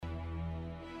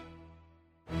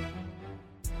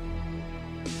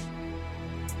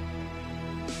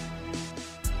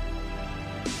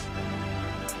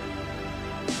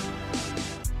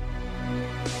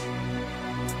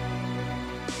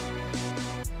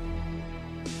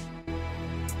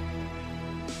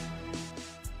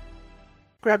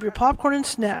Grab your popcorn and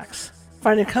snacks.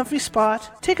 Find a comfy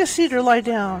spot, take a seat or lie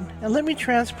down, and let me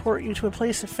transport you to a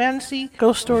place of fantasy,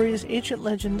 ghost stories, ancient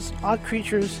legends, odd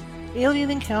creatures,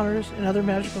 alien encounters, and other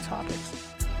magical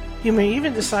topics. You may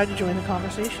even decide to join the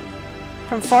conversation.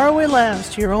 From faraway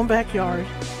lands to your own backyard,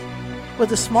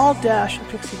 with a small dash of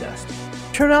pixie dust.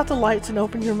 Turn out the lights and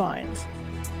open your minds.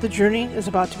 The journey is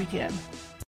about to begin.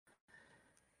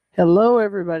 Hello,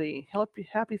 everybody.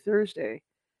 Happy Thursday.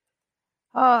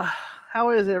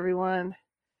 How is everyone?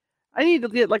 I need to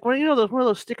get one of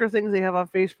those sticker things they have on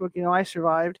Facebook. I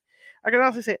survived. I can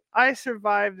also say I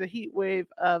survived the heat wave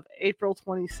of April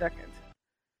 22nd.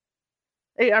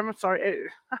 Hey, I'm sorry.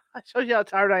 I showed you how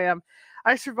tired I am.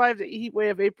 I survived the heat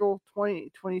wave of April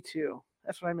 2022.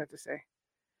 That's what I meant to say.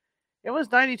 It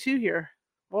was 92 here.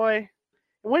 Boy,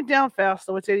 it went down fast,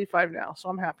 though. It's 85 now, so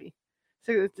I'm happy.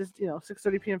 It's just,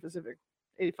 6:30 p.m. Pacific,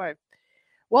 85.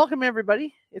 Welcome,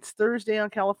 everybody. It's Thursday on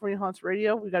California Haunts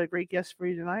Radio. We got a great guest for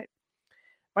you tonight.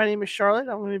 My name is Charlotte.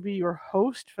 I'm going to be your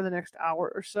host for the next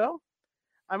hour or so.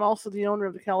 I'm also the owner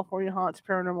of the California Haunts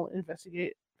Paranormal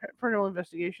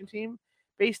Investigation Team,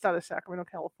 based out of Sacramento,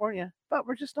 California. But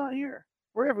we're just not here.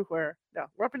 We're everywhere. Now,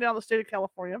 we're up and down the state of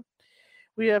California.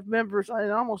 We have members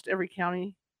in almost every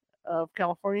county of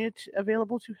California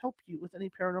available to help you with any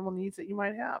paranormal needs that you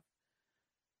might have.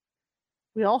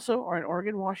 We also are in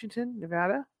Oregon, Washington,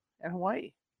 Nevada, and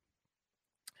Hawaii.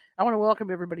 I want to welcome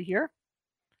everybody here.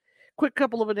 Quick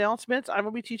couple of announcements. I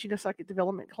will be teaching a psychic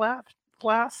development class.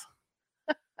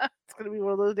 It's going to be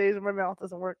one of those days when my mouth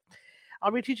doesn't work.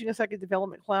 I'll be teaching a psychic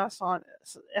development class on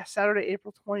Saturday,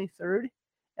 April 23rd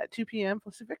at 2 p.m.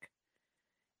 Pacific.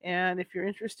 And if you're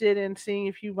interested in seeing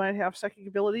if you might have psychic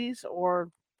abilities,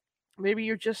 or maybe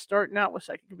you're just starting out with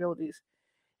psychic abilities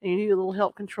and you need a little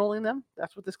help controlling them,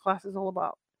 that's what this class is all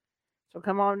about. So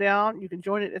come on down. You can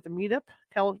join it at the meetup,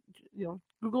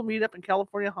 Google Meetup and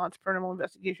California Haunts Paranormal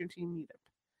Investigation Team Meetup,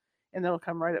 and that'll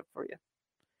come right up for you.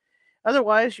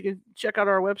 Otherwise, you can check out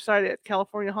our website at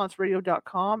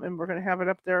californiahauntsradio.com, and we're going to have it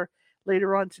up there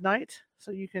later on tonight,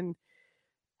 so you can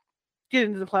get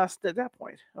into the class at that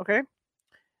point, okay?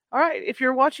 All right, if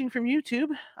you're watching from YouTube,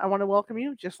 I want to welcome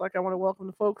you, just like I want to welcome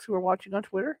the folks who are watching on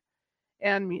Twitter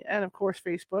and of course,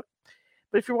 Facebook.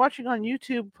 But if you're watching on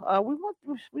YouTube,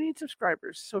 we need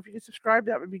subscribers. So if you could subscribe,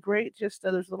 that would be great. Just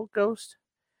there's a little ghost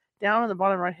down in the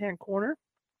bottom right-hand corner,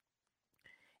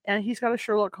 and he's got a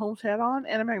Sherlock Holmes hat on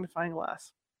and a magnifying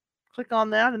glass. Click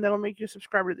on that, and that'll make you a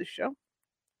subscriber to this show.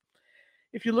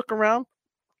 If you look around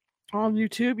on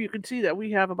YouTube, you can see that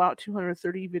we have about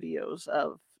 230 videos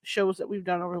of shows that we've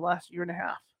done over the last year and a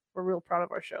half. We're real proud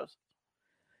of our shows.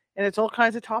 And it's all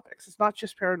kinds of topics. It's not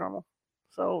just paranormal.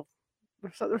 So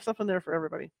there's something there for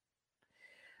everybody.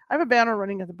 I have a banner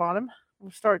running at the bottom. We'll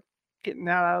start getting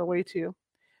that out of the way too.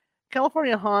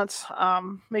 California Haunts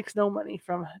makes no money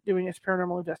from doing its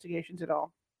paranormal investigations at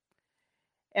all.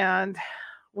 And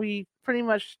we pretty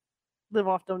much live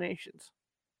off donations.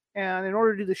 And in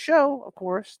order to do the show, of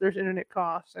course, there's internet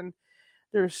costs, and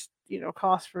there's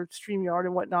costs for StreamYard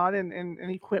and whatnot,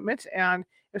 and equipment. And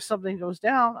if something goes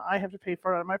down, I have to pay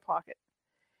for it out of my pocket.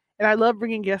 And I love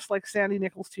bringing guests like Sandy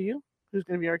Nichols to you, who's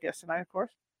going to be our guest tonight, of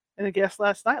course, and a guest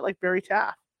last night like Barry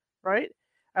Taff, right?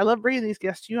 I love bringing these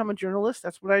guests to you. I'm a journalist.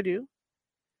 That's what I do.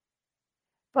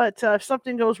 But if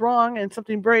something goes wrong and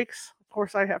something breaks, of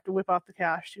course, I have to whip out the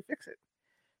cash to fix it.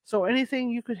 So anything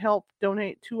you could help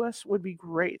donate to us would be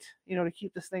great, to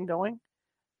keep this thing going.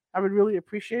 I would really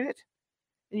appreciate it.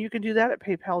 And you can do that at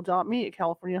paypal.me at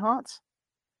California Haunts.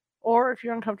 Or if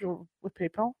you're uncomfortable with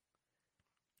PayPal,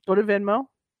 go to Venmo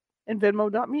and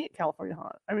Venmo.me at California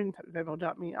Haunts.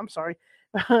 Venmo.me. I'm sorry.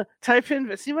 Type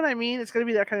in, see what I mean? It's going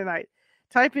to be that kind of night.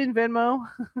 Type in Venmo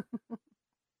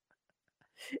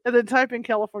and then type in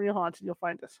California Haunts and you'll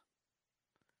find us.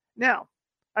 Now,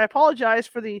 I apologize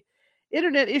for the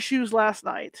internet issues last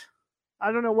night.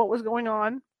 I don't know what was going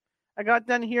on. I got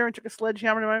done here and took a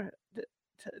sledgehammer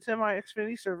to my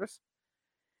Xfinity service.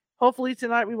 Hopefully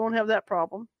tonight we won't have that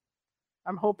problem.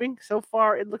 I'm hoping. So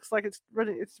far it looks like it's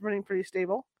running pretty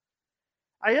stable.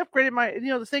 I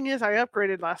upgraded the thing is I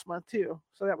upgraded last month too,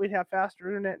 so that we'd have faster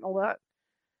internet and all that.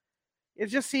 It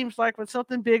just seems like when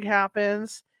something big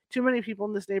happens, too many people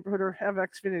in this neighborhood have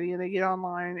Xfinity and they get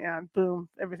online and boom,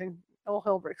 all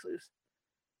hell breaks loose.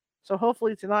 So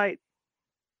hopefully tonight,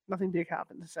 nothing big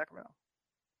happens in Sacramento.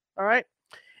 All right.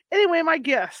 Anyway, my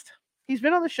guest, he's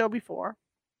been on the show before.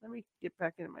 Let me get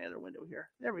back into my other window here.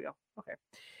 There we go. Okay.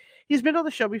 He's been on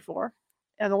the show before.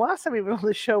 And the last time he was on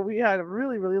the show, we had a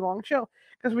really, really long show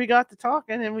because we got to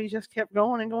talking and we just kept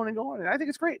going and going and going. And I think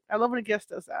it's great. I love when a guest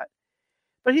does that.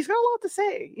 But he's got a lot to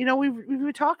say. We've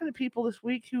been talking to people this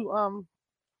week who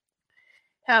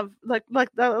have like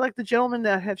the gentleman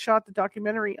that had shot the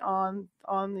documentary on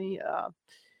the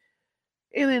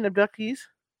alien abductees.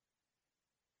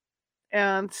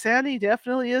 And Sandy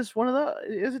definitely is one of the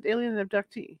is an alien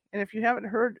abductee. And if you haven't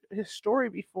heard his story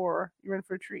before, you're in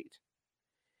for a treat.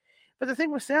 But the thing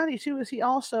with Sandy too is he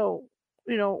also,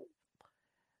 you know,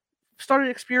 started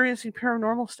experiencing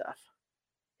paranormal stuff.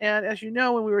 And as you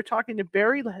know, when we were talking to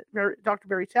Dr.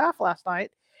 Barry Taff last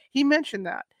night, he mentioned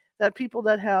that people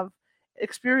that have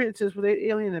experiences with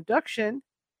alien abduction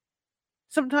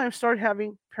sometimes start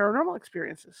having paranormal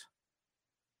experiences.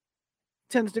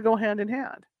 Tends to go hand in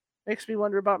hand. Makes me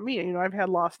wonder about me. You know, I've had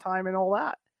lost time and all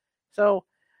that. So,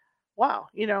 wow,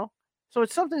 you know, so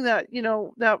it's something that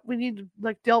that we need to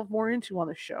like delve more into on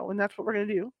the show, and that's what we're gonna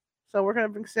do. So we're gonna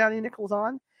bring Sandy Nichols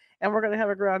on, and we're gonna have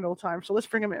a grand old time. So let's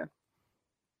bring him in.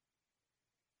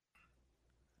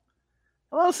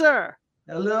 Hello, sir.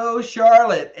 Hello,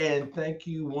 Charlotte, and thank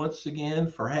you once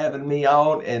again for having me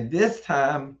on. And this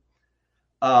time,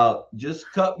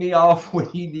 just cut me off when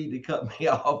you need to cut me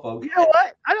off. Okay. You know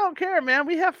what? I don't care, man.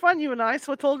 We have fun, you and I,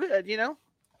 so it's all good.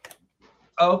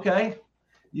 Okay.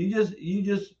 You just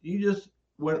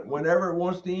whenever it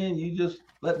wants to end, you just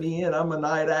let me in. I'm a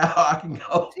night owl. I can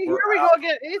go. See, here we go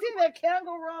again. Anything that can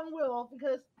go wrong will,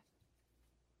 because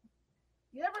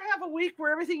you ever have a week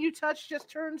where everything you touch just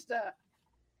turns to,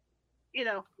 you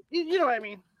know what I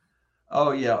mean.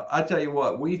 Oh yeah, I tell you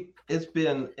what, it's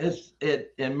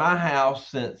in my house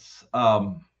since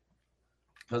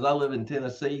because I live in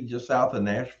Tennessee, just south of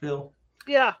Nashville.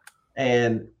 Yeah.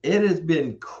 And it has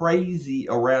been crazy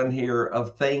around here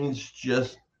of things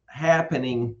just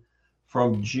happening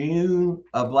from June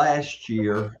of last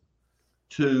year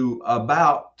to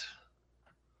about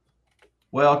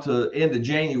to end of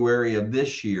January of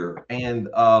this year. And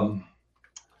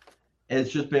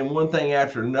it's just been one thing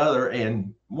after another.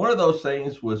 And one of those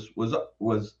things was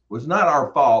not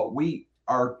our fault.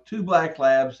 Our two black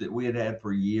labs that we had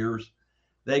for years,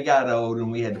 they got old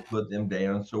and we had to put them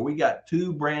down. So we got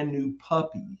two brand new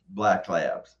puppy black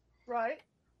labs. Right.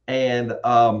 And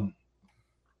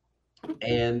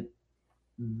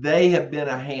they have been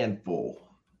a handful.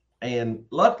 And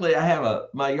luckily I have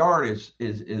my yard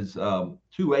is 2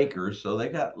 acres, so they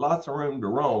got lots of room to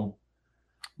roam.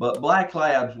 But black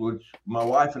labs, which my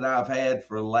wife and I have had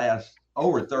for the last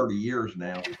over 30 years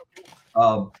now,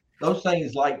 those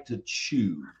things like to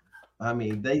chew. I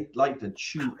mean, they like to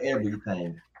chew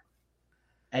everything.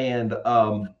 And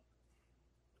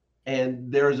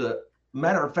there's a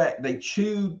matter of fact, they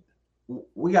chewed.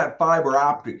 We got fiber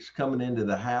optics coming into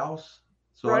the house,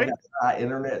 so right. I've got high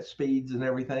internet speeds and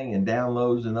everything, and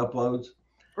downloads and uploads.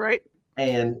 Right.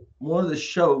 And one of the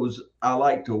shows I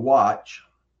like to watch,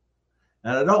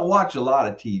 and I don't watch a lot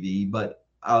of TV, but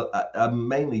I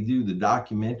mainly do the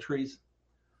documentaries.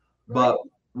 Right. But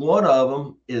one of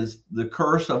them is The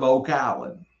Curse of Oak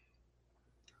Island.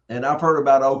 And I've heard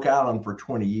about Oak Island for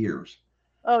 20 years.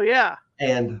 Oh yeah.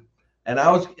 And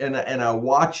I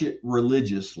watch it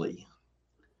religiously.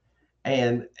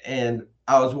 And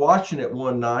I was watching it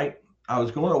one night. I was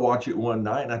going to watch it one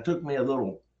night, and I took me a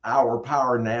little hour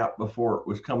power nap before it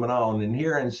was coming on. And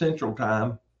here in Central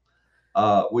Time,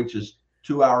 which is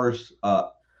 2 hours,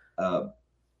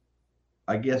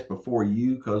 I guess before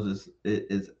you, because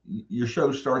it's your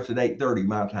show starts at 8:30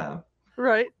 my time.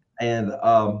 Right. And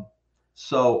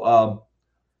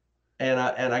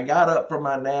and I got up from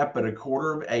my nap at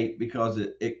 7:45 because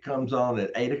it comes on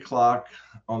at 8:00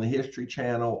 on the History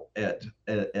Channel at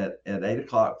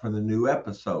 8:00 for the new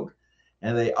episode.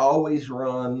 And they always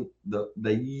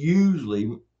they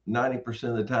usually 90%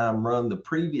 of the time run the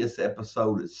previous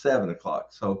episode at 7:00.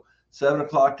 So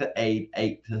 7:00 to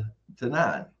 8 to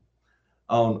 9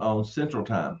 on Central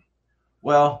Time.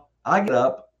 Well, I get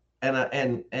up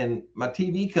and my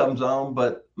TV comes on,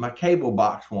 but my cable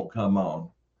box won't come on.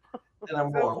 And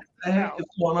I'm going, what the heck is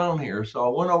going on here? So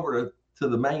I went over to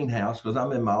the main house because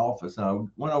I'm in my office. And I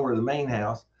went over to the main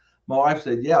house. My wife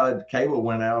said, yeah, the cable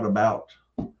went out about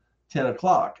 10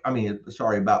 o'clock.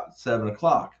 About 7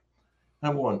 o'clock. And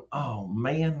I'm going, oh,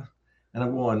 man. And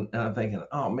I'm thinking,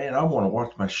 oh, man, I want to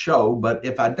watch my show. But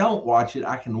if I don't watch it,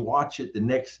 I can watch it the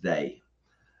next day.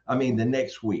 The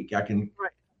next week. I can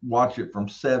watch it from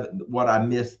 7, what I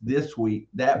missed this week,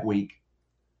 that week.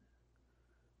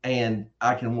 And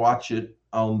I can watch it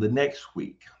on the next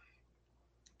week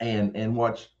and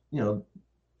watch,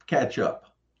 catch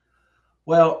up.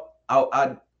 Well,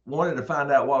 I wanted to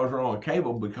find out what was wrong with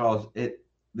cable because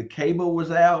the cable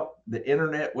was out, the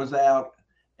internet was out,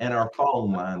 and our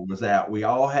phone line was out. We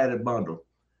all had it bundled.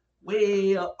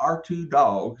 Well, our 2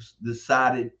 dogs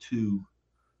decided to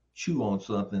chew on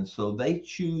something. So they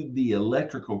chewed the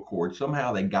electrical cord.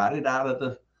 Somehow they got it out of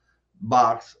the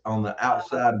box on the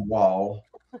outside wall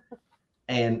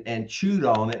and chewed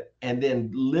on it, and then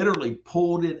literally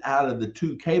pulled it out of the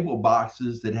two cable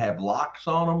boxes that have locks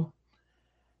on them,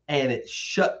 and it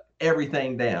shut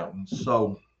everything down.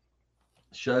 So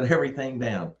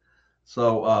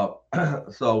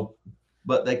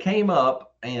but they came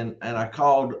up, and I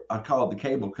called the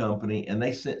cable company, and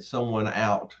they sent someone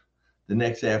out the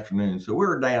next afternoon. So we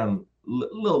were down a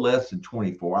little less than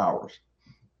 24 hours.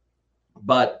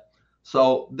 But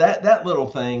so that little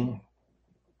thing,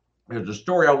 there's a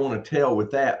story I want to tell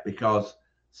with that, because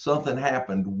something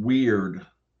happened weird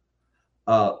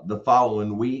the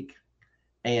following week.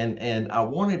 And I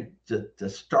wanted to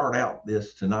start out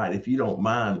this tonight, if you don't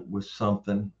mind, with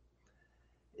something,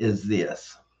 is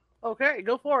this. Okay,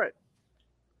 go for it.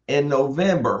 In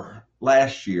November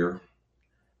last year,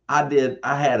 I did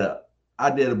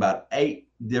about 8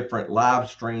 different live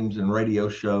streams and radio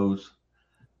shows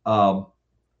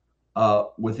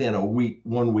within a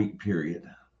 1 week period.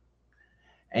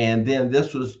 And then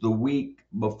this was the week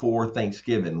before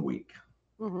Thanksgiving week.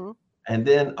 Mm-hmm. And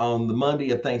then on the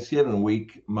Monday of Thanksgiving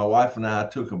week, my wife and I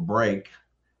took a break,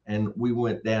 and we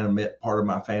went down and met part of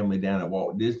my family down at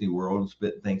Walt Disney World and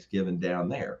spent Thanksgiving down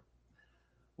there.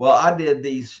 Well,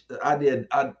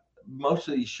 most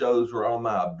of these shows were on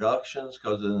my abductions,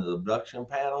 because in the abduction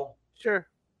panel. Sure.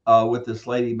 With this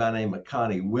lady by the name of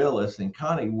Connie Willis. And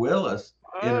Connie Willis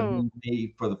interviewed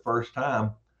me for the first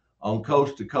time on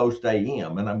Coast to Coast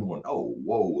AM. And I'm going, oh,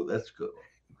 whoa, that's cool.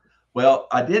 Well,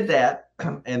 I did that.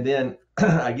 And then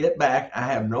I get back. I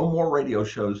have no more radio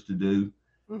shows to do.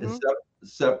 Mm-hmm.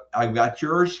 Except I've got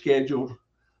yours scheduled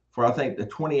for, I think, the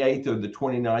 28th or the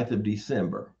 29th of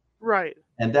December. Right.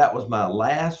 And that was my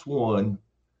last one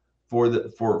for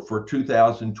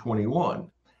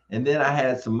 2021. And then I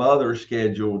had some others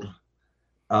scheduled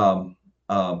after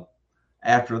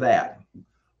that.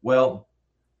 Well,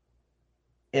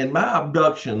 in my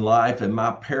abduction life and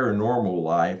my paranormal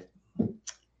life,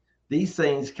 these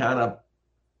things kind of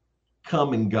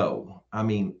come and go. I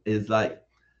mean, it's like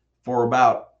for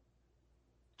about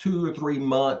 2 or 3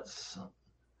 months,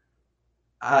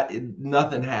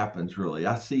 nothing happens really.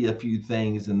 I see a few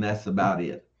things, and that's about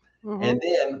it. Mm-hmm. And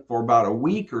then for about a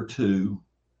week or two,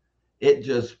 it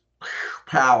just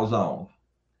piles on,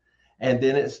 and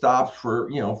then it stops for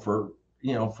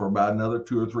about another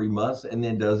 2 or 3 months, and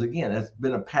then does again. It's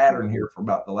been a pattern here for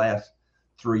about the last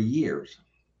 3 years.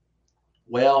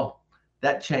 Well,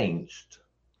 that changed,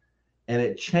 and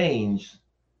it changed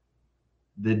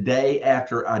the day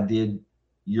after I did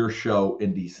your show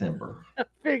in December.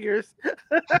 Figures.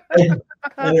 and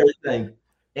everything.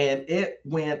 And it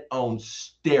went on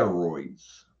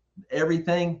steroids.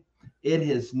 Everything. It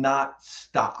has not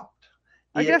stopped.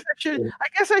 I guess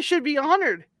I should be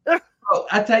honored. Oh,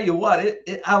 I tell you what,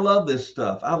 I love this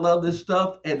stuff. I love this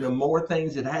stuff. And the more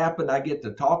things that happen, I get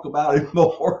to talk about it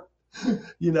more.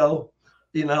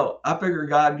 I figure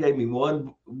God gave me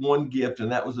one gift,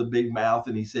 and that was a big mouth,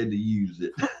 and he said to use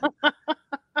it.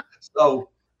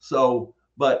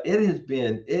 But it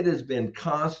has been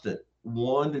constant,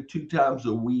 1 to 2 times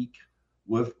a week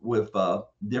with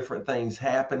different things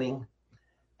happening.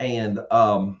 And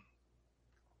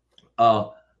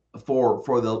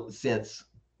since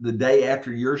the day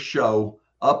after your show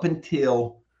up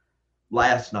until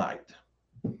last night.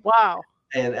 Wow.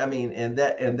 And I mean,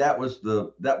 that was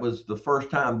the first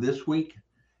time this week.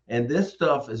 And this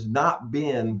stuff has not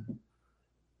been,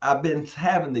 I've been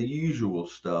having the usual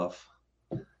stuff,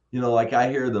 like I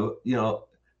hear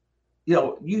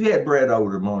you had Brett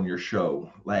Odom on your show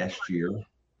last year.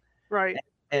 Right.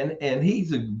 And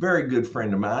he's a very good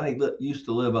friend of mine. He used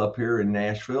to live up here in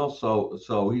Nashville.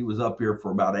 So he was up here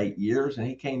for about 8 years, and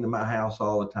he came to my house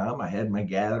all the time. I had my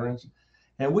gatherings,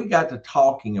 and we got to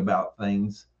talking about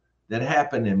things that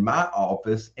happened in my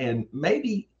office, and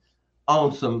maybe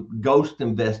on some ghost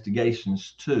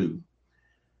investigations too.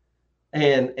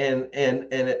 And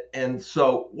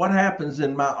so what happens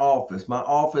in my office? My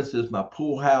office is my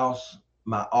pool house,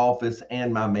 my office,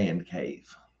 and my man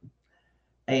cave.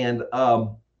 And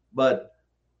but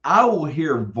I will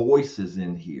hear voices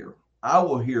in here. I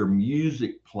will hear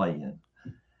music playing,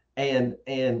 and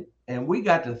we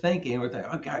got to thinking. We're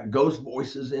thinking, I got ghost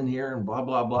voices in here, and blah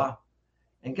blah blah,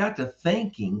 and got to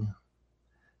thinking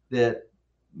that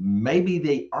maybe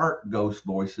they aren't ghost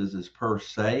voices as per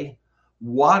se.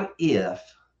 What if?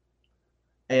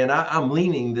 And I'm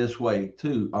leaning this way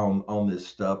too on this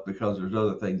stuff, because there's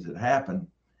other things that happen.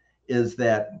 Is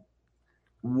that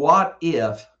what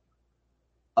if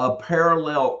a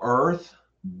parallel Earth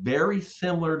very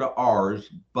similar to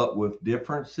ours, but with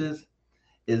differences,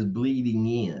 is Bleeding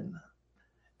In.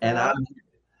 And Uh, I'm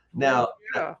now,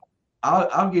 yeah.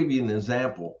 I'll give you an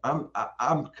example. I'm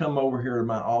come over here to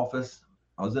my office.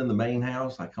 I was in the main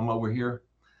house. I come over here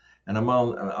and I'm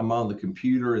on the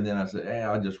computer, and then I said, hey,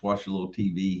 I'll just watch a little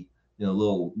TV, a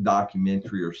little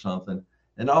documentary or something.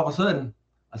 And all of a sudden,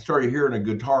 I started hearing a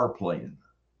guitar playing,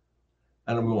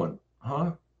 and I'm going,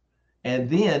 huh? And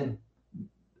then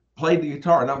played the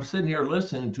guitar, and I'm sitting here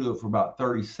listening to it for about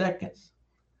 30 seconds,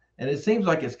 and it seems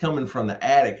like it's coming from the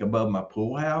attic above my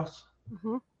pool house.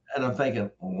 Mm-hmm. And I'm thinking,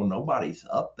 well, nobody's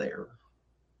up there,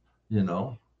 you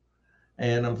know.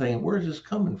 And I'm thinking, where's this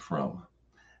coming from?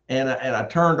 And I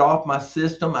turned off my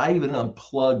system. I even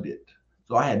unplugged it,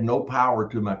 so I had no power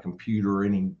to my computer or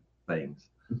any things.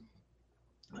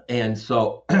 And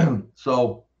so,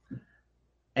 so,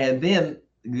 and then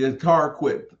the guitar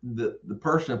quit. The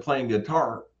person playing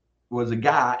guitar was a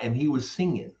guy, and he was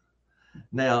singing.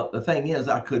 Now the thing is,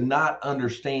 I could not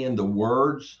understand the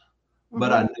words,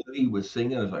 but I knew he was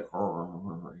singing. It was like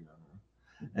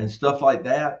and stuff like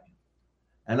that.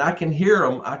 And I can hear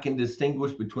them. I can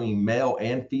distinguish between male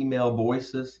and female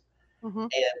voices,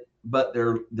 but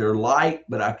they're light,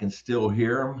 but I can still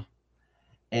hear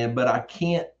them. But I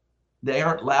can't. They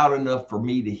aren't loud enough for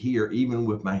me to hear, even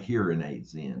with my hearing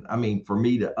aids in. I mean, for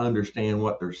me to understand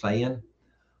what they're saying.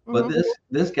 But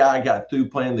this guy got through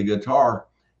playing the guitar,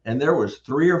 and there was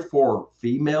 3 or 4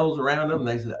 females around him.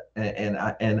 They said,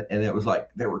 and it was like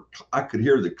I could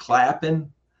hear the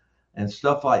clapping and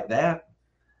stuff like that.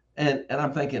 And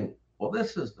I'm thinking, well,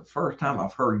 this is the first time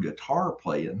I've heard guitar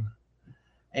playing.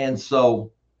 And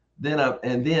so then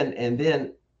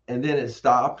then it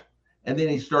stopped. And then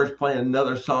he starts playing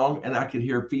another song, and I could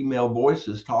hear female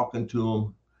voices talking to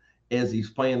him as he's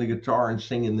playing the guitar and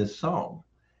singing this song.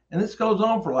 And this goes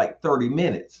on for like 30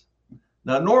 minutes.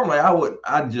 Now, normally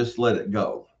I'd just let it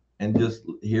go and just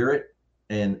hear it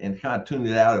and kind of tune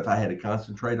it out if I had to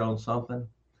concentrate on something.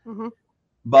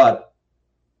 But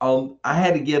I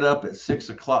had to get up at 6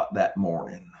 o'clock that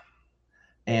morning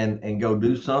and go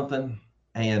do something.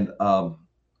 And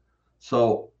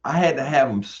so I had to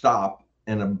have him stop.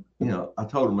 And, I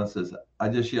told him, I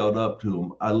just yelled up to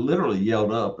him. I literally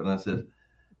yelled up and I said,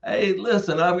 hey,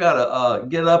 listen, I've got to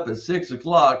get up at 6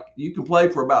 o'clock. You can play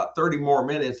for about 30 more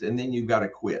minutes, and then you've got to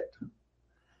quit.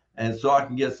 And so I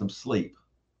can get some sleep.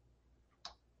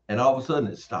 And all of a sudden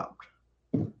it stopped.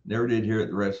 Never did hear it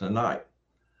the rest of the night.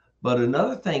 But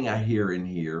another thing I hear in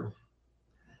here,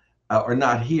 or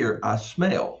not hear, I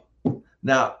smell.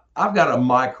 Now, I've got a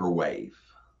microwave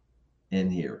in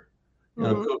here.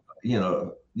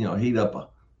 Heat up a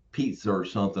pizza or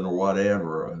something or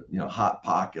whatever, Hot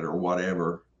Pocket or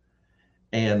whatever.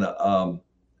 And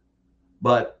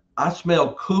but I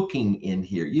smell cooking in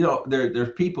here.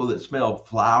 There's people that smell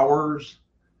flowers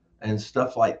and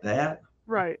stuff like that.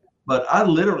 Right. But I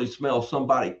literally smell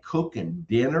somebody cooking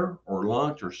dinner or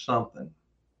lunch or something.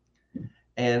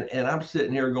 And I'm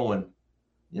sitting here going,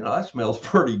 that smells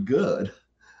pretty good.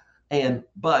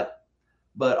 But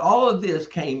all of this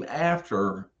came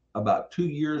after about 2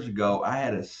 years ago. I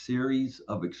had a series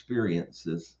of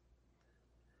experiences,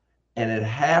 and it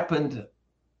happened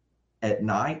at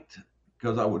night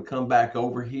because I would come back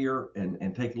over here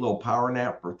and take a little power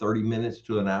nap for 30 minutes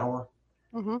to an hour.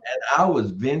 And I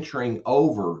was venturing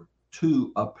over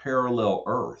to a parallel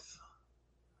Earth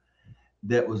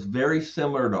that was very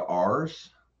similar to ours.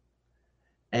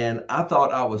 And I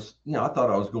thought I was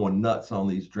going nuts on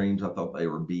these dreams. I thought they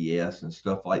were BS and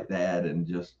stuff like that, and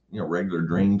just, regular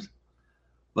dreams.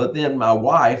 But then my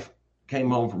wife came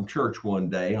home from church one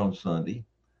day on Sunday,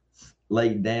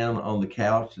 laid down on the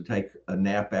couch to take a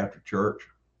nap after church.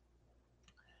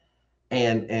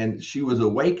 And she was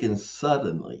awakened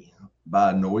suddenly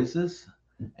by noises.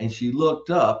 And she looked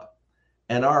up,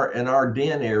 and our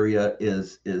den area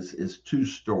is 2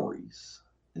 stories.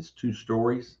 It's 2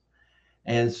 stories.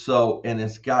 And so, and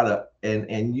it's got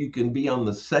and you can be on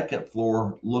the 2nd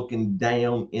floor looking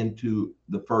down into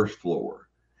the 1st floor.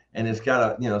 And it's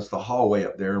got it's the hallway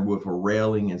up there with a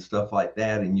railing and stuff like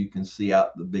that. And you can see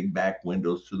out the big back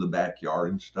windows to the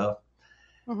backyard and stuff.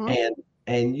 And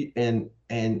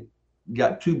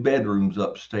got 2 bedrooms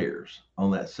upstairs on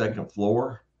that 2nd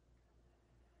floor.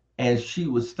 And she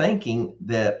was thinking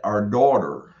that our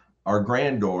granddaughter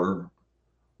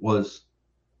was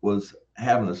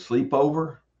having a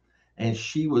sleepover, and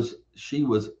she was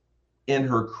in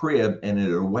her crib, and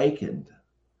it awakened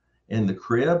in the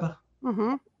crib.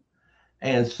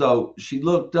 And so she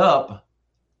looked up,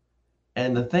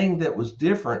 and the thing that was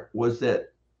different was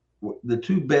that the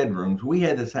 2 bedrooms, we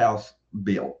had this house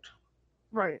built.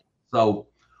 Right. So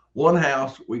One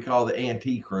house we call the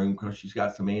antique room because she's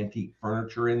got some antique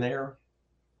furniture in there.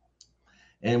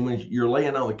 And when you're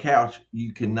laying on the couch,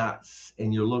 you cannot,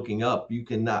 and you're looking up, you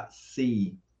cannot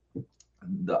see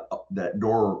that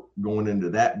door going into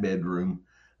that bedroom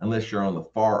unless you're on the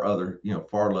far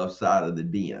left side of the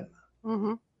den.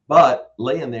 Mm-hmm. But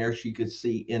laying there, she could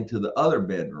see into the other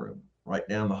bedroom right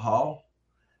down the hall,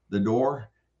 the door,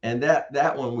 and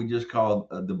that one we just called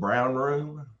the brown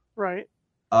room. Right.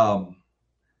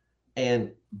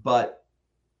 But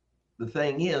the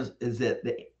thing is that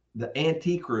the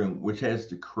antique room, which has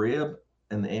the crib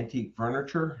and the antique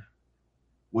furniture,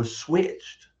 was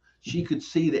switched. She could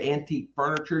see the antique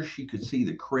furniture, she could see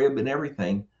the crib and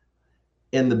everything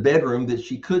in the bedroom that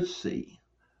she could see,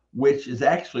 which is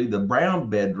actually the brown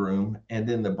bedroom. And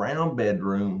then the brown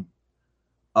bedroom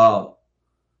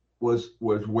was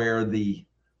where the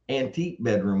antique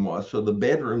bedroom was. So the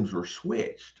bedrooms were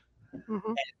switched.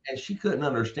 Mm-hmm. And she couldn't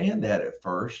understand that at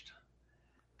first.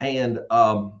 And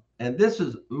this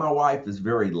is, my wife is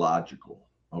very logical.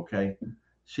 Okay.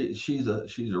 She's a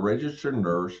registered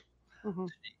nurse. Mm-hmm.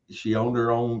 She owned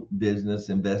her own business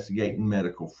investigating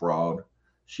medical fraud.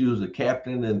 She was a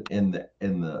captain in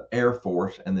the Air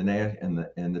Force and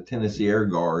the Tennessee Air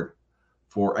Guard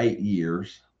for 8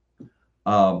 years.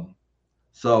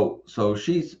 So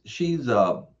she's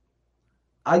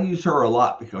I use her a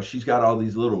lot because she's got all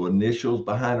these little initials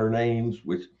behind her names,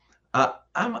 which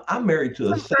I'm married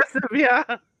to Impressive, yeah.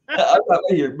 I'm not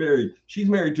married. She's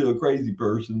married to a crazy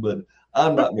person, but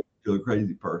I'm not married to a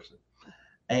crazy person.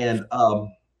 And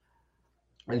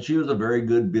she was a very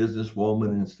good businesswoman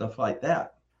and stuff like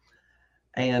that.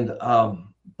 And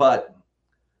but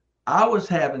I was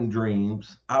having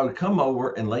dreams. I would come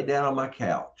over and lay down on my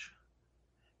couch,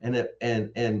 and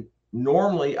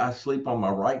normally I sleep on my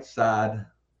right side,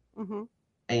 Mm-hmm.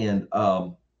 and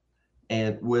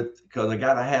because I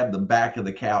gotta have the back of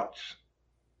the couch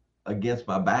against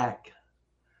my back,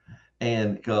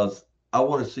 and because I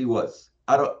want to see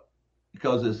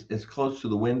because it's close to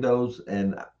the windows,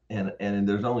 and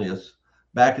there's only a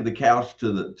back of the couch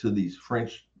to these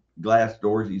French glass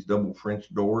doors, these double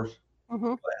French doors,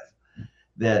 Mm-hmm.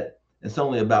 that it's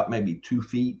only about maybe 2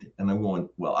 feet. And I'm going,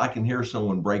 well, I can hear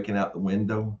someone breaking out the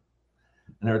window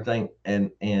and everything.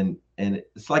 And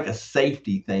it's like a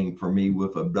safety thing for me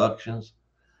with abductions.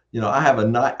 I have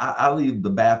I leave the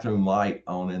bathroom light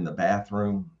on in the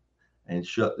bathroom and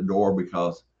shut the door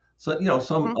because some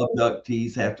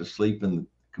abductees have to sleep in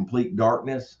complete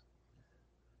darkness.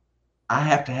 I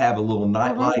have to have a little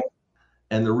night light.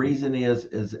 And the reason is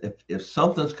if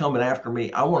something's coming after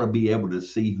me, I want to be able to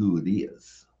see who it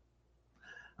is.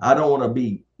 I don't want to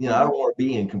be, I don't want to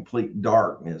be in complete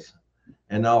darkness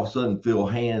and all of a sudden feel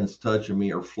hands touching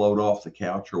me or float off the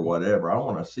couch or whatever. I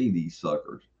want to see these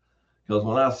suckers because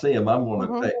when I see them, I'm going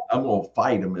to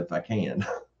fight them if I can.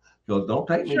 Because don't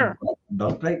take me,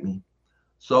 don't take me.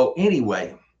 So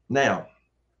anyway, now,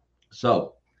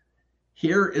 so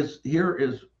here is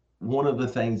one of the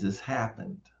things that's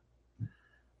happened.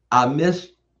 I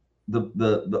missed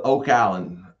the Oak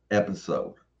Island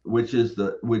episode, which is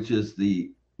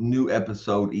the new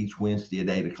episode each Wednesday at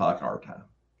 8:00 our time.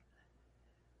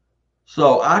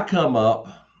 So I come up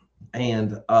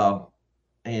and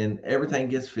everything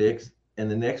gets fixed. And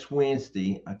the next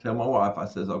Wednesday, I tell my wife, I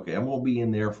says, okay, I'm going to be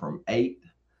in there from 8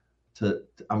 to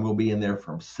I'm going to be in there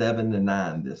from 7 to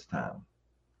 9 this time.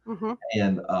 Mm-hmm.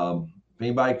 And if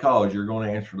anybody calls, you're going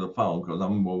to answer the phone because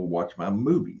I'm going to watch my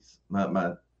movies,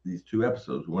 these 2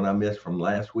 episodes when I missed from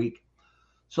last week.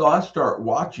 So I start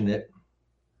watching it.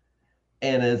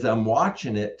 And as I'm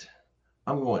watching it,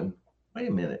 I'm going, wait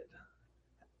a minute.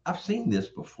 I've seen this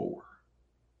before.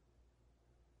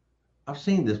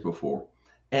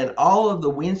 And all of the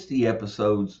Wednesday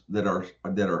episodes that are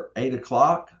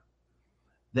 8:00,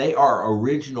 they are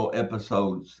original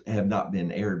episodes, have not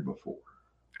been aired before.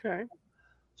 Okay.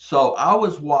 So I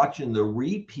was watching the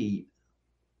repeat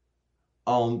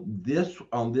on this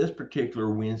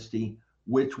particular Wednesday,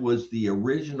 which was the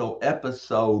original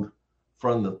episode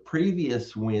from the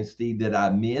previous Wednesday that I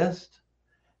missed.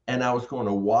 And I was going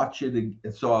to watch it.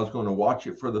 And so I was going to watch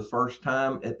it for the first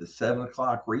time at the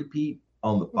 7:00 repeat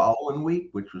on the following week,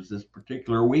 which was this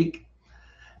particular week.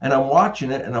 And I'm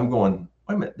watching it and I'm going,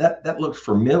 wait a minute, that looks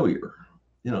familiar.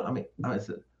 I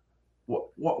said,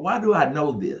 why do I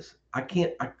know this? I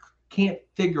can't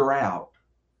figure out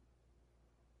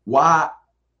why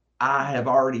I have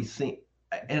already seen.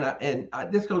 And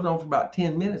this goes on for about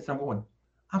 10 minutes. I'm going,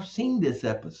 I've seen this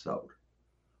episode,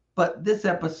 but this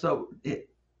episode,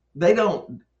 they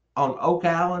don't, on Oak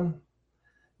Island,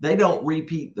 they don't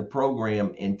repeat the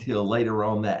program until later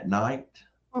on that night.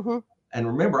 Mm-hmm. And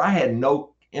remember, I had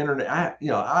no internet. I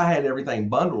had everything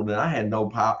bundled, and I had no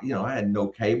power. I had no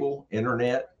cable,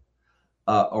 internet,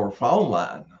 or phone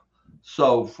line.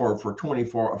 So for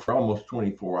almost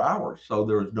 24 hours, so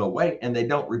there was no way, and they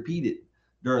don't repeat it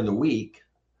during the week.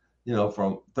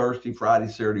 From Thursday, Friday,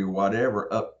 Saturday, or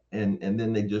whatever up, and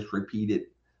then they just repeat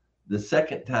it the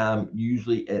second time,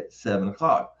 usually at 7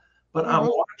 o'clock. But I'm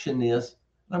watching this,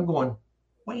 and I'm going,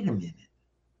 wait a minute.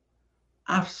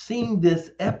 I've seen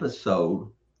this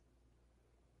episode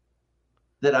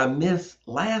that I missed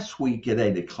last week at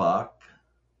 8 o'clock.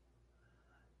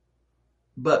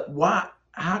 But why?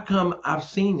 How come I've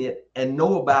seen it and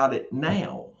know about it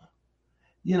now?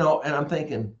 And I'm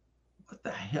thinking, what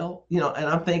the hell? And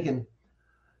I'm thinking,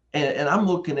 and I'm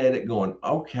looking at it going,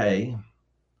 okay.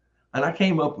 And I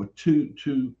came up with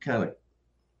two kind of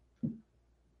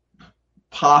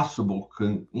possible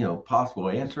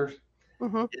answers.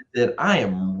 That I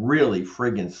am really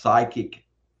friggin' psychic,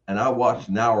 and I watched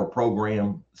an hour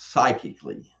program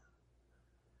psychically,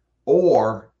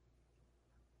 or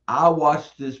I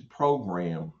watched this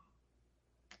program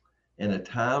in a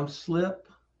time slip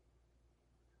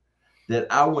that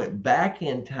I went back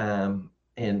in time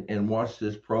and watched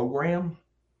this program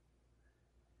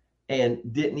and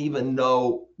didn't even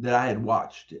know that I had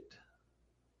watched it.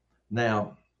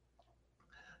 Now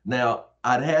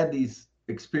I'd had these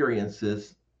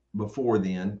experiences before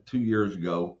then, 2 years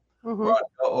ago, where I'd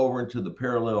go over into the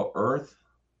parallel earth,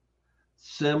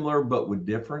 similar but with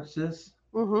differences.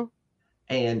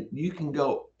 And you can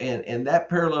go, and that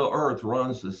parallel earth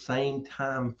runs the same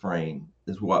time frame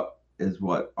as what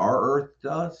our earth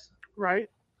does. Right.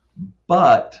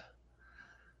 But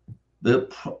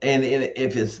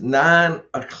if it's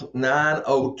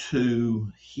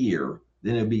 9:02 here,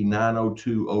 then it'd be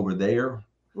 9:02 over there.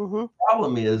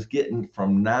 Problem is getting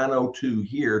from 9:02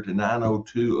 here to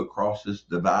 9:02 across this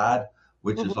divide,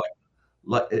 which is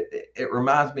like it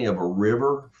reminds me of a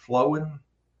river flowing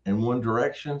in one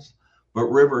directions, but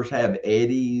rivers have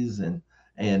eddies and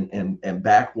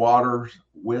backwaters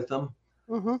with them.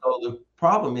 So the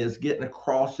problem is getting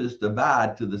across this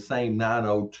divide to the same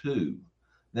 9:02.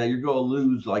 Now you're going to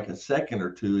lose like a second or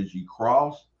two as you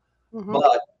cross,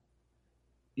 but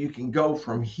you can go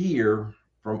from here,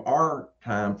 from our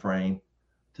time frame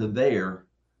to there,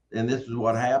 and this is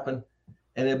what happened.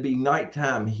 And it'd be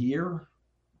nighttime here.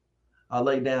 I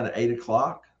lay down at 8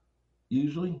 o'clock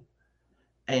usually,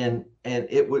 and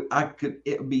it would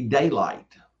be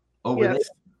daylight over there.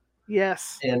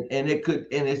 Yes. And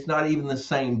it's not even the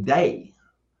same day.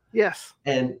 Yes.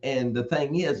 And the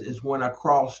thing is when I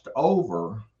crossed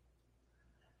over,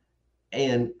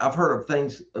 and I've heard of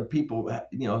things of people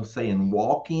saying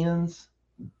walk-ins.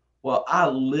 Well,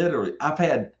 I've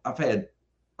had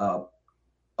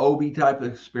OB type of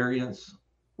experience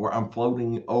where I'm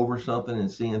floating over something and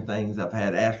seeing things. I've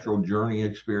had astral journey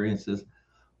experiences,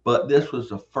 but this was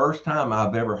the first time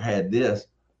I've ever had this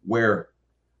where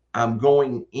I'm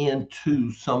going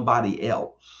into somebody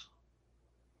else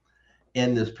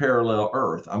in this parallel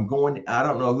earth. I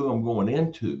don't know who I'm going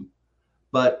into,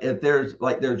 but if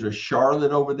there's a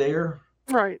Charlotte over there,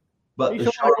 right? But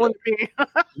the Charlotte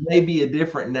may be a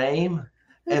different name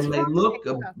and may look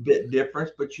a bit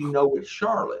different, but it's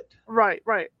Charlotte. Right.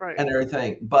 And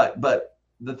everything. But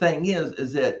the thing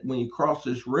is that when you cross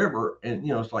this river, and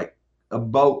it's like a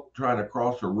boat trying to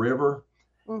cross a river,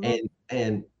 and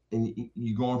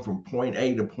you're going from point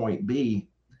A to point B,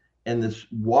 and this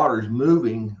water's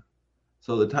moving,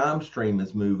 so the time stream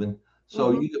is moving.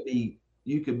 So you could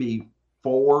be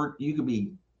forward, you could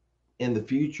be in the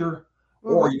future,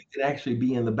 or you can actually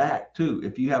be in the back too.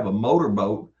 If you have a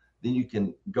motorboat, then you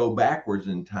can go backwards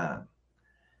in time.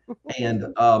 And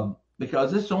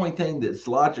because it's the only thing that's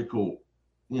logical,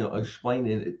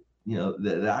 explaining it,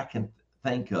 that I can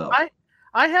think of.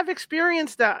 I have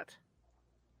experienced that.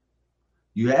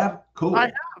 You have? Cool.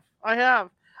 I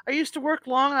have. I used to work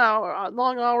long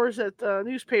hours at the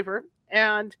newspaper,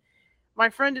 and my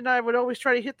friend and I would always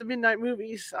try to hit the midnight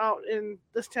movies out in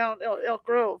this town, Elk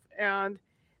Grove, and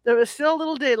there was still a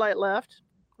little daylight left.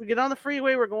 We get on the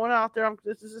freeway, we're going out there.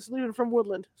 This is leaving from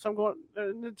Woodland, so I'm going.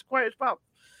 It's about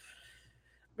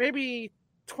maybe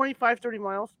 25, 30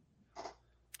 miles,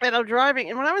 and I'm driving.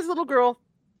 And when I was a little girl,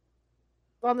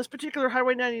 on this particular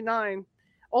Highway 99,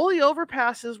 all the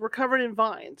overpasses were covered in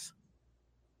vines.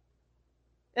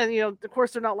 And of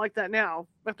course, they're not like that now,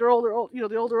 but they're older.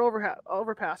 The older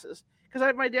overpasses.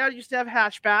 Because my dad used to have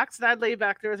hatchbacks, and I'd lay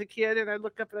back there as a kid, and I'd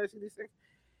look up and I'd see these things.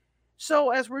 So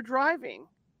as we're driving,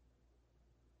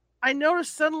 I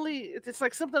noticed suddenly, it's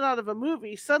like something out of a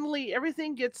movie. Suddenly,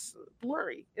 everything gets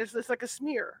blurry. It's like a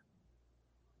smear.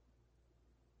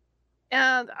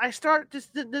 And I start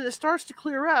just then it starts to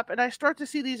clear up, and I start to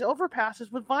see these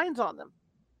overpasses with vines on them.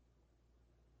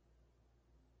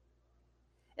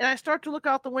 And I start to look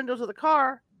out the windows of the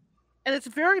car, and it's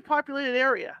a very populated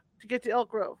area to get to Elk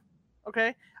Grove.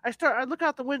 Okay, I look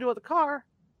out the window of the car,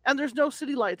 and there's no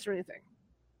city lights or anything.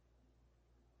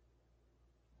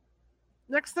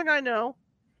 Next thing I know,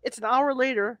 it's an hour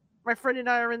later. My friend and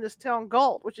I are in this town,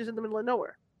 Galt, which is in the middle of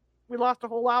nowhere. We lost a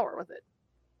whole hour with it,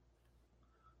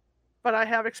 but I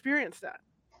have experienced that.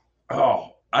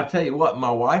 Oh, I tell you what,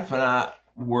 my wife and I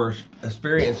were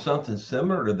experiencing something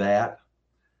similar to that,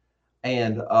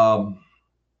 and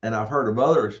I've heard of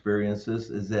other experiences.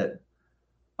 Is that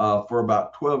for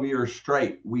about 12 years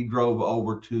straight, we drove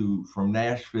over from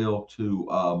Nashville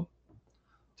to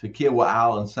Kiowa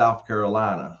Island, South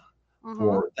Carolina,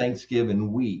 for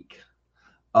Thanksgiving week,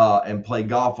 and play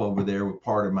golf over there with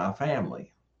part of my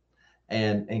family.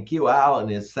 And Kiowa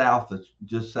Island is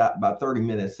about 30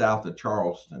 minutes south of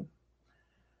Charleston.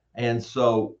 And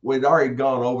so we'd already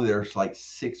gone over there like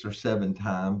 6 or 7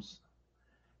 times,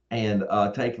 and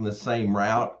taken the same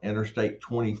route, Interstate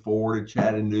 24 to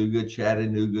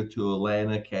Chattanooga to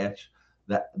Atlanta, catch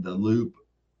the loop,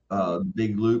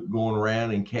 big loop going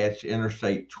around, and catch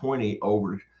Interstate 20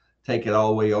 take it all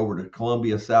the way over to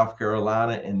Columbia, South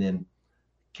Carolina, and then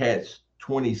catch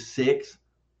 26,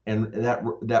 and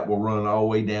that will run all the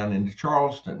way down into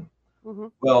Charleston. Mm-hmm.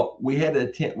 Well, we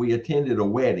attended a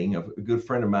wedding of a good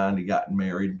friend of mine who got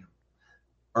married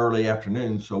early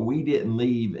afternoon, so we didn't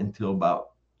leave until about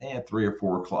 3 or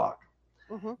 4 o'clock.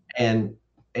 Mm-hmm.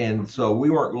 And so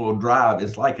we weren't going to drive.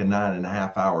 It's like a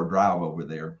 9.5 hour drive over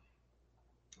there.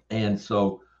 And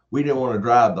so we didn't want to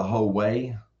drive the whole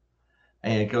way.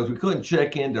 And because we couldn't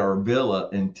check into our villa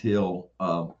until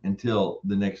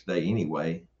the next day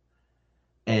anyway.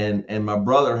 And my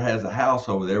brother has a house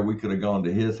over there. We could have gone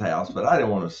to his house, but I didn't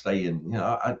want to stay in,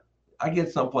 I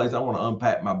get someplace, I want to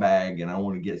unpack my bag and I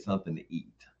want to get something to eat.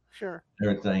 Sure.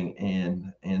 Everything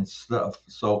and stuff.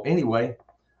 So anyway,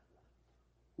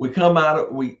 we come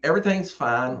out, everything's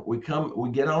fine. We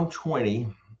get on 20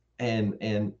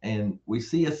 and we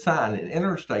see a sign, an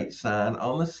interstate sign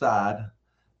on the side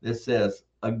that says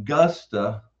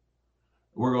Augusta.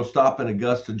 We're going to stop in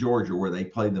Augusta, Georgia, where they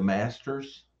play the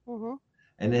Masters. Mm-hmm.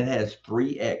 And it has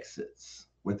 3 exits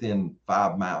within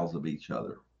 5 miles of each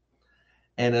other.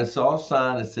 And I saw a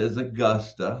sign that says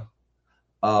Augusta,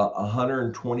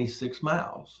 126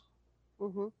 miles.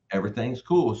 Mm-hmm. Everything's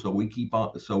cool. So we keep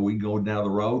on. So we go down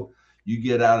the road. You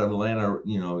get out of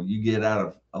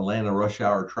Atlanta, rush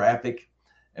hour traffic.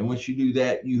 And once you do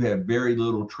that, you have very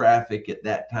little traffic at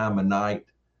that time of night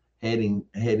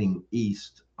heading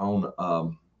east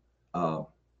on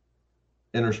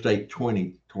Interstate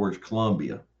 20 towards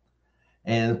Columbia.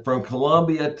 And from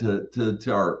Columbia to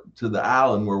the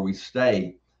island where we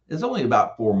stay is only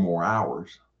about 4 more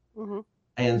hours. Mm-hmm.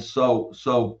 And so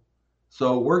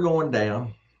we're going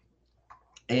down,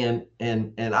 and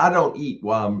I don't eat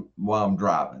while I'm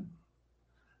driving.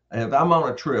 If I'm on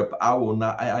a trip, I will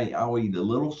not. I'll eat a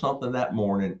little something that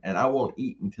morning, and I won't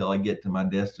eat until I get to my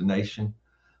destination,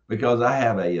 because I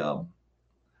have an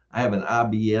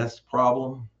IBS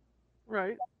problem,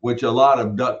 right? Which a lot of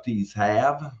abductees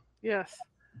have. Yes.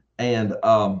 And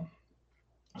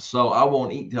so I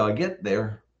won't eat till I get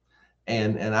there.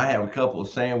 And I have a couple of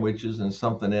sandwiches and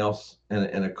something else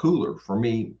in a cooler for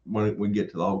me when we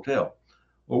get to the hotel.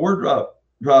 Well, we're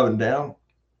driving down,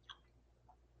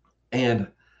 and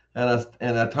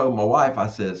I told my wife, I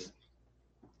says,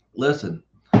 listen,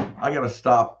 I got to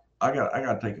stop. I got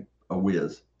to take a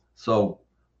whiz. So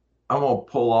I'm going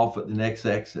to pull off at the next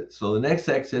exit. So the next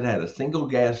exit had a single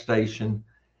gas station,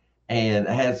 and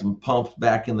it had some pumps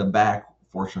back in the back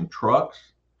for some trucks,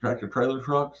 tractor trailer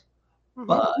trucks. Mm-hmm.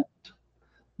 But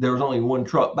there was only one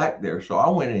truck back there. So I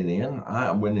went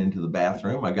into the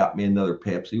bathroom. I got me another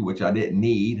Pepsi, which I didn't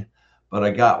need, but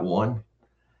I got one.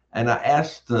 And I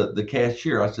asked the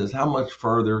cashier, I says, how much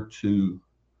further to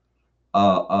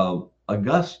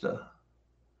Augusta?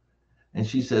 And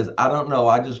she says, I don't know.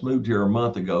 I just moved here a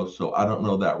month ago, so I don't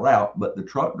know that route. But the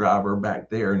truck driver back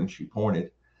there, and she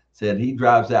pointed, said he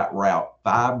drives that route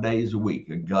 5 days a week,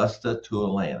 Augusta to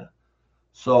Atlanta.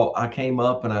 So I came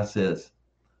up and I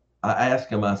asked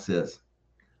him, I says,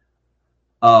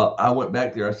 I went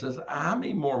back there. I says, how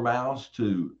many more miles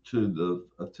to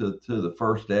the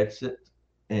first exit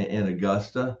in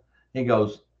Augusta? He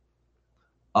goes,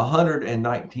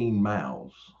 119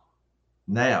 miles.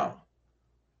 Now,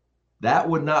 that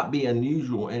would not be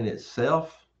unusual in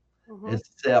itself, mm-hmm.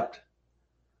 except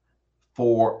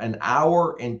for an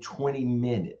hour and 20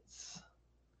 minutes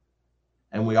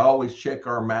and we always check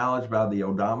our mileage by the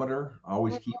odometer. I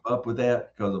always keep up with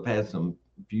that because I've had some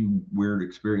few weird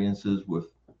experiences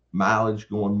with mileage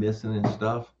going missing and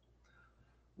stuff.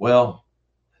 Well,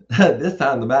 this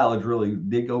time the mileage really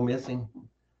did go missing.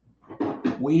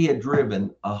 We had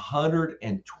driven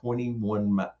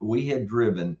 121 miles. We had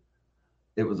driven,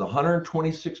 it was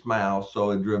 126 miles, so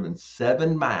had driven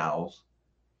 7 miles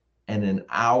and an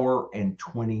hour and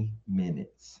 20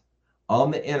 minutes on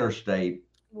the interstate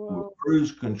with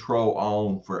cruise control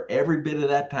on for every bit of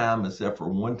that time, except for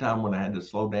one time when I had to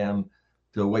slow down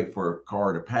to wait for a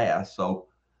car to pass. So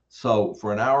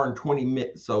for an hour and 20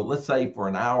 minutes, so let's say for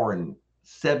an hour and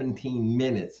 17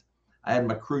 minutes, I had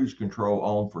my cruise control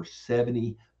on for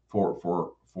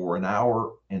an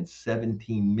hour and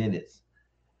 17 minutes,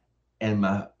 and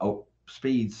my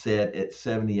speed set at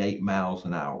 78 miles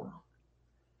an hour.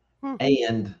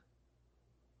 And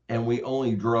we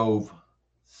only drove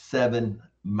 7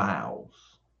 miles.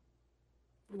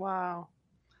 Wow.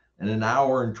 In an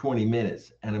hour and 20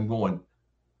 minutes. And I'm going,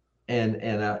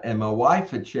 and my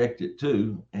wife had checked it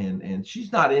too, and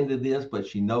she's not into this, but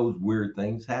she knows weird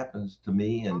things happens to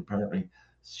me, and apparently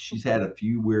she's had a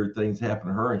few weird things happen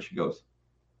to her, and she goes,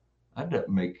 that doesn't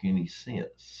make any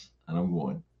sense. And I'm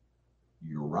going,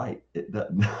 you're right, it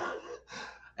doesn't.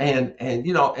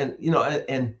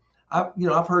 and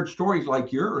I've heard stories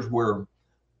like yours where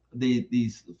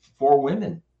these 4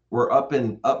 women were up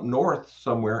north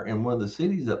somewhere in one of the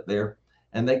cities up there,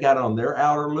 and they got on their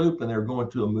outer loop and they were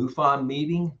going to a MUFON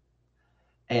meeting,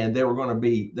 and they were going to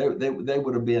be they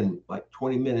would have been like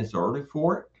 20 minutes early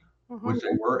for it, which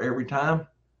they were every time,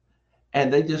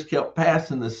 and they just kept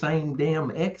passing the same damn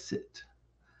exit,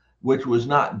 which was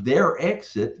not their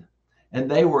exit, and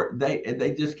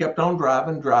they just kept on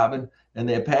driving, and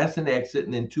they passed an exit,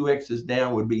 and then 2 exits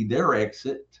down would be their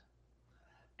exit,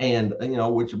 and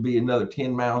which would be another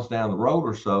 10 miles down the road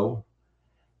or so.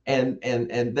 And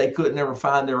they could never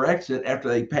find their exit after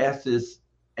they passed this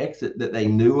exit that they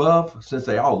knew of, since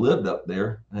they all lived up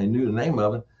there and they knew the name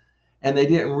of it. And they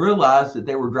didn't realize that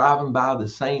they were driving by the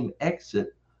same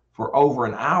exit for over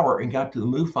an hour and got to the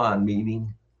MUFON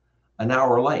meeting an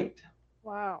hour late.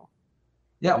 Wow.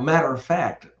 Yeah, matter of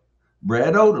fact,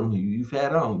 Brad Odom, who you've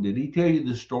had on, did he tell you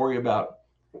the story about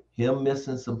him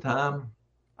missing some time?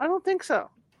 I don't think so.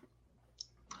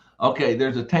 Okay,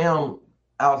 there's a town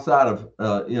outside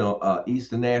of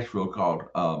east of Nashville called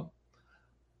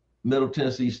Middle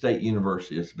Tennessee State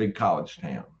University. It's a big college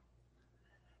town,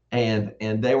 and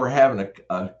they were having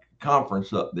a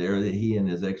conference up there that he and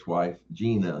his ex-wife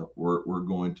Gina were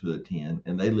going to attend,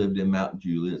 and they lived in Mount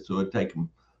Juliet, so it'd take them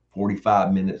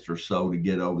 45 minutes or so to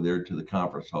get over there to the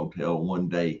conference hotel. One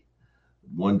day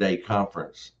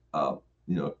conference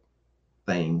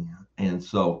thing,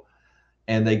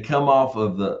 and they come off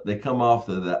of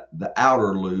the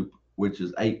outer loop, which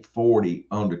is 840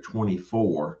 onto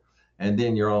 24, and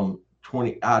then you're on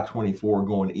I-24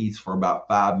 going east for about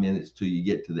 5 minutes till you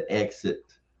get to the exit.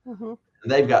 And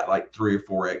they've got like 3 or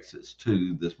 4 exits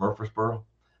to this Murfreesboro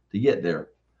to get there.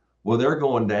 Well, they're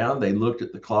going down. They looked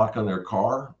at the clock on their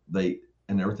car,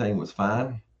 and everything was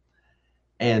fine.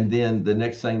 And then the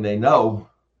next thing they know,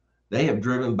 they have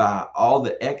driven by all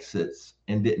the exits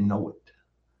and didn't know it,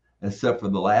 except for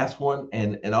the last one.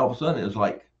 And all of a sudden it was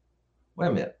like, wait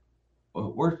a minute,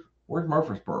 where's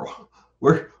Murfreesboro?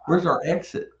 Where's our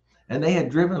exit? And they had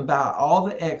driven by all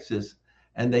the exits,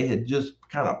 and they had just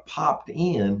kind of popped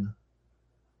in,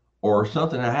 or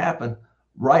something had happened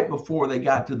right before they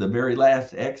got to the very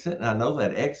last exit. And I know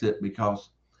that exit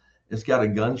because it's got a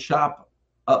gun shop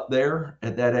up there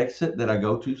at that exit that I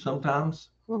go to sometimes.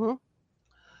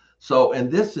 So,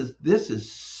 and this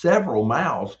is several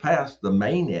miles past the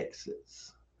main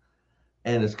exits,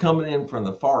 and it's coming in from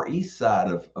the far east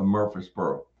side of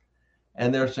Murfreesboro.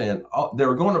 And they're saying, oh,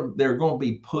 they're going to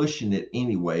be pushing it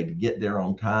anyway to get there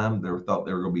on time. They thought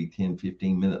they were going to be 10,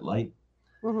 15 minutes late.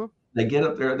 They get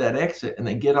up there at that exit and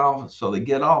they get off. So they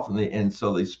get off and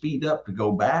so they speed up to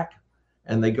go back,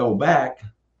 and they go back,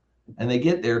 and they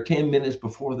get there 10 minutes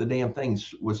before the damn thing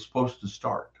was supposed to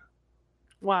start.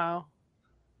 Wow.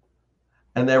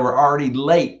 And they were already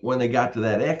late when they got to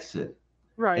that exit.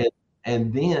 Right.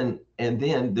 And then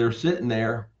they're sitting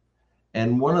there,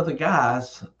 and one of the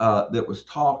guys that was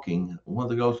talking, one of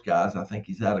the ghost guys, I think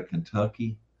he's out of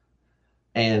Kentucky,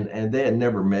 and they had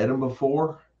never met him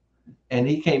before. And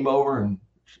he came over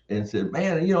and said,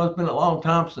 man, it's been a long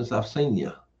time since I've seen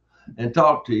you and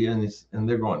talked to you. And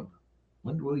they're going,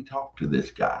 when do we talk to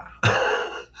this guy?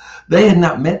 They had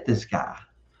not met this guy.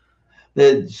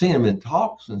 They had seen him in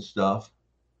talks and stuff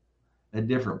at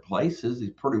different places. He's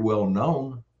pretty well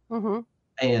known.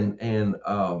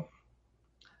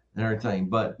 and everything.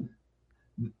 But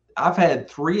I've had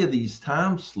 3 of these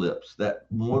time slips. That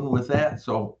one with that,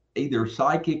 so either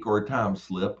psychic or a time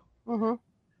slip. Mm-hmm.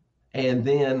 And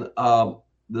then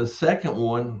the second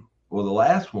one, or the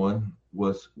last one,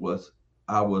 was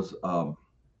I was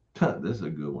this is a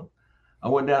good one. I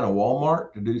went down to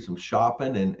Walmart to do some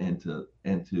shopping and to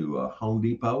Home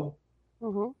Depot,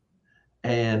 Mm-hmm.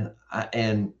 and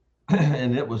and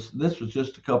this was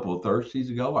just a couple of Thursdays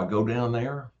ago. I go down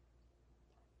there,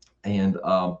 and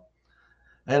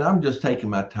and I'm just taking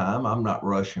my time. I'm not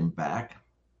rushing back.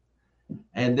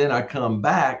 And then I come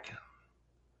back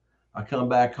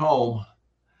home,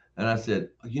 and I said,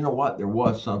 you know what? There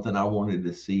was something I wanted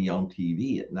to see on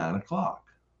TV at 9 o'clock.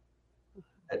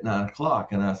 At 9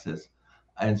 o'clock, and I says,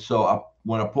 and so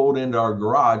when I pulled into our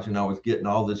garage and I was getting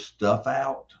all this stuff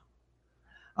out,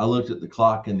 I looked at the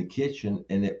clock in the kitchen,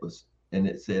 and it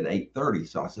said 8:30.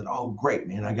 So I said, oh great,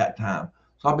 man, I got time.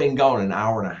 So I've been gone an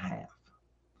hour and a half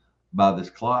by this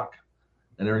clock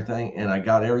and everything, and I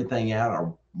got everything out. I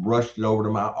rushed it over to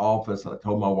my office. I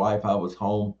told my wife I was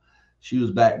home. She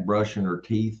was back brushing her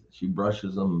teeth. She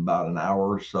brushes them about an hour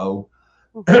or so.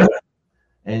 Mm-hmm.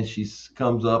 And she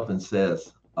comes up and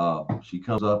says, I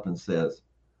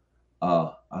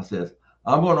says,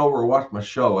 I'm going over and watch my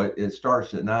show. It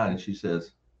starts at 9. And she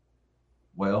says,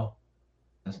 well,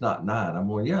 it's not 9. I'm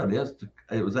going, yeah, it is.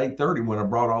 It was 8:30 when I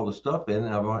brought all the stuff in,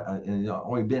 and I've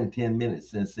only been 10 minutes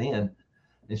since then.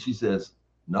 And she says,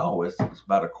 no, it's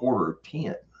about a quarter of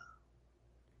 10.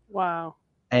 Wow.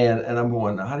 And I'm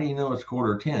going, how do you know it's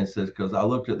quarter of 10? It says, because I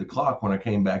looked at the clock when I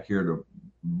came back here to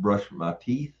brush my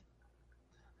teeth.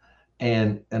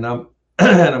 And I'm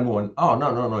and I'm going, oh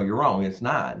no, you're wrong. It's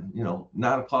 9.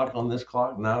 9 o'clock on this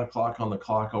clock, 9 o'clock on the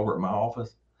clock over at my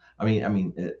office. I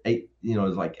mean, at 8.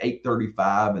 It's like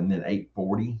 8:35 and then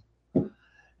 8:40,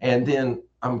 and then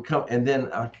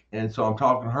so I'm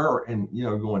talking to her, and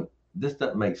going, this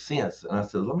doesn't make sense. And I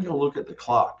said, let me go look at the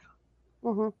clock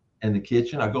Mm-hmm. in the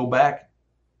kitchen. I go back,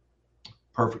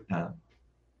 perfect time,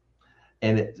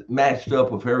 and it matched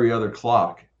up with every other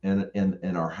clock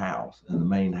in our house, in the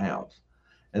main house.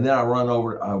 And then I go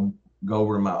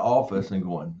over to my office and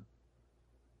going,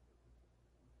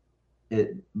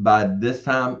 by this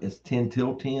time it's 10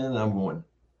 till 10. And I'm going,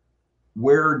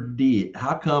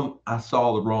 how come I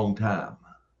saw the wrong time?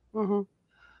 Mm-hmm.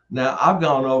 Now I've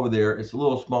gone over there. It's a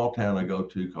little small town I go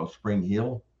to called Spring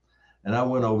Hill. And I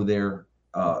went over there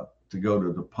to go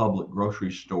to the public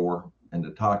grocery store and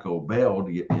to Taco Bell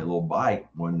to get me a little bite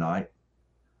one night.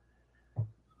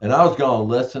 And I was gone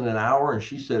less than an hour, and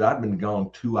she said I'd been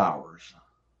gone 2 hours.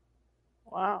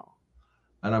 Wow.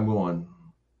 And I'm going,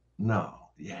 no,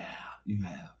 yeah, you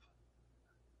have.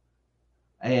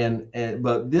 And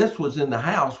but this was in the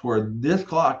house where this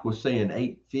clock was saying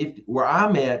 8:50. Where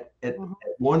I'm at Mm-hmm.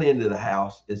 one end of the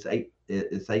house, it's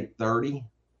 8:30.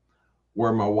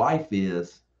 Where my wife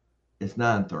is, it's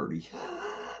 9:30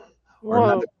 or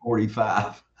Whoa.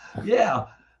 9:45. Yeah,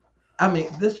 I mean,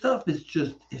 this stuff is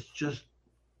just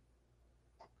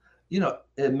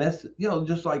it messes,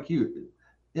 just like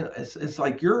it's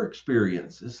like your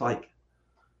experience. It's like,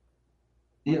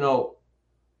 you know,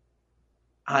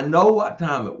 I know what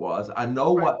time it was. I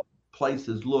know Right. what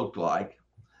places looked like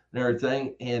and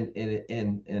everything. And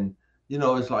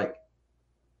it's like,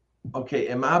 okay,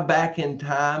 am I back in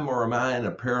time or am I in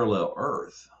a parallel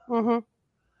Earth Mm-hmm.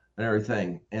 and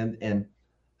everything? And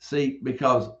see,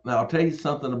 because now I'll tell you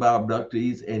something about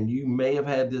abductees, and you may have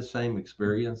had this same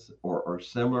experience or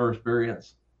similar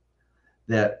experience,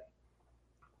 that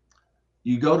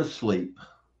you go to sleep,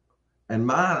 and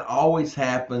mine always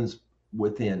happens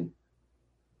within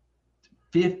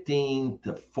 15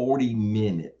 to 40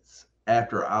 minutes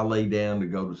after I lay down to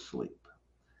go to sleep.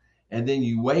 And then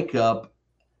you wake up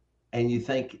and you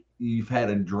think you've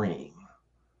had a dream.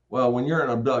 Well, when you're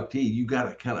an abductee, you got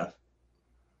to kind of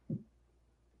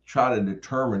try to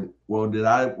determine, well,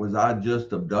 was I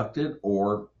just abducted,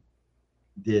 or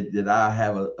did I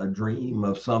have a dream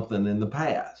of something in the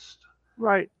past?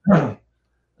 Right.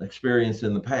 Experience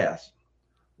in the past.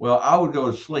 Well, I would go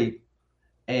to sleep,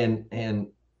 and and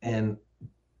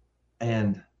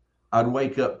and I'd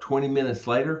wake up 20 minutes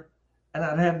later, and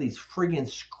I'd have these friggin'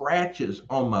 scratches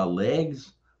on my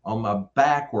legs, on my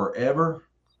back, wherever.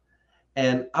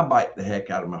 And I bite the heck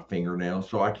out of my fingernails,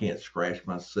 so I can't scratch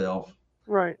myself.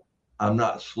 Right. I'm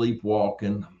not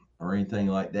sleepwalking or anything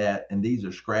like that. And these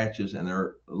are scratches, and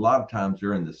they're a lot of times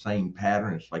they're in the same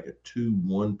pattern. It's like a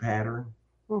 2-1 pattern.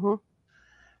 Mm-hmm.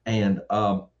 And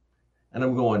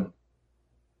I'm going,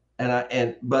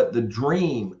 but the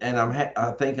dream, and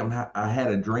I think I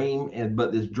had a dream,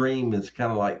 but this dream is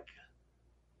kind of like,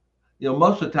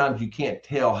 most of the times you can't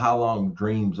tell how long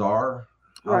dreams are,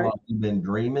 how Right. long you've been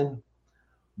dreaming.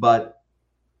 But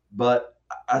but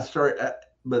I started,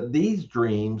 but these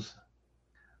dreams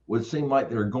would seem like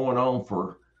they're going on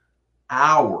for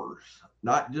hours,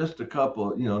 not just a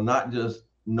couple, not just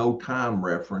no time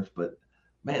reference, but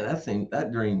man,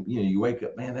 that dream, you wake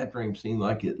up, man, that dream seemed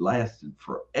like it lasted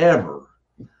forever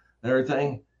and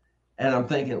everything. And I'm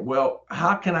thinking, well,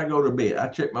 how can I go to bed? I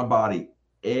check my body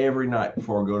every night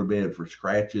before I go to bed for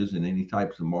scratches and any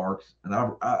types of marks. And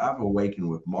I've awakened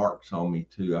with marks on me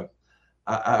too.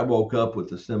 I woke up with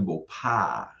the symbol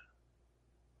pi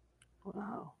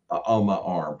Wow. on my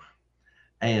arm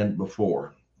and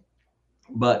before.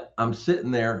 But I'm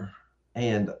sitting there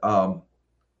and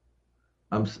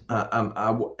and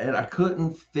I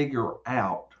couldn't figure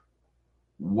out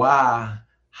why,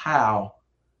 how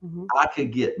Hmm. I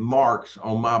could get marks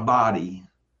on my body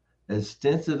as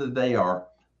extensive as they are,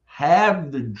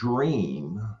 have the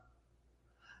dream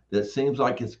that seems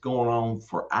like it's going on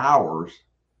for hours,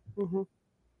 Hmm.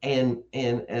 and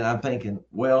I'm thinking,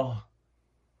 well,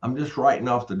 I'm just writing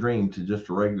off the dream to just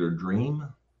a regular dream,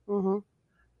 Hmm.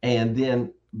 and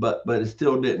then but it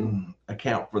still didn't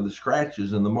account for the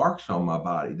scratches and the marks on my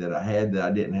body that I had that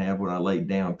I didn't have when I laid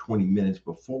down 20 minutes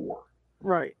before,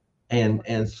 Right.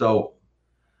 and so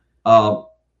um,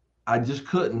 I just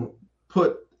couldn't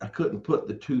put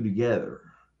the two together.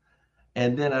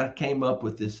 And then I came up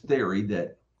with this theory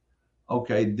that,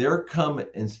 okay, they're coming,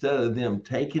 instead of them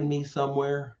taking me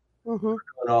somewhere, Hmm.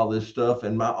 doing all this stuff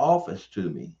in my office to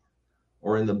me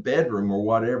or in the bedroom or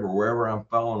whatever, wherever I'm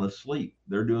falling asleep,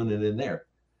 they're doing it in there.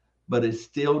 But it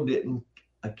still didn't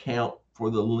account for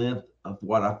the length of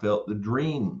what I felt the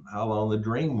dream, how long the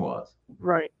dream was.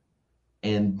 Right.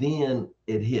 And then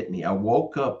it hit me. I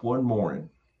woke up one morning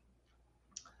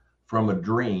from a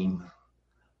dream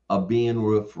of being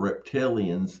with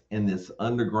reptilians in this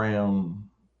underground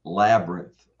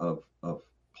labyrinth of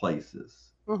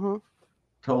places. Hmm.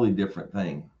 Totally different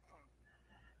thing.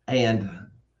 And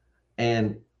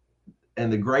and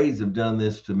and the Greys have done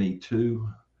this to me too.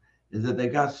 Is that they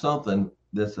got something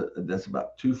that's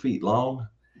about 2 feet long,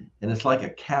 and it's like a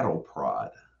cattle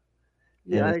prod,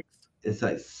 and Yikes. it's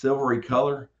a silvery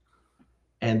color,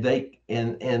 and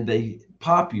they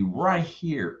pop you right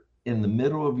here in the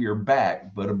middle of your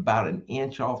back, but about an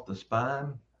inch off the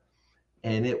spine,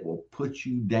 and it will put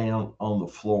you down on the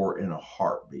floor in a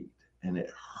heartbeat. And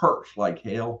it hurts like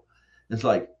hell. It's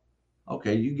like,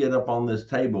 okay, you get up on this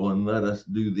table and let us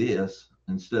do this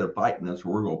instead of fighting us,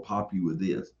 we're going to pop you with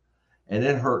this. And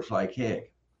it hurts like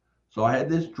heck. So I had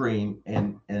this dream,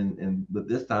 and but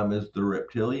this time it's the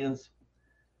reptilians,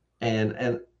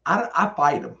 and I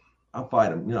fight them. I fight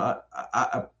them.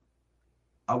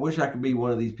 I wish I could be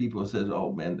one of these people that says,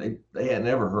 "Oh man, they had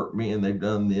never hurt me, and they've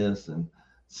done this, and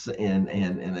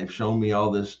they've shown me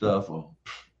all this stuff." Oh,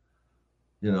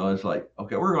 it's like,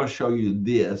 okay, we're going to show you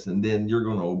this, and then you're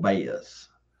going to obey us.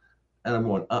 And I'm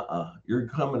going, you're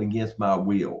coming against my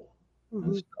will and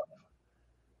Hmm. stuff.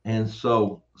 And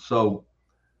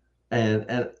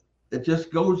and it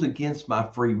just goes against my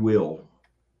free will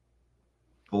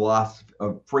philosophy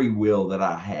of free will that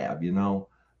I have.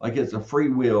 Like it's a free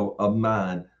will of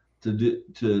mine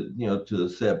to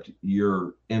accept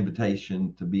your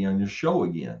invitation to be on your show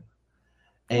again.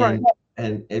 Right.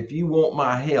 And if you want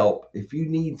my help, if you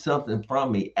need something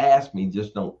from me, ask me,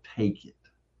 just don't take it.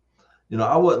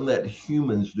 I wouldn't let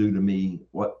humans do to me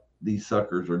what these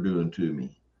suckers are doing to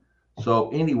me. So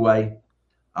anyway,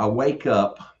 I wake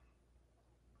up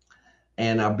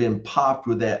and I've been popped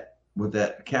with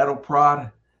that cattle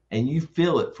prod, and you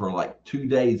feel it for like 2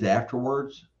 days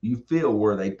afterwards. You feel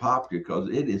where they pop you because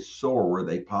it is sore where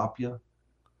they pop you,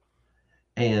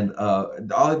 and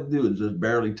all you do is just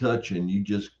barely touch, and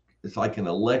it's like an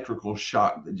electrical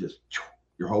shock that just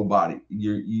your whole body.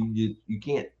 You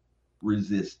can't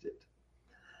resist it,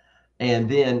 and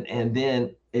then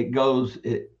it goes.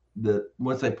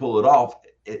 Once they pull it off,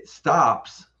 it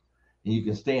stops, and you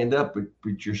can stand up,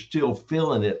 but you're still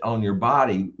feeling it on your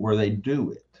body where they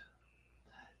do it,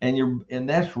 and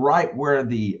that's right where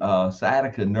the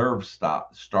sciatica nerve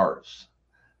starts,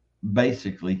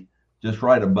 basically, just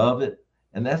right above it,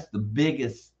 and that's the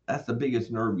biggest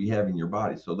nerve you have in your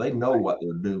body, so they know Right. what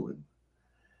they're doing,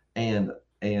 and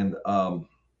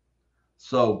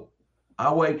so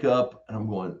I wake up and I'm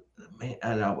going, man,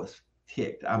 and I was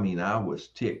ticked. I mean, I was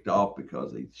ticked off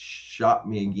because they shot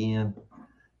me again,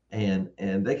 and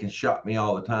they can shock me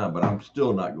all the time, but I'm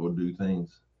still not going to do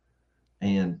things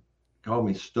and call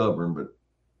me stubborn, but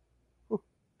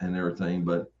and everything.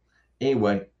 But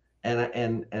anyway, and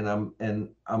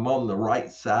I'm on the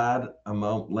right side.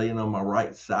 Laying on my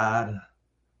right side,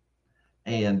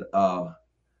 and I'm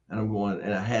going,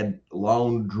 and I had a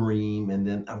long dream, and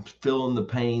then I'm feeling the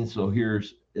pain. So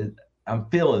I'm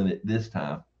feeling it this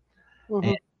time,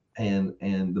 and Mhm.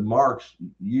 and the marks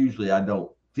usually I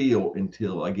don't feel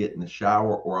until I get in the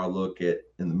shower or I look at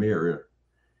in the mirror.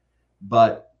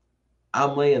 But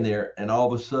I'm laying there, and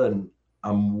all of a sudden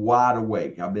I'm wide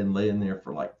awake. I've been laying there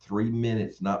for like 3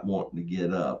 minutes, not wanting to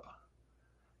get up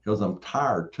because I'm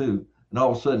tired too. And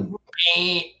all of a sudden,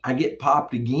 I get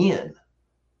popped again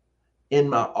in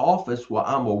my office while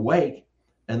I'm awake.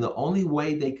 And the only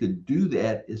way they could do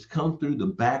that is come through the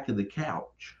back of the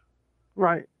couch.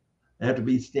 Right. I have to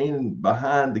be standing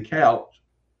behind the couch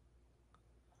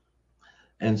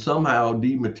and somehow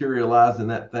dematerializing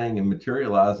that thing and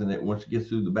materializing it once it gets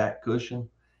through the back cushion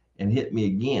and hit me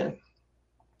again.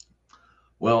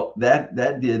 Well, that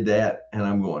did that, and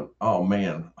I'm going, oh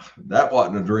man, that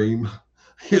wasn't a dream.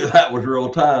 That was real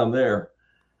time there.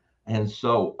 And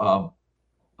so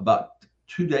about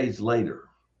 2 days later,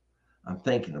 I'm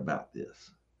thinking about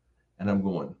this, and I'm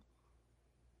going,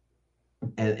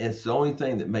 and it's the only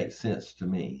thing that makes sense to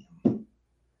me,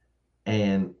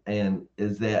 and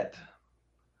is that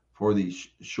for these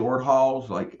short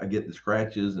hauls, like I get the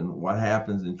scratches, and what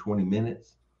happens in 20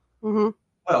 minutes? Mhm.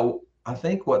 Well, I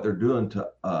think what they're doing to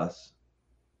us,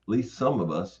 at least some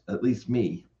of us, at least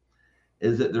me,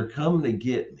 is that they're coming to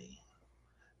get me,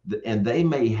 and they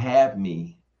may have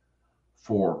me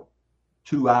for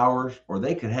 2 hours, or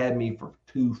they could have me for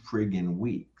 2 friggin'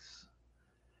 weeks.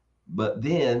 But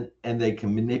then, and they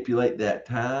can manipulate that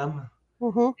time,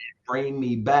 Mhm. bring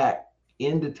me back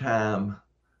into time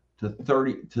to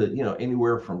 30 to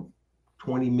anywhere from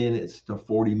 20 minutes to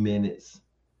 40 minutes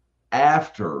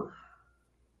after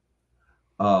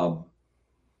um,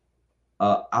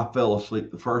 I fell asleep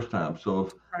the first time.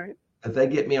 So Right. if they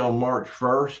get me on March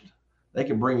 1st, they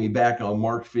can bring me back on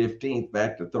March 15th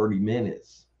back to 30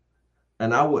 minutes.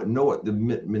 And I wouldn't know it, the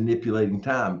manipulating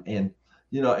time. And,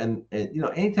 anytime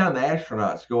the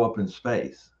astronauts go up in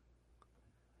space,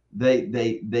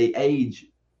 they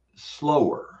age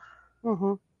slower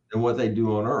Mhm. than what they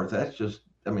do on Earth. That's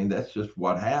just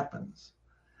what happens.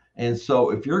 And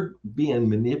so if you're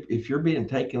being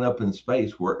taken up in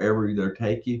space wherever they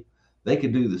take you, they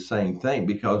could do the same thing,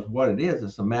 because what it is,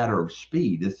 it's a matter of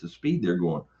speed. It's the speed they're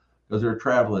going, because they're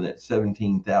traveling at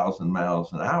 17,000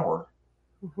 miles an hour,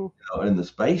 Mhm. in the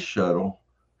space shuttle,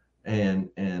 and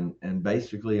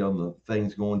basically on the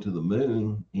things going to the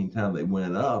moon anytime they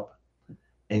went up,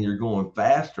 and you're going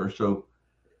faster. So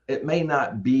it may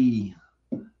not be,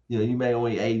 you may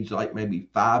only age like maybe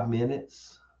 5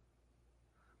 minutes,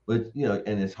 but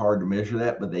and it's hard to measure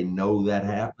that, but they know that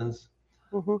happens.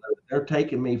 Mhm. They're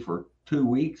taking me for 2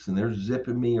 weeks, and they're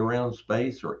zipping me around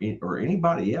space, or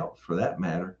anybody else for that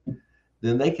matter.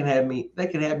 Then they can have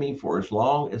me for as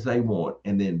long as they want,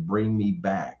 and then bring me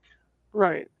back.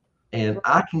 Right. And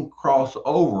I can cross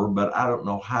over, but I don't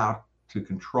know how to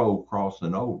control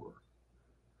crossing over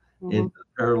Mhm. into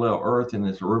parallel Earth in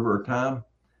this river of time.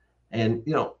 And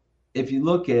if you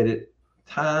look at it,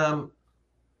 time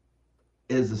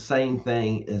is the same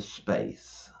thing as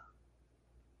space.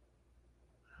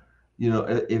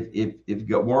 If you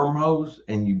got wormholes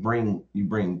and you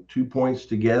bring 2 points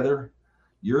together,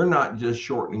 you're not just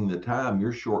shortening the time,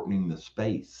 you're shortening the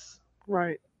space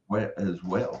Right. as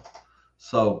well.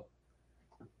 So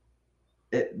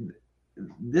it,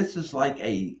 this is like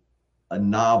a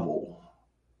novel.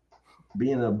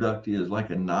 Being abducted is like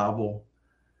a novel,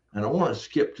 and I want to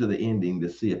skip to the ending to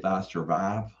see if I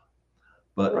survive,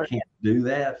 but I Right. can't do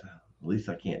that. At least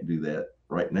I can't do that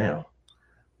right now.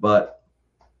 But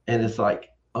and it's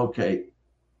like, okay,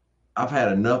 I've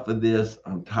had enough of this.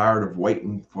 I'm tired of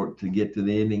waiting for to get to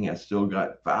the ending. I still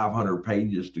got 500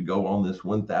 pages to go on this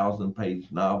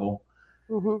 1,000-page novel,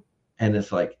 Mhm. and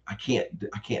it's like I can't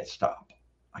stop.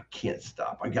 I can't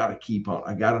stop. I got to keep on.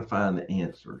 I got to find the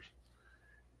answers.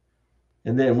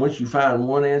 And then once you find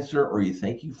one answer, or you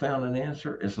think you found an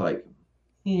answer, it's like,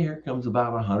 here comes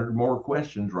about 100 more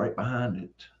questions right behind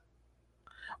it.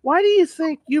 Why do you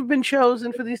think you've been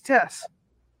chosen for these tests?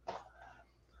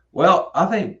 Well, I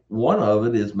think one of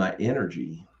it is my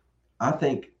energy. I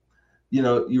think,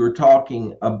 you were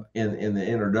talking in the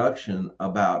introduction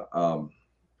about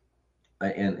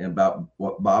and about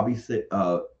what Bobby said.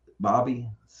 Bobby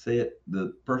said,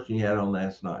 the person you had on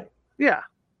last night. Yeah.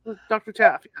 Dr.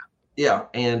 Taff. Yeah,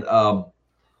 and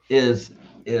is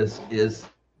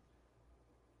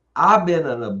I've been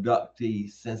an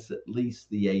abductee since at least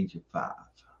the age of 5.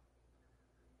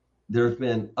 There's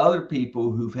been other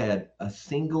people who've had a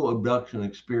single abduction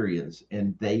experience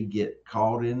and they get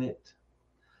caught in it,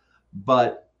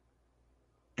 but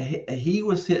he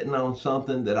was hitting on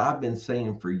something that I've been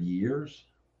saying for years,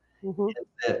 Mm-hmm.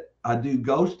 that I do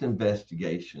ghost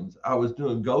investigations. I was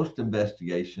doing ghost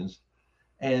investigations,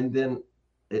 and then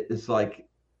it's like,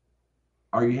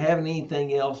 are you having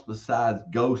anything else besides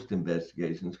ghost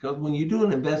investigations? Because when you're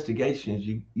doing investigations,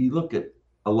 you look at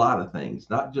a lot of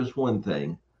things, not just one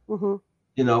thing. Mm-hmm.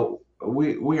 You know,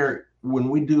 we are when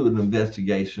we do an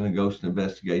investigation, a ghost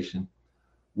investigation,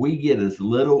 we get as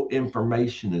little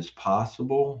information as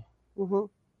possible, Mm-hmm.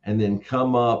 and then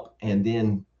come up and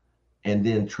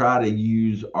then try to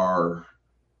use our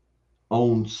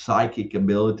own psychic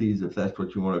abilities, if that's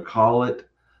what you want to call it,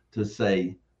 to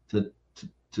say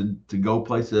to go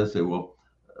places. Say, well,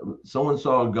 someone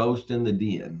saw a ghost in the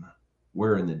den.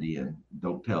 Where in the den?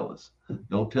 Don't tell us.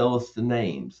 Don't tell us the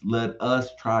names. Let us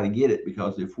try to get it,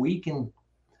 because if we can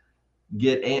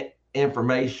get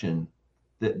information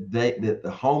that the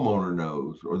homeowner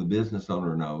knows or the business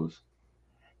owner knows,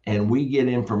 and we get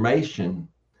information,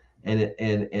 and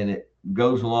it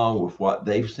goes along with what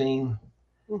they've seen,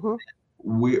 Mm-hmm.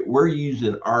 we're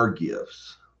using our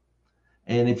gifts.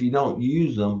 And if you don't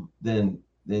use them, then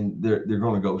they're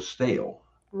going to go stale.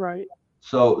 Right.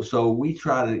 So we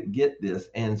try to get this,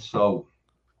 and so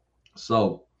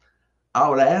I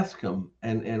would ask them,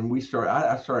 and I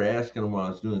started asking them when I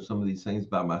was doing some of these things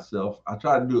by myself. I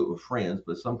try to do it with friends,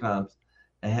 but sometimes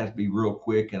it has to be real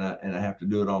quick, and I have to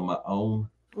do it on my own.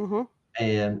 Mm-hmm.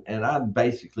 And I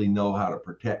basically know how to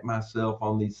protect myself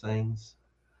on these things.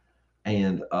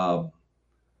 And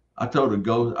I told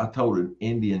an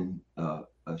Indian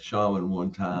a shaman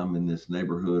one time in this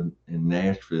neighborhood in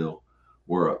Nashville,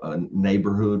 where a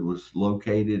neighborhood was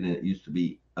located, and it used to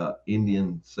be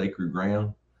Indian sacred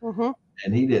ground, Mm-hmm.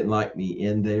 and he didn't like me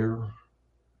in there,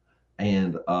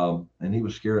 and he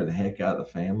was scaring the heck out of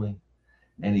the family,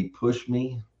 and he pushed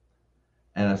me,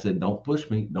 and I said, "Don't push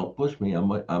me, don't push me.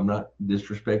 I'm not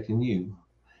disrespecting you."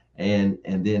 And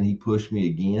then he pushed me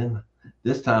again.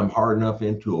 This time hard enough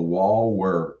into a wall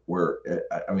where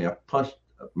I mean, I punched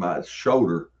my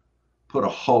shoulder, put a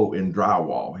hole in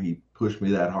drywall. He pushed me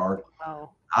that hard.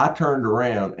 Wow. I turned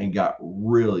around and got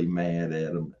really mad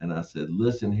at him, and I said,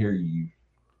 "Listen here, you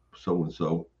so and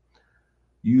so.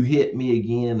 You hit me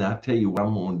again. I tell you what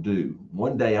I'm going to do.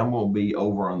 One day I'm going to be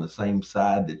over on the same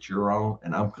side that you're on,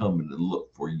 and I'm coming to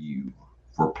look for you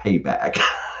for payback."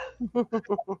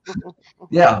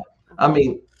 Yeah, I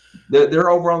mean, they're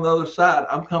over on the other side.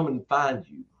 I'm coming to find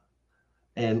you.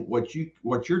 And what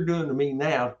you're doing to me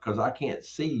now, because I can't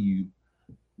see you,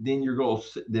 then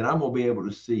I'm gonna be able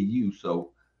to see you.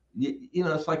 So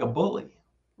it's like a bully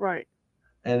Right.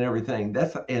 and everything.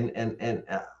 And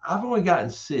I've only gotten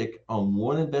sick on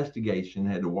one investigation,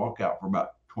 had to walk out for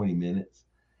about 20 minutes,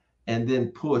 and then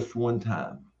pushed one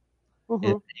time in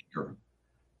Mm-hmm. anger.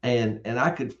 And I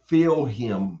could feel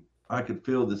him. I could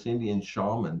feel this Indian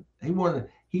shaman. He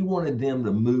wanted them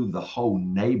to move the whole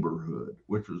neighborhood,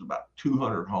 which was about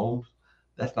 200 homes.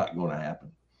 That's not going to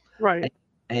happen. Right.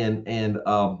 And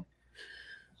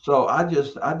so I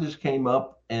just came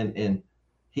up, and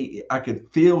I could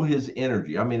feel his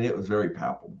energy. I mean, it was very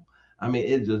palpable. I mean,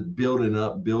 it just building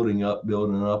up, building up,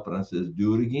 building up. And I says,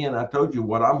 "Do it again. I told you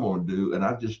what I'm going to do." And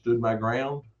I just stood my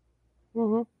ground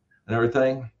Mm-hmm. and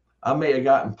everything. I may have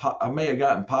gotten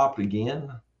popped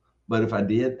again, but if I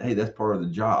did, hey, that's part of the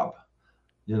job.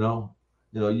 You know,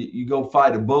 you go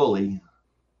fight a bully,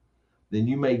 then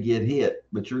you may get hit,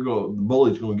 but the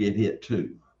bully's going to get hit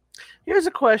too. Here's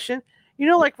a question.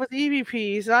 Like with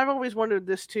EVPs, and I've always wondered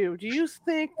this too. Do you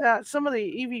think that some of the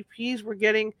EVPs we're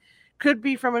getting could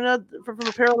be from a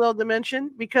parallel dimension?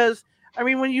 Because I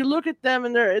mean, when you look at them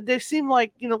and they seem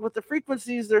like with the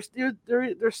frequencies,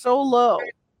 they're so low.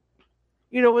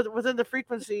 Within the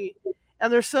frequency,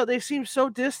 and they seem so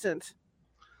distant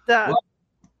that. Well,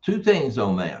 two things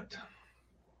on that.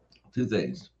 Two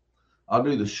things. I'll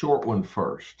do the short one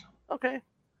first. Okay.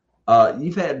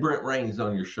 You've had Brent Rains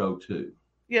on your show too,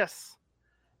 Yes.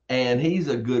 and he's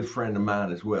a good friend of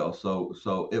mine as well.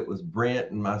 So it was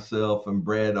Brent and myself and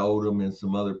Brad Odom and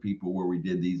some other people where we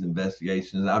did these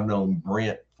investigations. I've known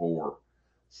Brent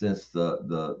since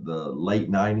the late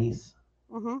 '90s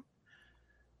Mm-hmm.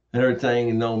 and everything,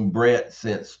 and known Brett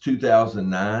since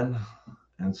 2009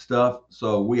 and stuff.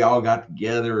 So we all got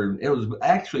together, and it was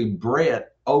actually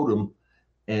Brett Odom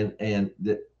and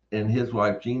his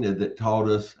wife Gina that taught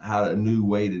us a new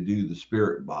way to do the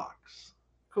spirit box,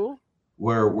 Cool.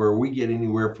 where we get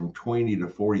anywhere from 20 to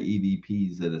 40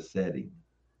 EVPs at a setting.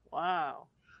 Wow.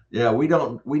 Yeah, we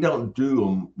don't do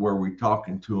them where we're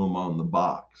talking to them on the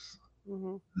box,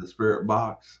 Mm-hmm. the spirit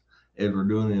box, as we're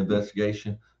doing the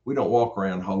investigation. We don't walk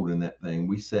around holding that thing.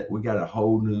 We got a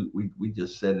whole new. We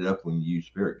just set it up when you use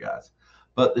spirit guides.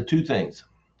 But the two things,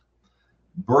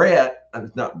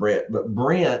 not Brett, but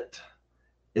Brent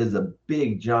is a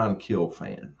big John Keel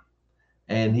fan,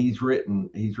 and he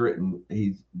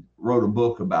wrote a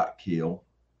book about Keel,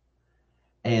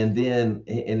 and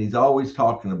he's always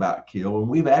talking about Keel, and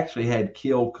we've actually had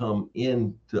Keel come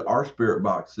in to our spirit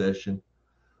box session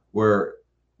where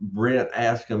Brent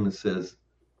asked him and says,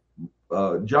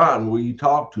 John, will you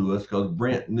talk to us? Because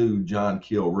Brent knew John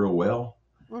Keel real well.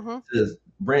 Mm-hmm. Says,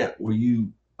 Brent, will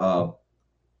you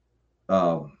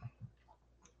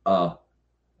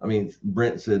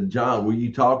Brent said, John, will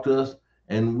you talk to us?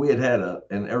 And we had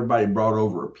and everybody brought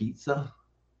over a pizza,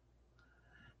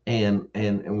 and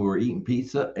we were eating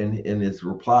pizza, and his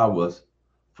reply was,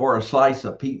 for a slice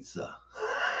of pizza.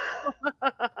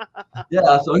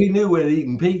 Yeah, so he knew we'd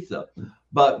eaten pizza,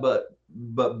 but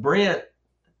Brent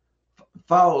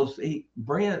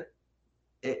Brent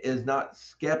is not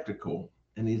skeptical,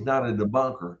 and he's not a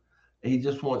debunker. He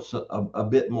just wants a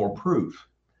bit more proof.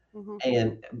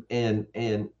 Mm-hmm.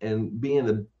 And being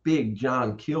a big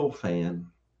John Keel fan,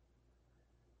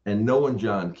 and knowing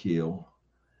John Keel,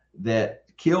 that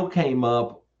Keel came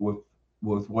up with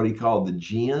what he called the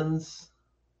jinns,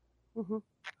 mm-hmm.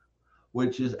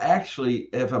 which is actually,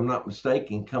 if I'm not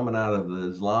mistaken, coming out of the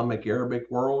Islamic Arabic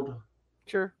world.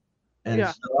 Sure. And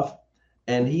stuff.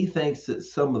 And he thinks that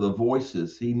some of the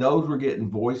voices, he knows we're getting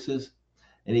voices,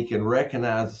 and he can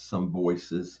recognize some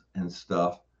voices and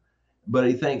stuff. But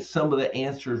he thinks some of the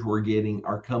answers we're getting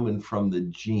are coming from the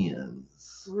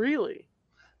jinns. Really?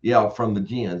 Yeah, from the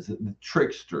jinns, the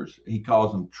tricksters. He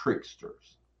calls them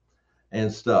tricksters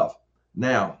and stuff.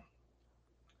 Now,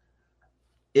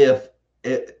 as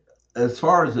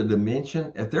far as a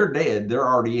dimension, if they're dead, they're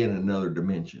already in another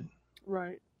dimension.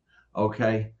 Right.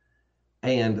 Okay.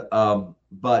 And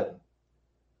but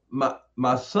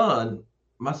my son's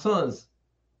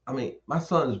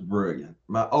brilliant.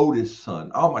 My oldest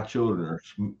son, all my children are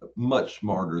much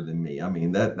smarter than me. I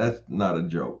mean, that's not a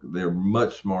joke. They're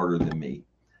much smarter than me.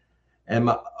 And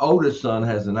my oldest son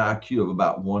has an IQ of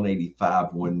about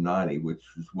 185, 190, which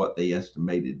is what they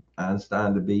estimated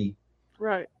Einstein to be.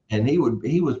 Right. And he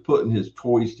was putting his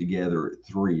toys together at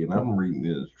 3, and I'm reading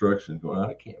the instructions going,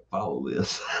 I can't follow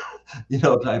this,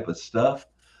 type of stuff.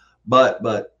 But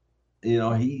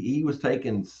he was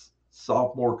taking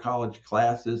sophomore college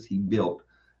classes. He built,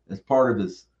 as part of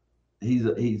his,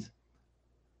 he's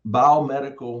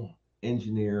biomedical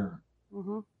engineer,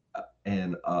 mm-hmm.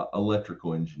 and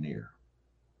electrical engineer,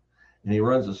 and he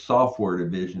runs a software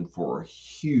division for a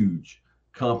huge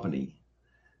company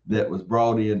that was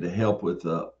brought in to help with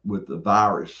the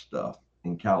virus stuff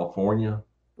in California.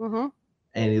 Mm-hmm.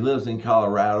 And he lives in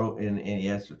Colorado, and he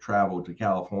has to travel to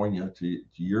California, to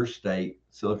your state,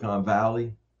 Silicon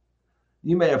Valley.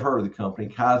 You may have heard of the company,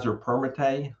 Kaiser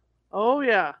Permanente. Oh,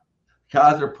 yeah.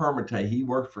 Kaiser Permanente. He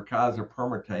works for Kaiser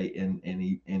Permanente,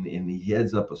 and he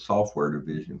heads up a software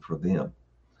division for them.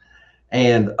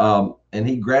 And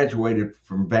he graduated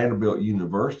from Vanderbilt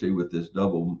University with this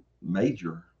double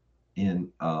major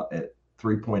at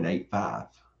 3.85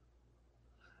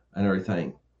 and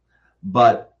everything.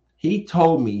 But he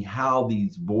told me how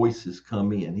these voices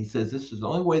come in. He says this is the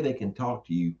only way they can talk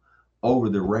to you over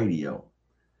the radio.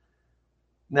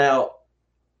 Now,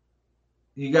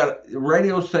 you got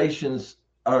radio stations.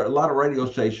 A lot of radio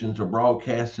stations are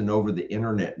broadcasting over the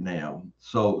internet now,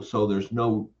 so there's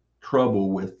no trouble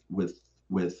with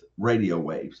radio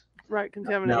waves. Right,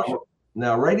 contamination.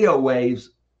 Now radio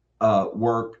waves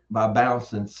work by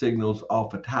bouncing signals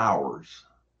off of towers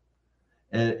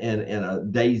and a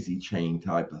daisy chain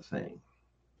type of thing.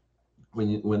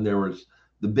 When there was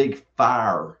the big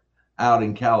fire out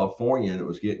in California and it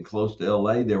was getting close to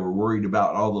LA, they were worried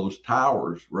about all those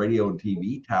towers, radio and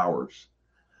TV towers,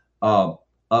 up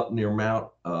near Mount,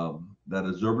 that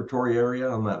observatory area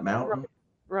on that mountain.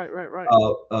 Right.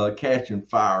 Catching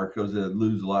fire because they'd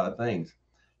lose a lot of things.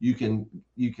 You can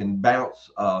bounce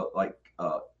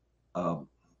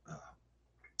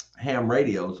ham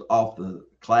radios off the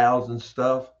clouds and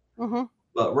stuff. Mm-hmm.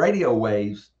 But radio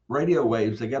waves,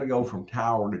 they got to go from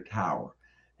tower to tower,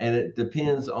 and it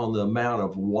depends on the amount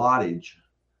of wattage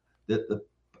that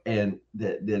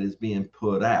is being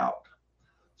put out.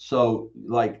 So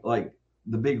like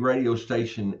the big radio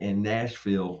station in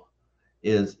Nashville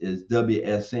is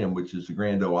WSM, which is the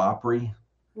Grand Ole Opry.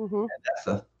 Mm-hmm. And that's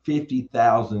a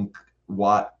 50,000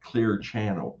 watt clear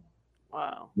channel.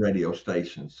 Wow. Radio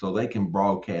station, so they can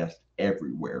broadcast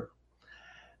everywhere.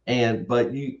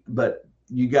 But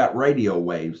you got radio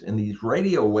waves, and these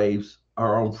radio waves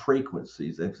are on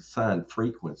frequencies. They've assigned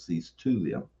frequencies to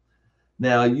them.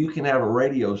 Now you can have a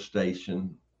radio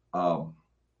station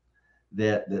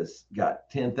that's got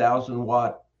 10,000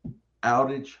 watt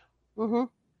outage, Mm-hmm.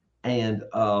 and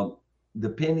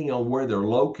depending on where they're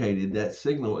located, that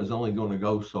signal is only going to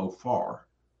go so far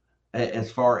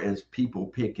as people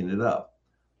picking it up.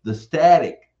 The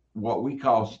static, what we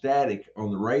call static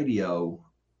on the radio,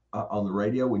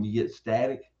 when you get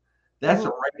static, that's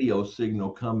a radio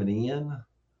signal coming in.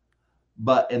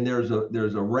 And there's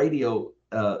a radio.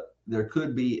 There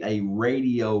could be a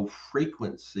radio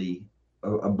frequency,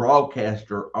 a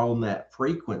broadcaster on that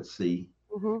frequency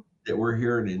Mm-hmm. that we're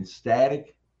hearing in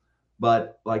static.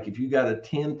 But like if you got a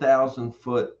 10,000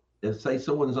 foot, if say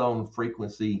someone's on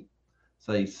frequency,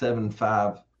 say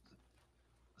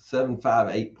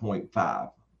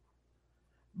 758.5,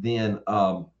 then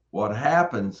what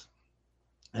happens,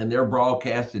 and they're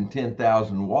broadcasting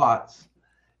 10,000 watts,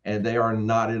 and they are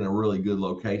not in a really good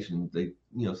location. They,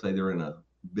 say they're in a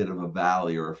bit of a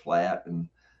valley or a flat, and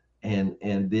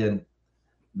then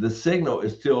the signal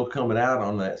is still coming out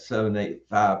on that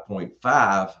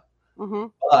 785.5,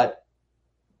 but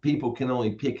people can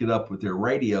only pick it up with their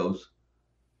radios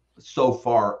so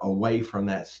far away from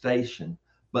that station.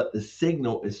 But the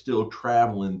signal is still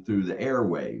traveling through the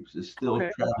airwaves. It's still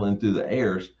traveling through the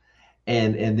airs,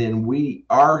 and then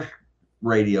our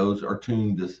radios are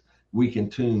tuned to. We can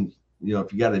tune.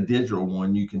 If you got a digital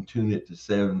one, you can tune it to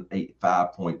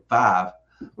 785.5,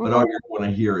 but all you're going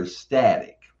to hear is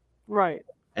static. Right.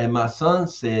 And my son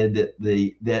said that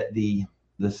the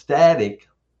static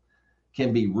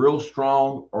can be real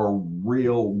strong or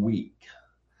real weak,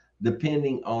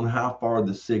 depending on how far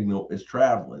the signal is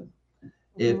traveling.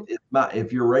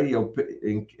 If your radio,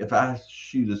 if I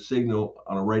shoot a signal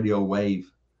on a radio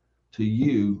wave to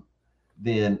you,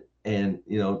 then to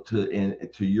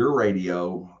your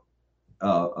radio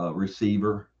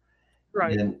receiver,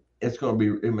 right, then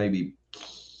it may be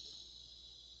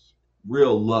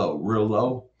real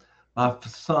low. My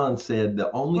son said the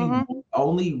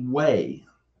only way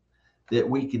that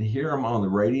we can hear them on the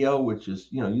radio, which is,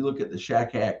 you look at the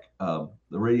Shack Hack, the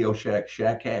Radio Shack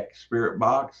Hack Spirit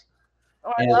Box.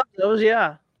 Oh, I love those,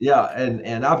 yeah. Yeah,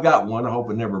 and I've got one. I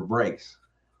hope it never breaks.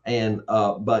 And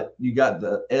but you got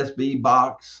the SB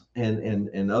box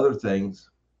and other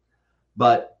things,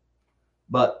 but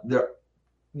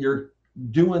you're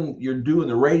doing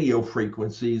the radio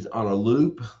frequencies on a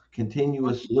loop,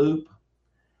 continuous loop,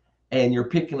 and you're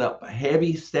picking up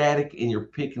heavy static and you're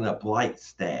picking up light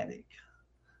static,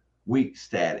 weak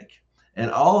static,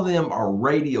 and all of them are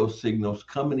radio signals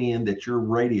coming in that your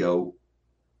radio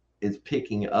is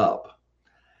picking up.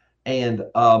 And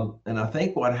I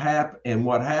think what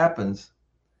happens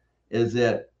is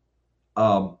that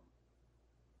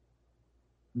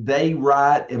they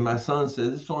ride, and my son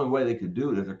says it's the only way they could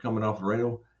do it if they're coming off the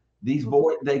radio. These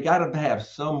boys, they got to have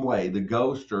some way, the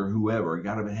ghost or whoever,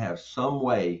 got to have some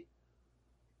way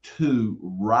to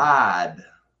ride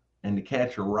and to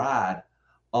catch a ride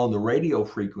on the radio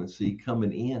frequency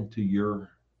coming into your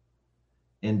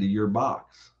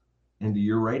box, into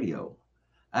your radio.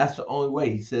 That's the only way,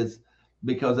 he says,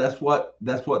 because that's what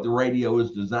the radio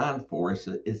is designed for.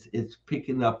 It's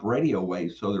picking up radio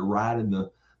waves, so they're riding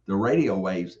the radio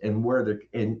waves, and where they're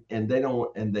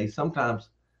they sometimes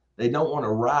they don't want to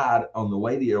ride on the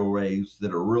radio waves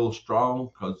that are real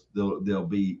strong, because they'll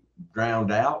be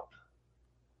drowned out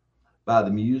by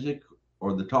the music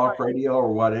or the talk radio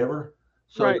or whatever.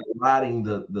 So they're riding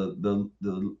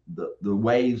the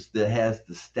waves that has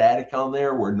the static on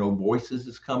there, where no voices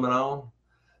is coming on.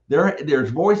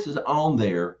 There's voices on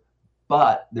there,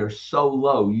 but they're so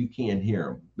low you can't hear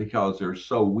them because they're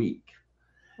so weak.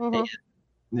 And,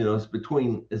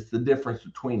 it's the difference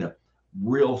between a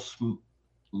real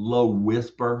low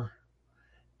whisper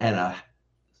and a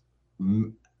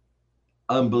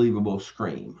unbelievable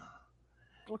scream.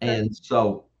 And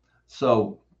so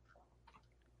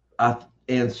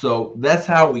that's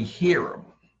how we hear them.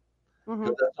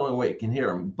 That's the only way you can hear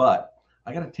them. But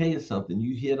I got to tell you something.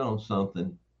 You hit on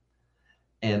something,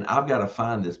 and I've got to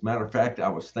find this. Matter of fact, I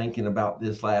was thinking about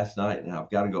this last night, and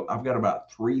I've got to go. I've got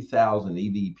about 3,000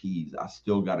 EVPs I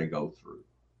still got to go through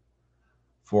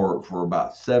for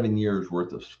about 7 years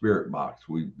worth of Spirit Box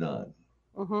we've done.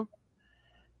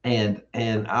 And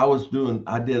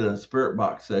I did a Spirit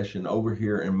Box session over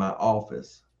here in my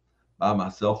office by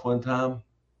myself one time.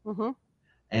 And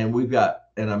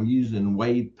I'm using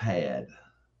WavePad.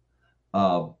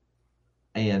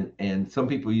 And some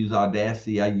people use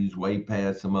Audacity. I use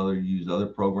WavePad. Some others use other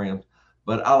programs,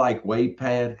 but I like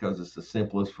WavePad because it's the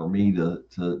simplest for me to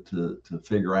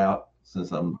figure out,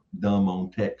 since I'm dumb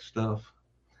on tech stuff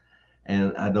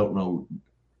and I don't know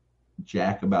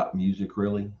jack about music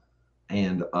really.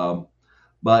 And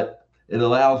but it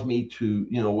allows me to,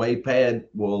 WavePad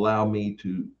will allow me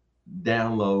to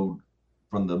download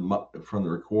from the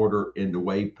recorder into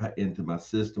my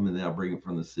system, and then I'll bring it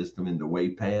from the system into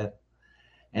WavePad,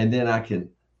 and then I can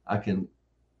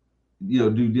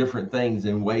do different things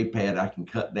in WavePad. I can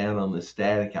cut down on the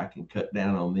static. I can cut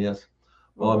down on this.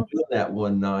 Well, I'm doing that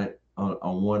one night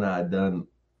on one I had done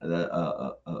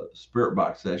a Spirit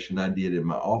Box session I did in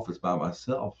my office by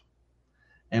myself.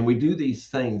 And we do these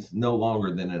things no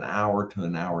longer than an hour to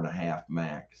an hour and a half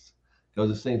max,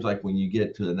 because it seems like when you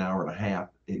get to an hour and a half,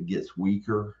 it gets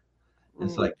weaker.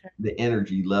 It's like the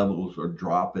energy levels are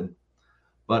dropping.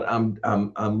 But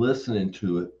I'm listening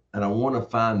to it, and I want to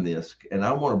find this, and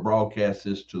I want to broadcast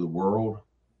this to the world.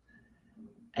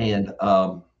 And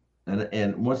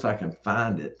once I can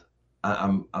find it,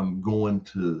 I'm going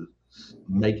to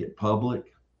make it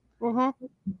public.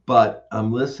 But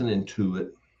I'm listening to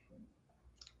it,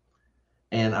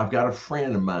 and I've got a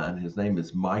friend of mine. His name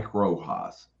is Mike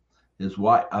Rojas. His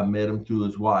wife, I met him through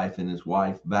his wife, and his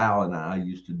wife Val and I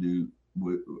used to do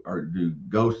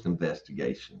ghost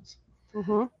investigations.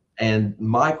 And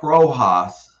Mike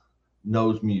Rojas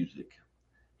knows music.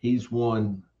 He's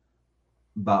won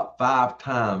about 5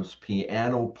 times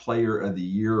Piano Player of the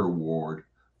Year award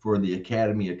for the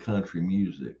Academy of Country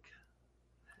Music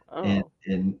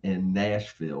in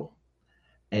Nashville.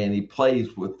 And he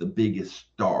plays with the biggest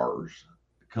stars,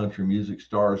 country music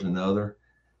stars and other.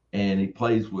 And he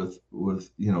plays with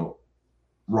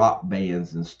rock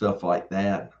bands and stuff like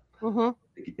that.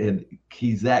 And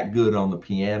he's that good on the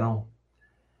piano.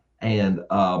 And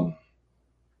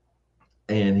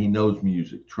he knows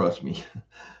music. Trust me.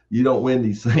 You don't win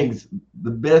these things.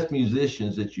 The best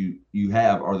musicians that you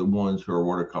have are the ones who are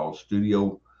what are called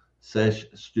studio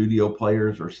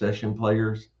players or session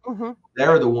players.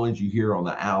 They're the ones you hear on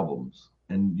the albums,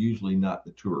 and usually not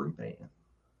the touring band,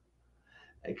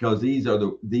 because these are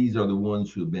the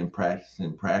ones who have been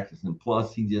practicing.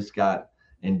 Plus, he just got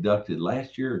inducted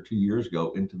last year or 2 years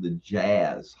ago into the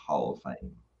Jazz Hall of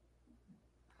Fame.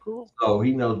 Cool. So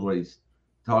he knows what he's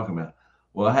talking about.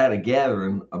 Well, I had a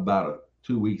gathering about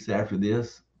 2 weeks after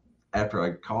this, after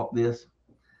I caught this,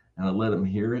 and I let him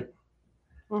hear it.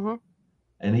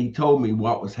 And he told me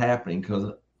what was happening,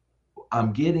 because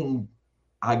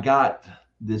I got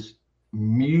this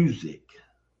music.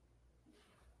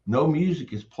 No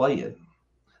music is playing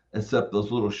except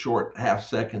those little short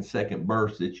second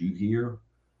bursts that you hear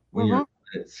when you're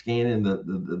scanning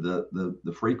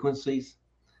the frequencies.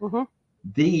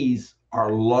 These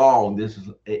are long.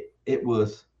 It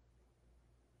was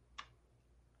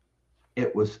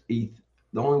the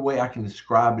only way I can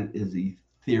describe it is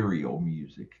ethereal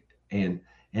music, and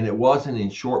it wasn't in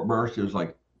short bursts. It was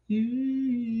like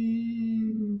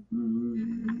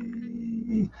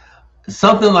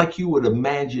something like you would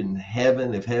imagine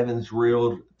heaven, if heaven's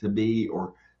real, to be,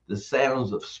 or the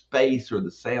sounds of space, or the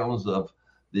sounds of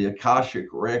the Akashic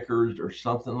records, or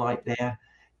something like that.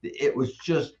 It was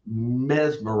just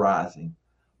mesmerizing.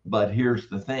 But here's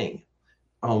the thing: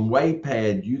 on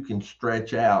WavePad, you can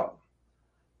stretch out.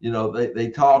 They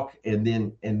talk, and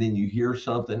then you hear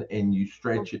something, and you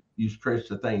stretch it. You stretch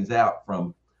the things out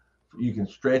you can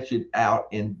stretch it out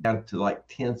and down to like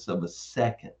tenths of a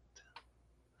second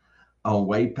on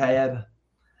WavePad,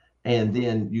 and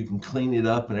then you can clean it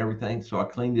up and everything. So I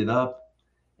cleaned it up,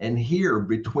 and here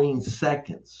between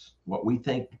seconds,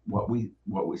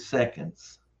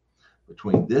 seconds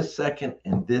between this second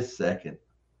and this second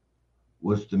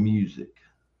was the music.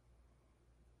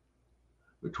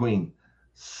 Between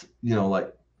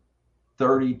like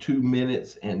 32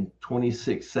 minutes and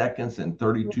 26 seconds and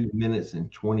 32 minutes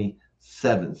and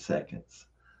 27 seconds.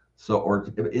 So, or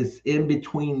it's in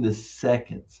between the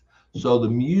seconds. So the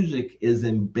music is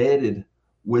embedded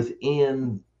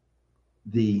within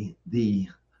the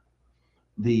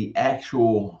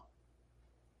actual,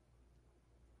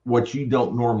 what you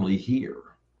don't normally hear.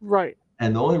 Right.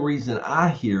 And the only reason I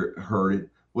heard it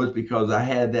was because I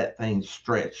had that thing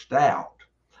stretched out.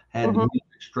 Had the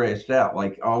music stretched out,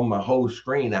 like on my whole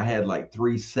screen. I had like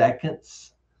 3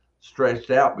 seconds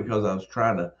stretched out because I was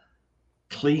trying to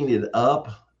clean it up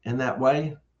in that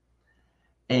way.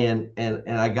 And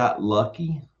I got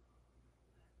lucky.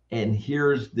 And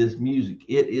here's this music.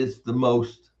 It is the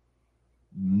most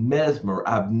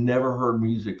I've never heard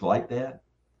music like that.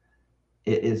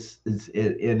 It's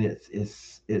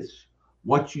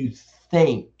what you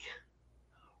think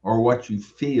or what you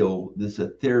feel this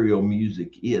ethereal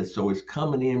music is. So it's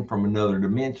coming in from another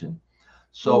dimension.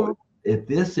 So if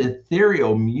this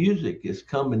ethereal music is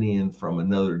coming in from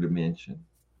another dimension,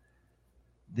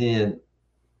 then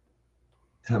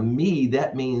to me,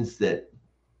 that means that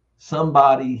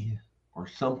somebody or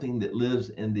something that lives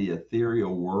in the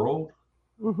ethereal world,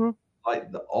 Mm-hmm.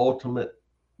 like the ultimate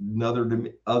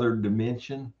other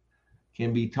dimension,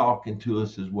 can be talking to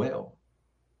us as well.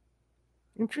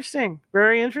 Interesting.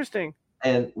 Very interesting.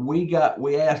 And we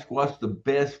asked what's the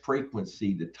best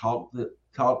frequency to talk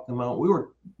them on.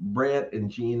 Brett and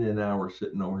Gina and I were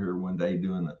sitting over here one day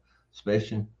doing a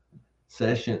session,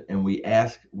 and we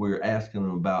were asking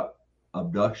them about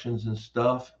abductions and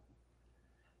stuff,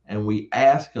 and we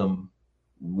asked them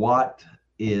what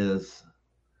is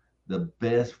the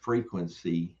best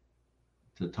frequency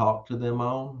to talk to them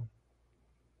on,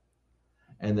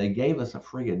 and they gave us a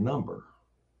friggin' number.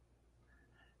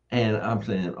 And I'm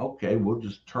saying, okay, we'll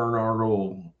just turn our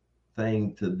little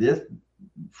thing to this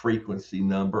frequency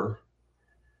number,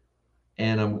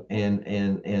 and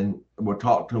we'll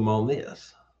talk to them on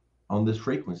this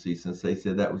frequency, since they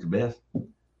said that was the best.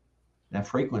 That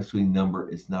frequency number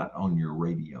is not on your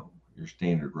radio, your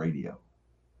standard radio.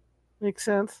 Makes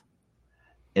sense.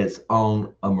 It's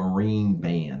on a marine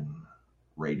band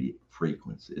radio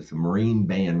frequency. It's a marine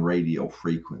band radio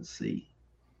frequency.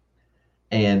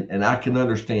 And I can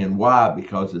understand why,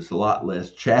 because it's a lot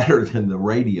less chatter than the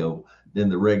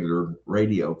regular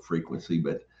radio frequency.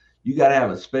 But you got to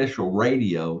have a special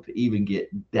radio to even get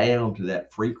down to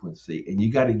that frequency, and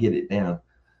you got to get it down.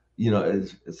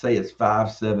 Say it's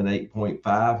 578.5.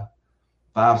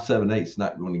 578 is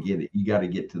not going to get it. You got to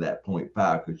get to that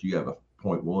 0.5, because you have a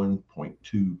 0.1,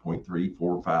 0.2, 0.3,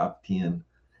 4, 5, 10,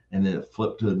 and then it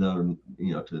flip to another,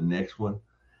 to the next one,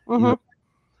 Mm-hmm.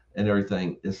 and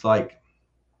everything. It's like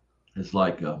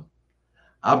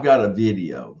I've got a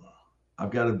video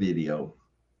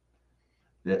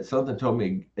that something told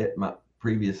me at my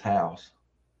previous house,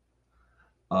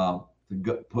 to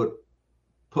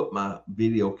put my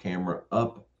video camera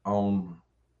up on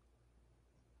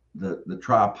the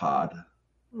tripod,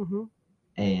 Mm-hmm.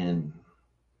 and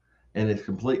it's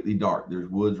completely dark. There's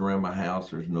woods around my house.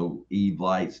 There's no Eve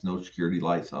lights, no security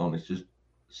lights on. It's just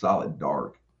solid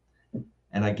dark.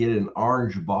 And I get an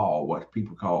orange ball, what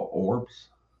people call orbs,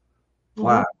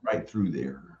 fly right through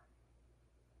there.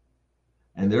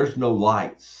 And there's no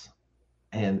lights,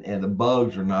 and the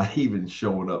bugs are not even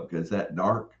showing up because it's that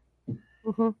dark.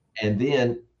 Mm-hmm. And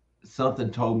then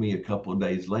something told me a couple of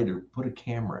days later, put a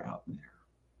camera out there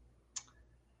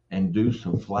and do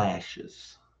some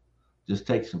flashes. Just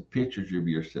take some pictures of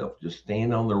yourself. Just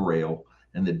stand on the rail,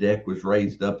 and the deck was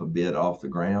raised up a bit off the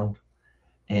ground.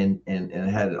 And it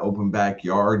had an open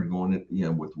backyard going,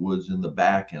 with woods in the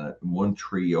back, and one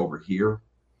tree over here.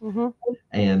 Mm-hmm.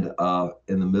 And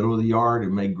in the middle of the yard, it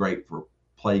made great for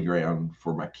playground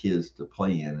for my kids to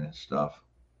play in and stuff,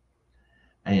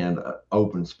 and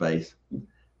open space.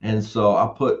 And so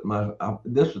I put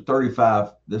this was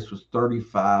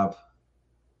 35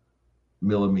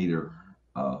 millimeter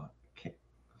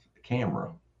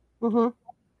camera. Mm-hmm.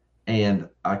 And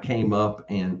I came up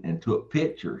and took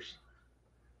pictures.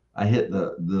 I hit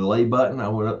the delay button. I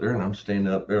went up there, and I'm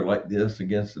standing up there like this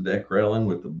against the deck railing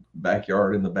with the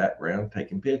backyard in the background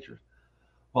taking pictures.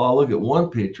 Well, I look at one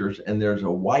picture, and there's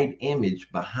a white image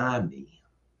behind me.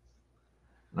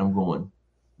 And I'm going,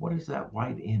 what is that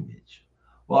white image?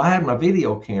 Well, I had my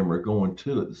video camera going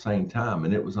too at the same time,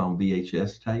 and it was on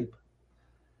VHS tape.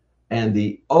 And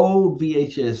the old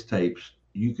VHS tapes,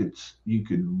 you could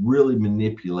really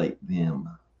manipulate them.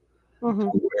 Mm-hmm.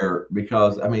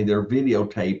 Because they're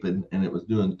videotaping, and it was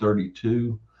doing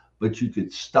 32, but you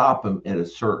could stop them at a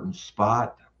certain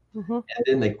spot. Mm-hmm. And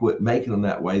then they quit making them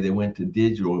that way. They went to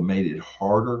digital and made it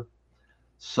harder.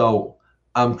 So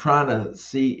I'm trying to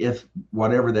see if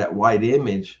whatever that white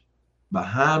image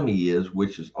behind me is,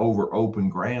 which is over open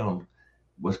ground,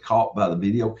 was caught by the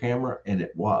video camera, and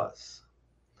it was.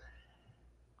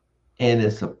 And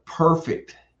it's a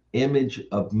perfect image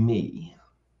of me.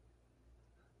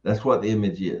 That's what the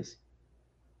image is.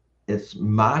 It's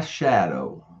my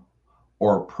shadow,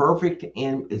 or perfect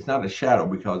it's not a shadow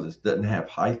because it doesn't have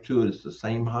height to it. It's the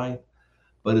same height,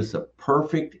 but it's a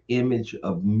perfect image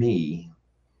of me,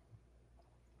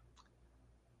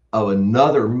 of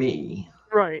another me.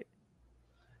 Right.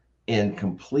 In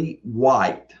complete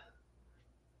white,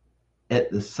 at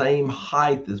the same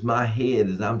height as my head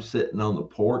as I'm sitting on the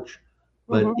porch,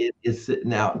 but it is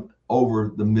sitting out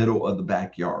over the middle of the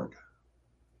backyard.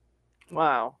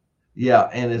 Wow. Yeah,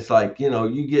 and it's like,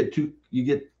 you get to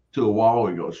a wall,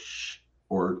 it goes shh,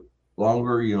 or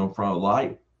longer, from a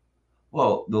light.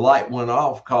 Well, the light went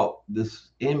off, caught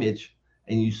this image,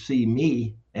 and you see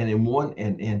me, and in one,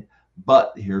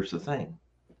 but here's the thing.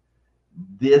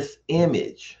 This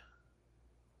image,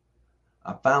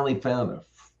 I finally found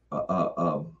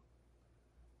a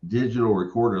digital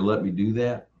recorder let me do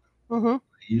that. Mm-hmm.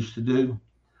 used to do.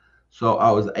 So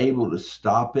I was able to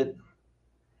stop it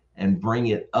and bring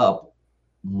it up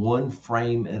one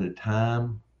frame at a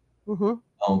time Mm-hmm.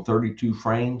 on 32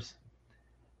 frames.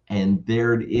 And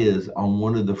there it is on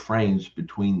one of the frames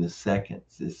between the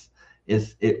seconds.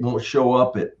 It won't show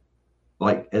up at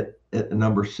like at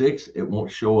number 6. It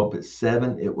won't show up at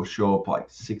 7. It will show up like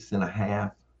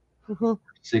 6.5, Mm-hmm.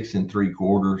 6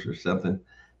 3/4 or something.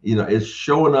 It's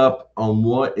showing up on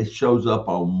one. It shows up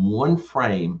on one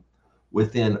frame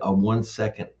within a 1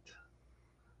 second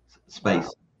space.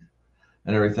 Wow.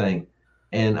 And everything.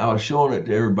 And I was showing it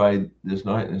to everybody this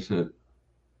night, and I said,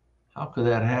 "How could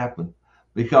that happen?"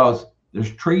 Because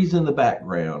there's trees in the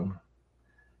background,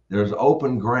 there's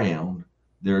open ground,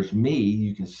 there's me.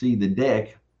 You can see the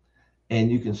deck, and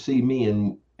you can see me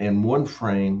in one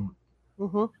frame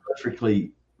Mm-hmm.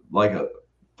 perfectly, like a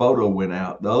photo went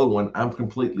out. The other one, I'm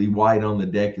completely white on the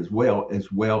deck as well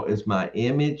as my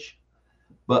image.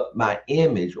 But my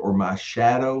image or my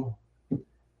shadow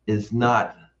is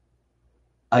not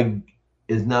a,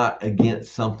 is not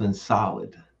against something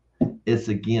solid. It's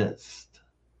against.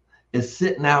 It's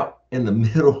sitting out in the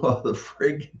middle of the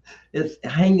friggin'. It's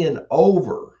hanging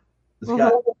over. It's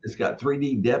got Mm-hmm. it's got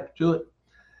 3D depth to it.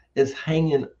 It's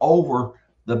hanging over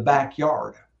the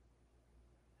backyard.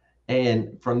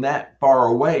 And from that far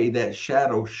away, that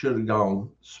shadow should have gone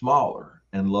smaller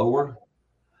and lower,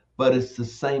 but it's the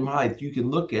same height. You can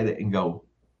look at it and go,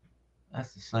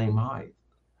 that's the same height.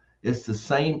 It's the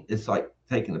same. It's like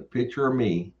taking a picture of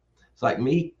me. It's like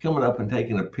me coming up and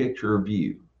taking a picture of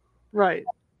you Right.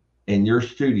 in your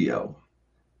studio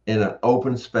in an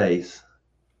open space,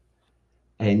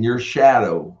 and your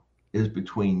shadow is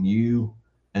between you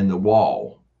and the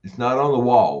wall. It's not on the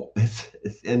wall.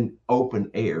 It's in open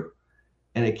air,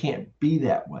 and it can't be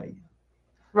that way.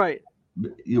 Right.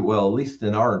 Well, at least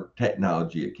in our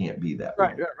technology, it can't be that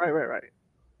Right. way. Right. Right. Right.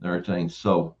 Everything.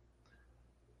 So,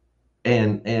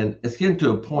 and it's getting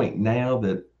to a point now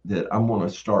that I'm going to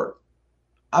start.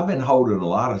 I've been holding a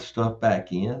lot of stuff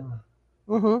back in,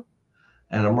 Mm-hmm.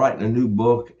 and I'm writing a new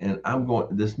book. And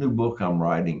this new book I'm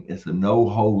writing. It's a no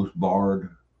hose barred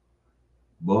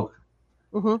book,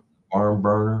 Mm-hmm. barn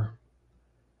burner.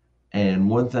 And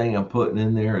one thing I'm putting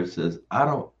in there, it says, I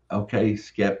don't, okay,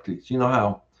 skeptics, you know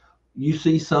how you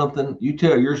see something, you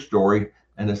tell your story,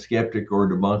 and a skeptic or a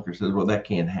debunker says, well, that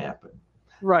can't happen.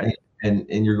 And, Right.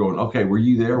 and you're going, okay, were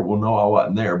you there? Well, no, I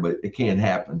wasn't there, but it can't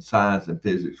happen. Science and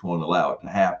physics won't allow it to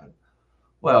happen.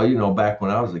 Well, back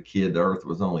when I was a kid, the Earth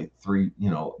was only three,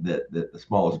 that the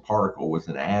smallest particle was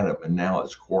an atom, and now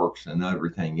it's quarks and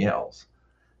everything else.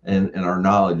 And our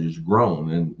knowledge has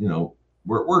grown, and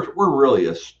we're really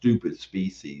a stupid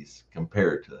species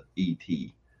compared to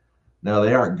ET. Now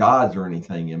they aren't gods or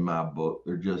anything in my book.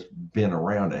 They're just been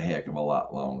around a heck of a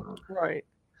lot longer Right.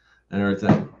 and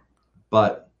everything.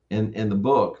 But in the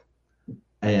book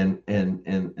and in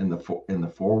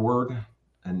the foreword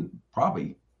and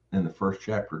probably in the first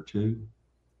chapter too,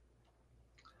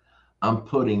 I'm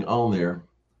putting on there.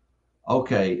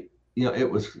 Okay, it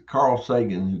was Carl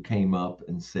Sagan who came up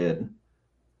and said,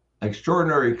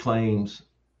 extraordinary claims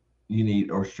you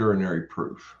need extraordinary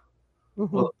proof.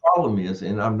 Mm-hmm. Well, the problem is,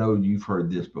 and I know you've heard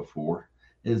this before,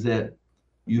 is that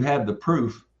you have the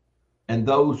proof, and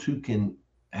those who can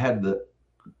have the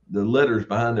letters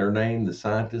behind their name, the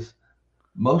scientists,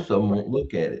 most of them Right. won't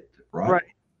look at it, right? Right.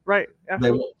 Right. They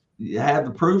Absolutely. won't. You have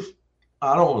the proof.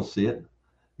 I don't want to see it.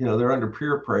 They're under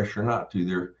peer pressure not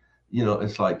to.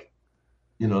 It's like,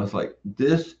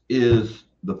 this is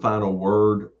the final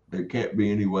word. It can't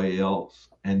be any way else.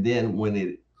 And then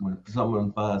when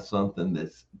someone finds something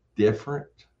that's different,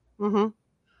 Mm-hmm.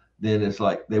 then it's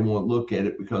like they won't look at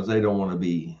it because they don't want to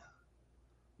be,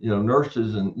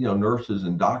 nurses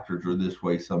and doctors are this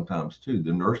way sometimes too.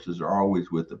 The nurses are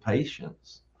always with the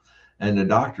patients, and the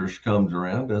doctors comes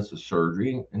around, does the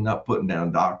surgery, and not putting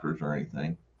down doctors or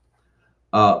anything.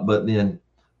 But then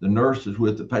the nurse is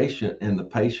with the patient, and the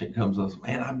patient comes and says,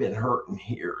 man, I've been hurting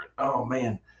here. Oh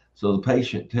man. So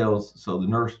the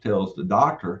nurse tells the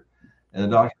doctor, and the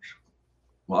doctor,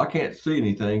 well, I can't see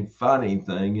anything, find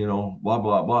anything, blah,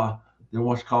 blah, blah. Then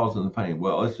what's causing the pain?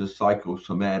 Well, it's just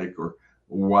psychosomatic or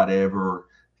whatever.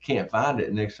 Can't find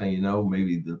it. Next thing you know,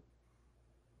 maybe the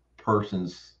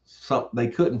they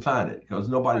couldn't find it because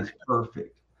nobody's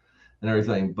perfect and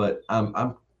everything. But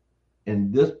I'm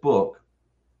in this book,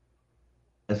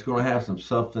 it's going to have some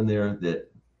stuff in there that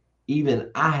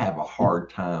even I have a hard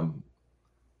time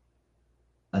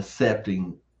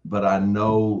accepting, but I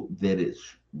know that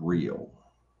it's real.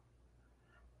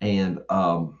 And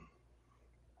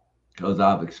because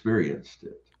I've experienced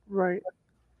it. Right.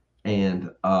 And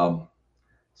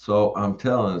So I'm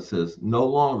telling it says, no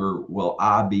longer will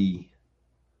I be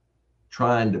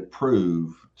trying to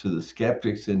prove to the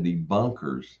skeptics and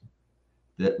debunkers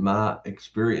that my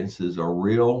experiences are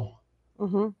real.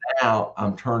 Mm-hmm. Now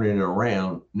I'm turning it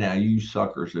around. Now you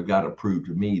suckers have got to prove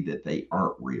to me that they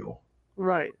aren't real.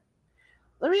 Right.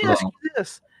 Let me ask So, you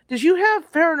this: did you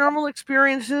have paranormal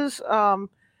experiences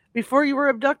before you were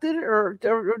abducted, or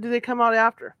did they come out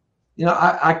after?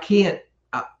 I can't,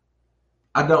 I,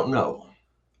 I don't know.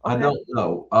 I Okay. don't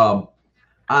know.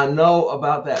 I know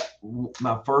about that.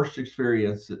 My first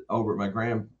experience over at my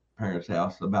grandparents'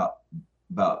 house about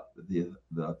the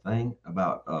thing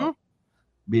about Mm-hmm.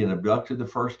 being abducted the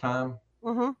first time,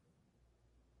 Mm-hmm.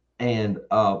 and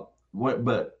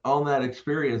but on that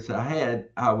experience I had,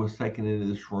 I was taken into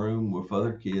this room with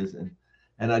other kids,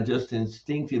 and I just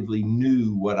instinctively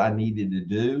knew what I needed to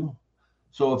do.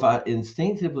 So if I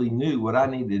instinctively knew what I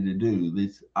needed to do,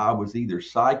 this I was either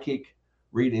psychic,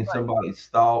 reading Right. somebody's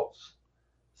thoughts,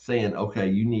 saying, okay,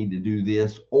 you need to do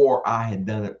this, or I had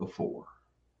done it before.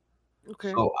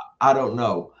 Okay. So I don't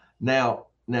know. Now,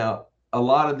 a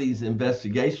lot of these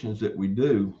investigations that we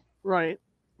do, Right.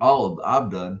 all of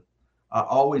I've done, I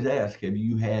always ask, have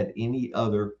you had any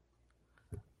other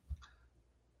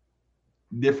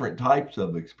different types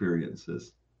of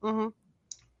experiences? Mm-hmm.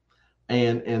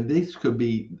 And these could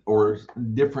be or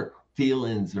different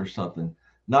feelings or something,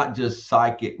 not just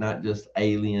psychic, not just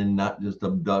alien, not just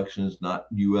abductions, not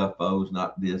UFOs,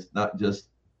 not this, not just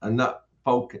I'm not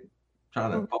focus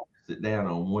trying to Mm-hmm. focus it down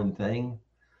on one thing,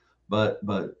 but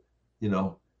you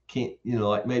know, can't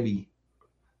like maybe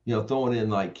throwing in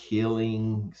like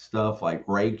healing stuff like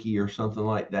Reiki or something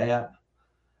like that.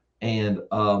 And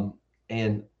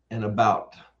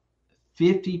about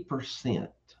 50%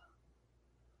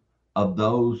 of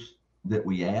those that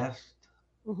we asked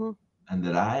Mm-hmm. and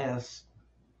that I asked,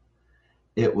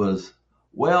 it was,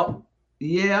 well,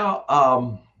 yeah,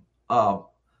 uh,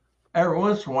 every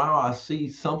once in a while I see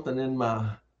something in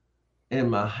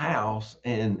my house,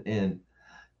 and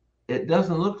it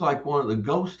doesn't look like one of the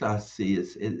ghosts I see.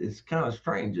 It's kind of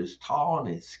strange. It's tall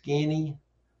and it's skinny,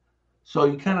 so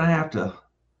you kind of have to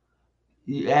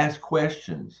you ask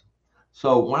questions.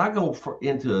 So when I go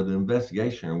into an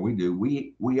investigation, and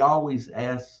we always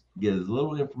ask, get as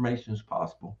little information as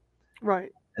possible,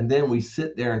 Right. and then we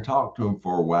sit there and talk to them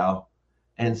for a while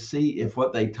and see if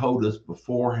what they told us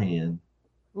beforehand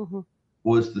Mm-hmm.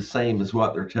 was the same as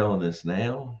what they're telling us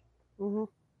now. Mm-hmm.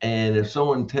 And if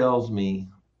someone tells me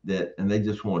that, and they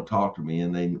just want to talk to me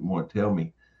and they want to tell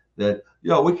me that,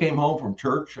 we came home from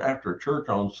church after church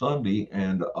on Sunday,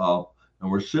 and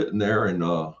we're sitting there, and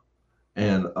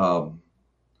then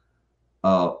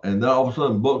all of a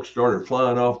sudden books started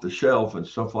flying off the shelf and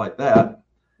stuff like that.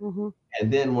 Mm-hmm.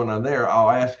 And then when I'm there, I'll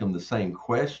ask them the same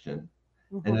question,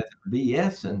 Mm-hmm. and if they're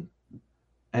BSing,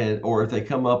 or if they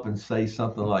come up and say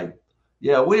something like,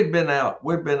 yeah, we'd been out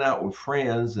with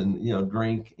friends, and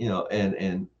drink,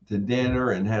 and to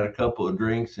dinner, and had a couple of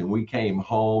drinks, and we came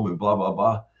home, and blah blah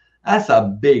blah. That's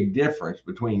a big difference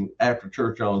between after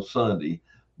church on Sunday.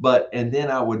 And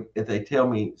then I would, if they tell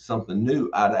me something new,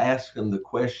 I'd ask them the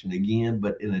question again,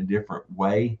 but in a different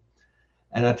way.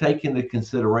 And I take into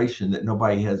consideration that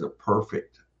nobody has a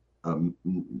perfect, um,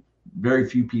 very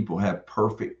few people have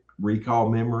perfect recall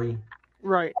memory.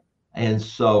 Right. And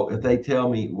so if they tell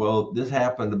me, well, this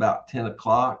happened about 10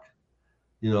 o'clock,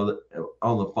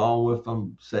 on the phone with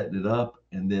them, setting it up,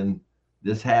 and then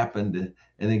this happened,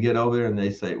 and then get over there and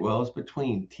they say, well, it's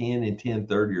between 10 and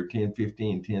 10:30 or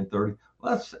 10:15, 10:30.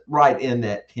 Well, that's right in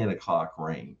that 10 o'clock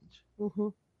range. Mm-hmm.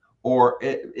 Or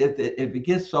if it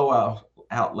gets so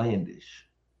outlandish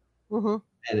Mm-hmm.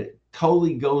 and it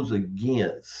totally goes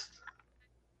against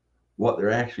what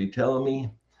they're actually telling me,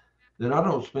 then I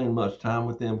don't spend much time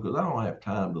with them because I don't have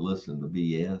time to listen to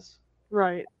BS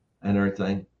Right. and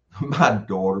everything. My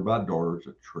daughter's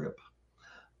a trip.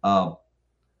 Um,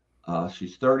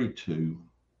 she's 32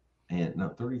 and no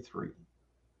 33,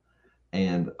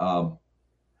 and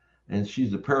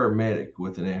she's a paramedic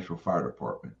with the National Fire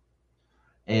Department.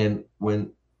 And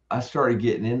when I started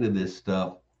getting into this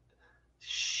stuff,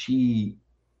 she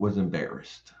was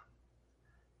embarrassed.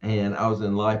 And I was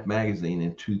in Life magazine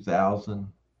in 2000,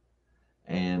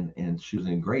 and she was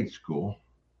in grade school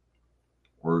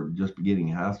or just beginning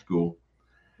high school.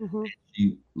 Mm-hmm.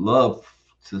 She loved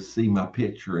to see my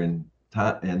picture in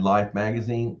Life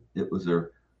magazine. It was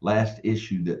their last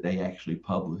issue that they actually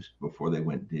published before they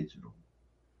went digital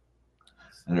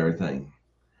and everything.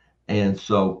 And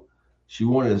so she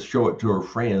wanted to show it to her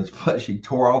friends, but she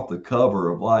tore off the cover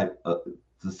of Life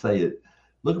to say it.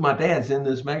 Look, my dad's in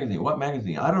this magazine. What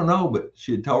magazine? I don't know, but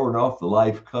she had torn off the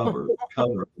Life cover of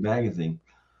the magazine.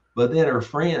 But then her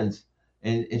friends,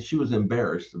 and she was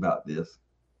embarrassed about this.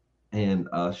 And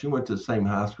she went to the same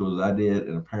high school as I did.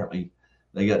 And apparently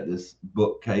they got this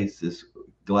bookcase, this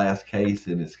glass case,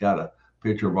 and it's got a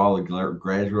picture of all the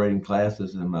graduating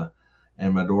classes. And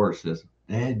my daughter says,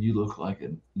 "Dad, you look like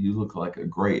a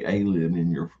gray alien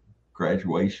in your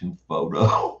graduation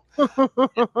photo."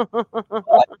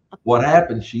 What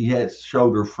happened? She had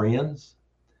showed her friends,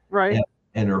 Right.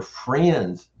 and her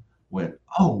friends went,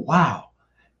 "Oh wow!"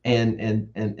 And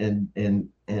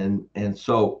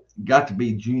so got to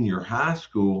be junior high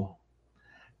school,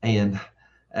 and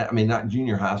I mean not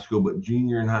junior high school, but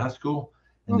junior in high school,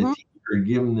 and the Mm-hmm. teacher had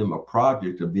given them a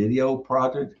project, a video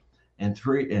project, and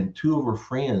two of her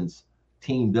friends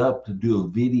teamed up to do a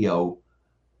video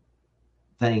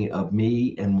thing of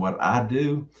me and what I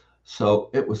do. So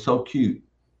it was so cute.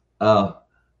 Uh,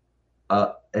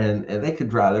 and they could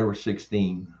drive. They were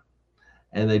 16,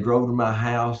 and they drove to my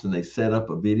house and they set up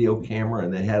a video camera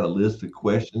and they had a list of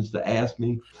questions to ask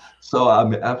me. So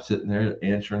I'm sitting there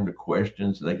answering the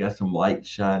questions. And they got some light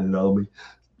shining on me,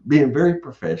 being very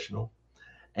professional.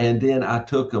 And then I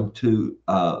took them to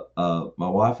my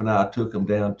wife and I took them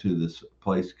down to this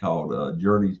place called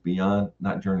Journeys Beyond,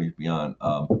 not Journeys Beyond,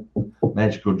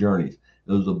 Magical Journeys.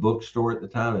 It was a bookstore at the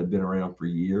time. It had been around for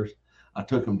years. I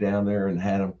took them down there and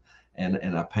had them,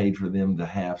 and I paid for them to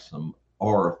have some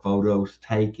aura photos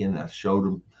taken. I showed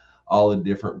them all the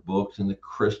different books and the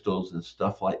crystals and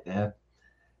stuff like that.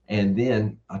 And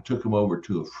then I took them over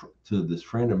to this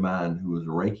friend of mine who was a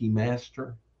Reiki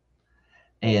master,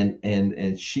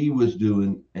 and she was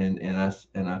doing, and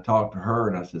I talked to her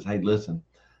and I says, "Hey, listen,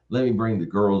 let me bring the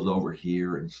girls over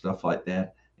here and stuff like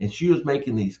that." And she was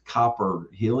making these copper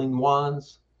healing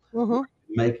wands, Mm-hmm.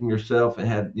 making yourself, and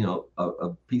had a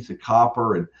piece of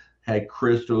copper and had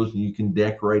crystals, and you can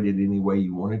decorate it any way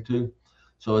you wanted to.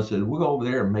 So I said, we'll go over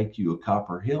there and make you a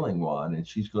copper healing wand, and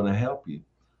she's going to help you.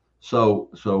 So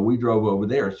we drove over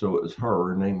there. So it was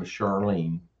her name was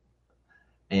Charlene,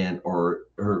 and or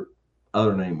her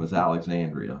other name was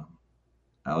Alexandria.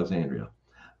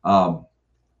 um,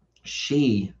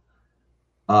 she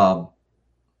um,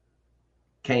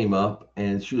 came up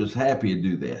and she was happy to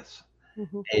do this,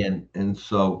 Mm-hmm.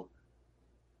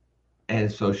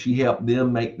 and so she helped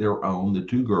them make their own, the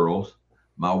two girls.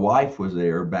 My wife was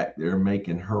there back there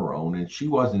making her own, and she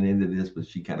wasn't into this, but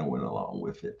she kind of went along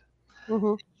with it.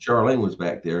 Mm-hmm. Charlene was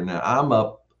back there.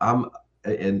 Now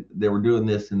and they were doing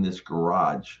this in this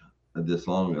garage, this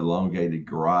long elongated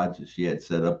garage that she had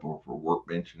set up for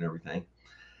workbench and everything.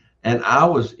 And I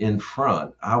was in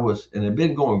front. And it had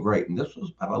been going great. And this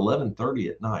was about 11:30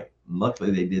 at night. And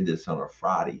luckily they did this on a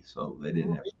Friday, so they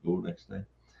didn't have school next day.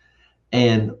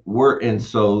 And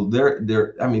so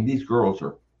they're I mean, these girls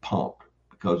are pumped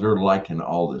because they're liking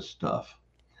all this stuff.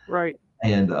 Right.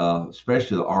 And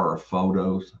especially the aura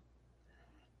photos.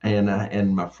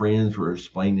 And my friends were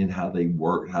explaining how they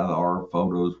worked, how the aura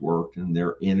photos worked, and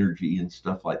their energy and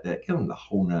stuff like that, kind of the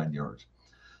whole 9 yards.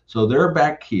 So they're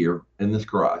back here in this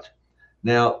garage.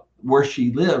 Now, where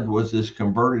she lived was this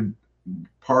converted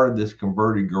part of this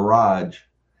converted garage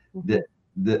Mm-hmm.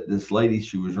 that this lady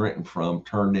she was renting from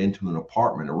turned into an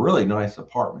apartment, a really nice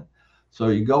apartment. So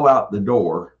you go out the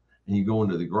door and you go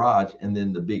into the garage, and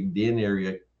then the big den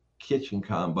area kitchen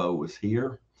combo was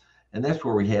here. And that's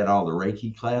where we had all the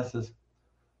Reiki classes.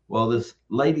 Well, this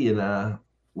lady and I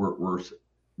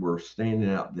were standing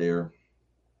out there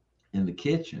in the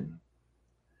kitchen,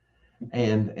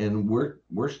 and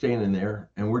we're standing there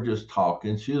and we're just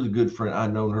talking. She was a good friend.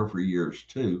 I'd known her for years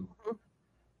too,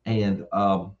 and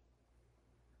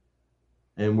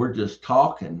we're just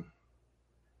talking,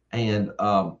 and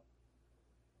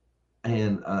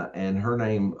and her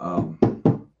name,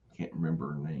 can't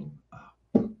remember her name.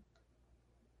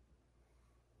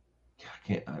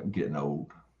 I'm getting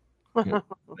old. Can't remember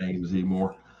names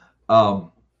anymore.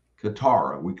 Um,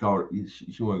 Katara, we call her.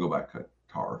 She want to go by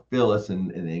Katara, Phyllis,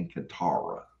 and then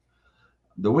Katara.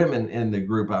 The women in the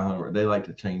group I hung with, they like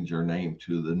to change their name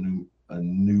to a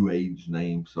new age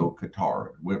name. So Katara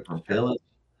went from Sure. Phyllis,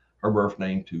 her birth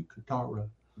name, to Katara.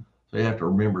 So you have to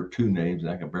remember two names,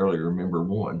 and I can barely remember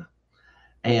one.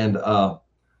 And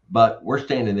but we're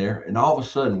standing there, and all of a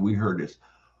sudden we heard this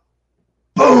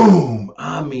boom.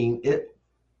 I mean, it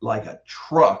like a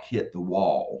truck hit the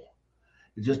wall.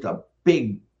 It's just a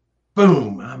big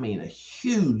boom. I mean, a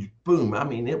huge boom. I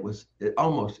mean, it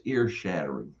almost ear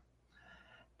shattering.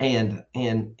 And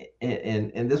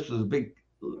this was a big,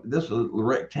 this was a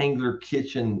rectangular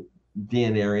kitchen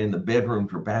den area, and the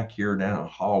bedrooms were back here down a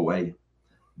hallway,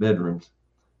 bedrooms,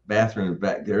 bathrooms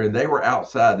back there, and they were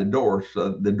outside the door.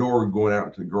 So the door going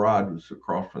out to the garage was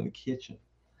across from the kitchen.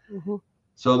 Mm-hmm.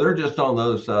 So they're just on the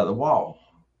other side of the wall,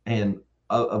 and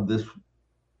of this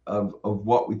of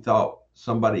what we thought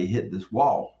somebody hit this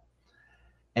wall.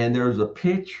 And there's a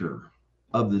picture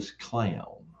of this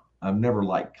clown. I've never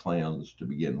liked clowns to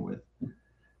begin with.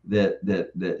 That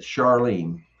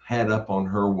Charlene had up on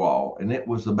her wall, and it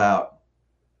was about,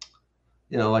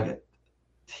 like a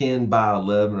 10 by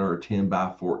 11 or a 10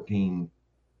 by 14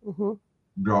 Mm-hmm.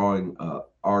 drawing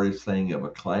artist thing of a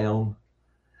clown.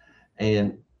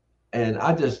 And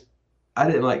I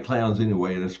didn't like clowns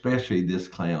anyway, and especially this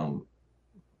clown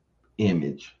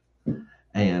image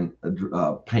and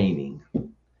painting.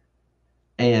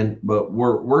 But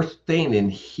we're standing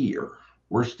here,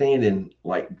 we're standing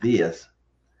like this,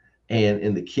 and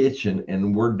in the kitchen,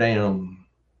 and we're down,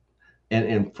 and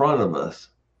in front of us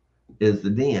is the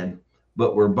den,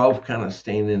 but we're both kind of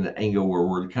standing in the angle where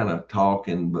we're kind of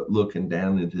talking but looking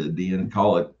down into the den.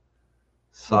 Call it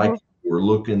psychic, we're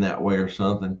looking that way or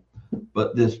something.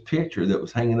 But this picture that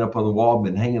was hanging up on the wall,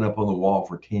 been hanging up on the wall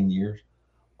for 10 years,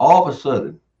 all of a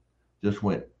sudden just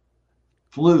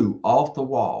flew off the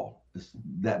wall.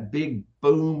 That big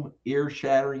boom, ear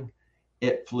shattering,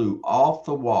 it flew off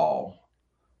the wall,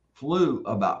 flew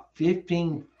about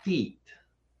 15 feet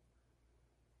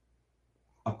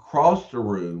across the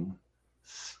room,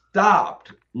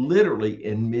 stopped literally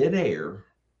in midair,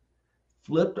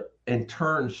 flipped and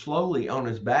turned slowly on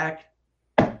his back,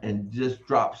 and just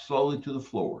dropped slowly to the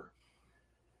floor.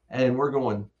 And we're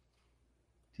going,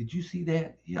 did you see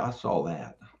that? Yeah, I saw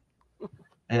that.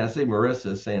 And I see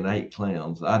Marissa saying I hate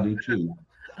clowns. I do too.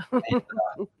 And,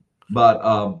 but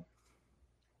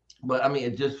I mean,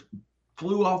 it just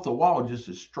flew off the wall, just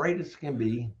as straight as can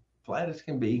be, flat as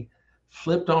can be,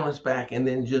 flipped on its back, and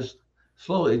then just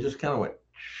slowly, it just kind of went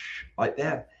like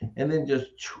that, and then just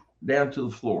down to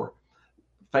the floor,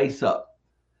 face up.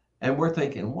 And we're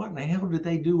thinking, what in the hell did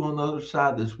they do on the other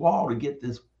side of this wall to get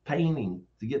this painting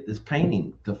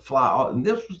to fly off? And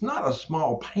this was not a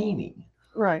small painting.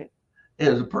 Right. It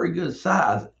was a pretty good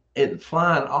size. It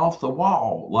flying off the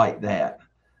wall like that.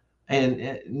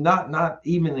 And not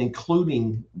even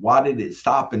including why did it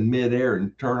stop in midair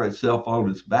and turn itself on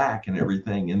its back and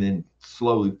everything, and then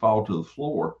slowly fall to the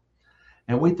floor.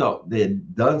 And we thought they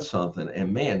had done something.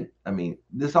 And man, I mean,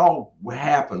 this all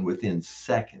happened within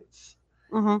seconds.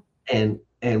 Mm-hmm.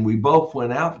 And we both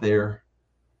went out there,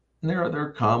 and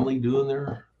they're calmly doing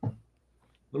their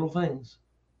little things,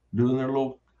 doing their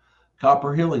little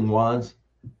copper healing wands.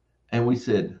 And we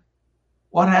said,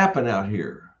 what happened out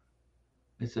here?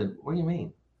 They said, what do you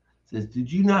mean? Says, did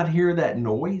you not hear that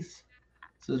noise?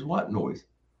 Says, what noise?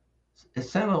 It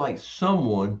sounded like it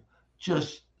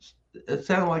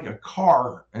sounded like a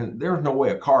car, and there's no way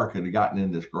a car could have gotten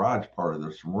in this garage part of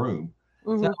this room.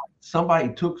 Mm-hmm. Like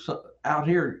somebody out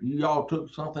here, you all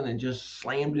took something and just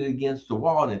slammed it against the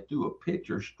wall, and it threw a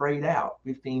picture straight out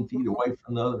 15 feet away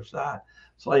from the other side.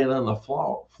 It's laying on the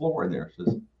floor in there.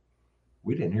 Says,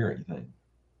 we didn't hear anything.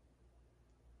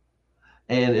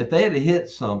 And if they had hit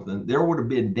something, there would have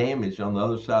been damage on the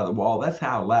other side of the wall. That's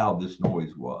how loud this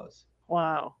noise was.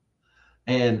 Wow.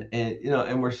 And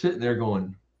and we're sitting there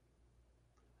going,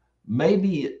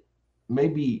 maybe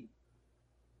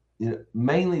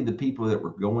mainly the people that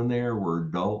were going there were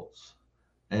adults,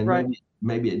 and Right.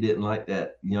 maybe it didn't like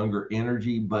that younger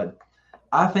energy. But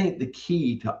I think the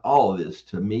key to all of this,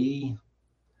 to me,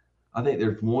 I think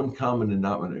there's one common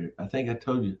denominator. I think I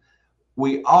told you,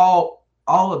 we all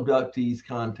abductees,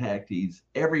 contactees,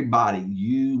 everybody,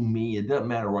 you, me, it doesn't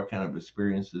matter what kind of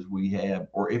experiences we have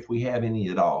or if we have any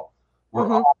at all.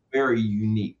 We're all very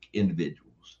unique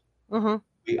individuals. Mm-hmm.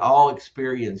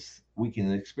 We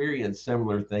can experience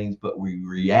similar things, but we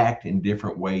react in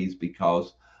different ways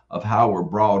because of how we're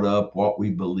brought up, what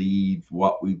we believe,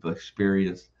 what we've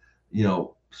experienced,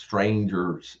 strange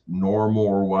or normal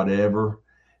or whatever.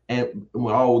 And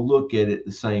we all look at it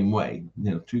the same way.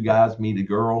 Two guys meet a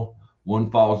girl,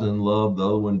 one falls in love, the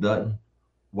other one doesn't.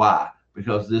 Why?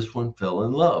 Because this one fell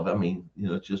in love. I mean,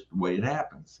 it's just the way it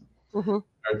happens. Mm-hmm.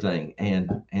 Everything.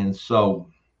 And so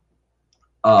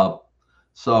I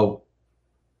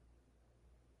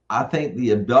think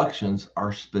the abductions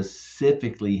are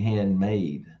specifically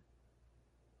handmade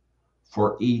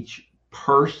for each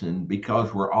person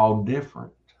because we're all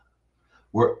different.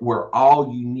 We're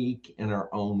all unique in our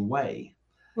own way.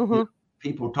 Mm-hmm.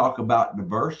 People talk about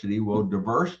diversity. Well,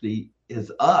 diversity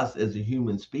is us as a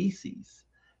human species,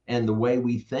 and the way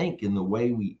we think and the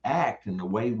way we act and the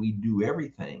way we do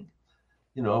everything.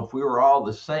 If we were all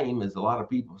the same as a lot of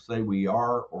people say we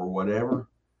are or whatever,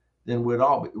 then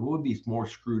we'd be more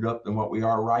screwed up than what we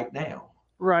are right now.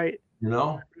 Right.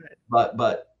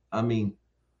 But I mean,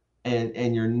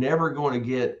 and you're never going to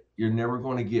get you're never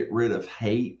going to get rid of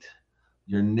hate.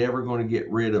 You're never going to get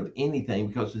rid of anything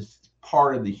because it's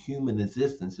part of the human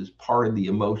existence, it's part of the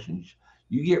emotions.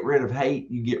 You get rid of hate,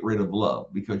 you get rid of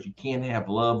love, because you can't have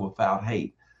love without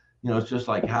hate. It's just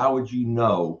like, how would you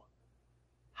know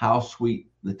how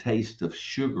sweet the taste of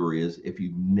sugar is if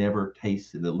you've never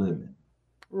tasted a lemon?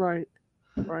 Right.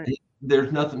 Right.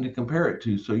 There's nothing to compare it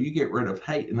to. So you get rid of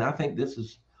hate. And I think this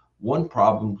is one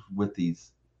problem with a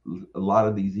lot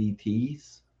of these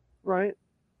ETs. Right.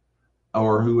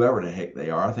 Or whoever the heck they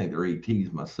are. I think they're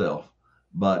ETs myself.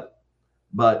 But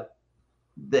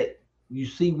you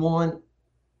see one,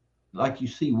 like you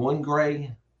see one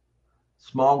gray,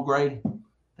 small gray,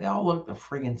 they all look the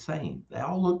friggin' same. They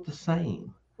all look the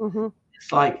same. Mm-hmm.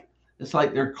 It's like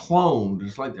they're cloned.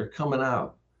 It's like they're coming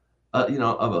out,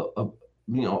 of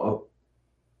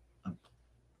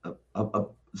a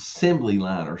assembly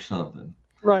line or something.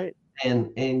 Right.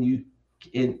 And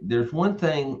there's one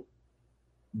thing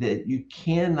that you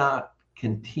cannot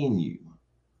continue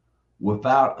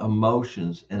without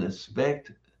emotions and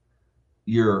expect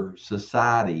your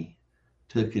society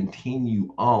to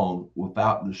continue on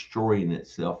without destroying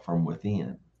itself from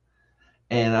within.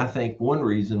 And I think one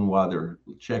reason why they're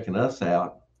checking us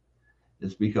out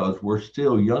is because we're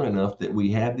still young enough that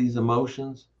we have these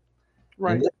emotions.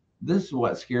 Right. And this is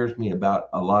what scares me about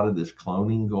a lot of this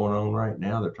cloning going on right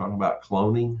now. They're talking about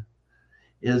cloning,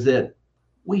 is that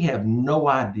we have no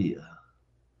idea.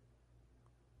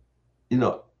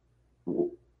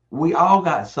 We all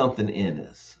got something in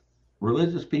us.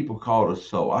 Religious people call it a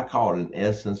soul. I call it an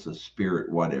essence, a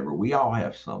spirit, whatever. We all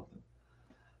have something.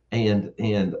 And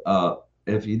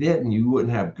if you didn't, you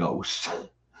wouldn't have ghosts.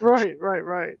 Right.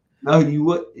 No, you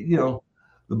would.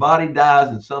 The body dies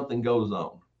and something goes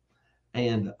on.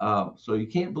 And so you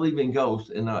can't believe in ghosts.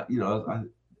 And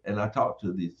I talked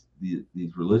to these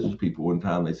religious people one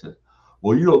time. They said,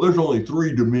 well, there's only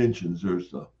 3 dimensions.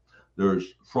 There's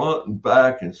front and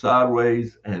back and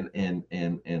sideways and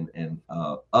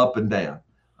up and down.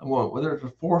 I'm going,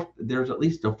 well, there's at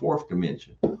least a 4th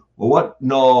dimension. Well, what?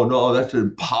 No, that's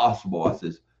impossible. I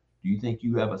says, do you think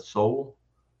you have a soul?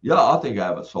 Yeah, I think I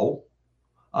have a soul.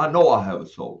 I know I have a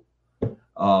soul.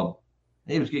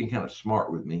 He was getting kind of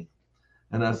smart with me.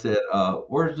 And I said,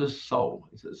 where's this soul?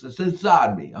 He says, it's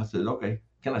inside me. I said, okay,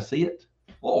 can I see it?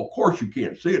 Oh, of course you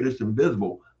can't see it. It's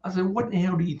invisible. I said, what the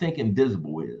hell do you think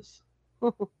invisible is?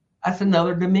 That's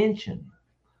another dimension.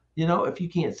 If you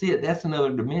can't see it, that's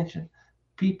another dimension.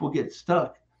 People get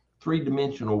stuck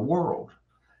 3-dimensional world.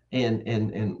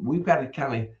 And we've got to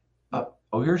kind of,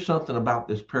 here's something about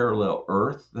this parallel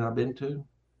earth that I've been to,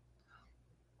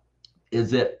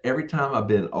 is that every time I've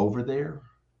been over there,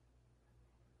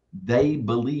 they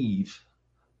believe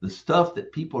the stuff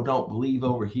that people don't believe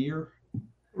over here.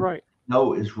 Right.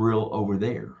 No, is real over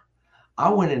there. I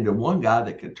went into one guy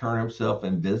that could turn himself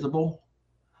invisible.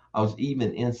 I was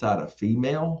even inside a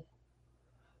female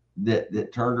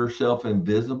that turned herself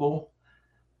invisible.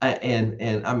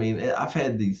 And I mean, I've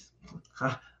had these.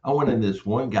 I went into this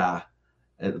one guy.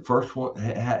 At the first one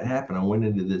happened, I went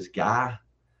into this guy,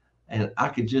 and I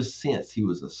could just sense he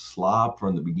was a slob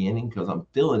from the beginning, because I'm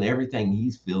feeling everything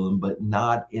he's feeling, but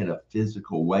not in a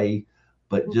physical way,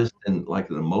 but just in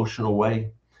like an emotional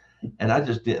way. And I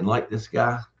just didn't like this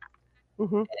guy.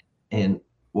 Mm-hmm. And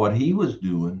what he was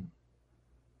doing,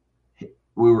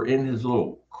 we were in his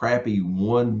little crappy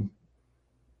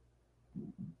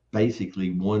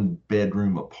basically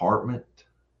 1-bedroom apartment,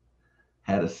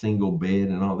 had a single bed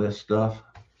and all this stuff.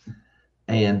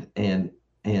 And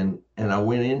I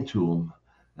went into him,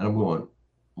 and I'm going,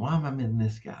 why am I in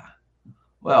this guy?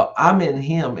 Well, I'm in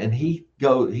him, and he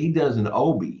does an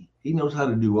obi. He knows how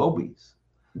to do obis.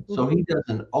 So he does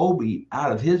an obi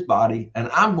out of his body, and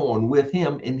I'm going with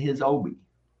him in his obi.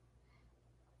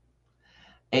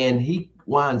 And he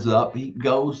winds up, he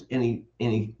goes into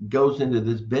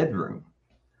this bedroom,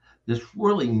 this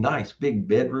really nice big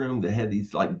bedroom that had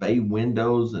these like bay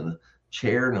windows and a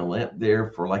chair and a lamp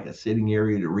there for like a sitting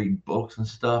area to read books and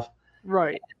stuff.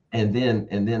 Right. And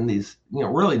then these,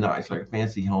 really nice, like a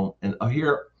fancy home. And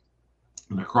here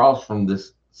across from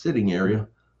this sitting area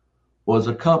was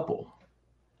a couple.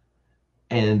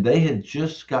 And they had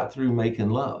just got through making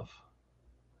love.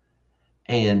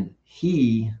 And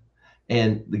the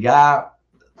guy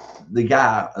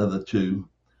of the two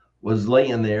was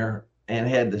laying there and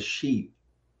had the sheet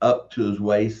up to his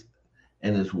waist,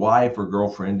 and his wife or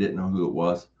girlfriend, didn't know who it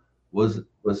was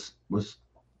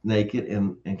naked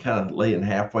and kind of laying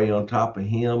halfway on top of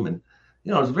him. And,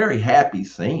 it was a very happy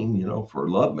scene, for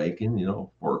lovemaking,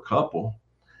 for a couple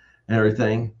and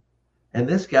everything. And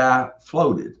this guy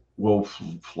floated,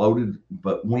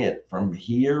 but went from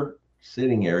here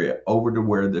sitting area over to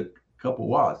where the couple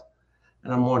was.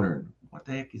 And I'm wondering, what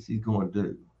the heck is he going to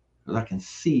do? Because I can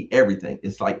see everything.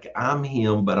 It's like I'm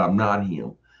him, but I'm not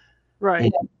him.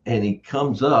 Right. And he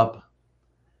comes up,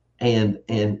 and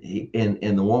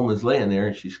the woman's laying there,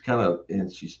 and she's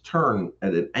turned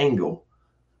at an angle,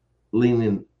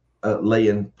 leaning,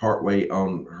 laying partway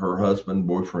on her husband,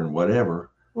 boyfriend,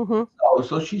 whatever. Mm-hmm.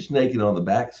 So she's naked on the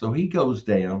back. So he goes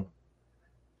down,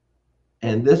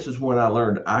 and this is when I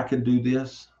learned I could do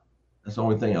this. That's the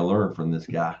only thing I learned from this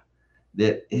guy.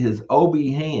 That his OB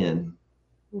hand,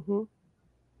 Mm-hmm.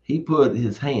 he put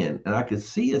his hand, and I could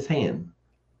see his hand.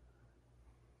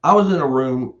 I was in a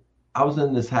room, I was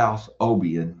in this house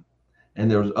OBing,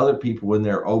 and there was other people in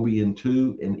there OBing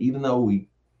too. And even though we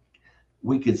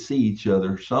could see each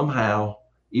other somehow,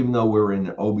 even though we were in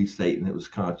an OB state and it was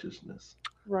consciousness.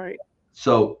 Right.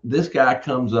 So this guy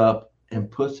comes up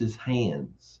and puts his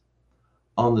hands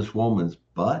on this woman's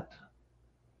butt,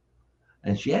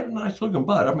 and she had a nice looking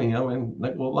butt. I mean,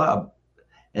 like a lie,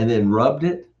 and then rubbed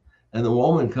it, and the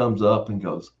woman comes up and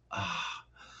goes, "Ah,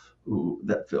 ooh,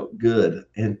 that felt good."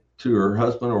 And to her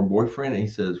husband or boyfriend, and he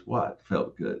says, "What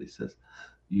felt good?" He says,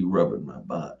 "You rubbing my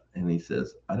butt." And he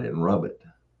says, "I didn't rub it."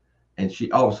 And she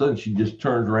all of a sudden she just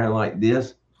turns around like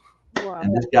this, Wow.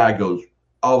 and this guy goes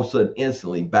all of a sudden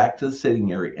instantly back to the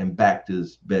sitting area and back to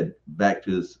his bed, back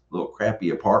to his little crappy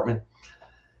apartment.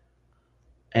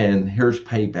 And here's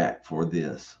payback for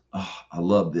this. Oh, I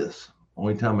love this.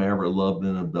 Only time I ever loved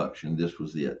an abduction, this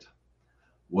was it.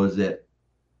 Was that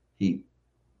he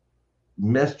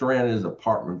messed around in his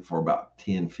apartment for about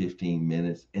 10, 15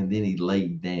 minutes, and then he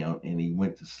laid down and he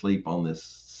went to sleep on this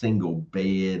single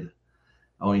bed.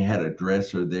 Oh, he had a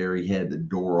dresser there. He had the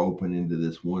door open into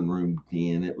this one room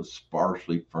den. It was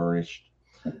sparsely furnished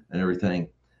and everything.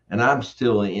 And I'm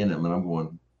still in him, and I'm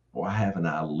going, why haven't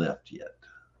I left yet?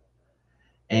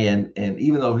 And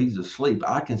even though he's asleep,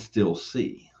 I can still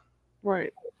see.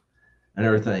 Right. And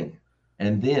everything.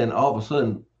 And then all of a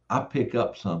sudden, I pick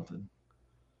up something.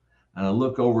 And I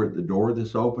look over at the door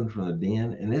that's open from the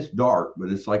den, and it's dark,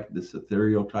 but it's like this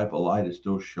ethereal type of light is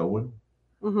still showing.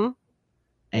 Mm-hmm.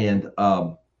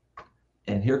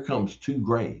 And here comes two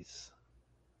grays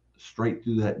straight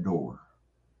through that door.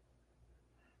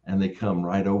 And they come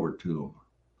right over to him.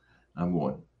 I'm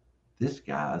going, this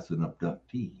guy's an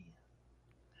abductee.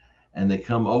 And they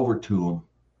come over to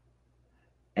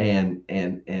him,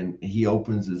 and he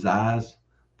opens his eyes,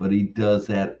 but he does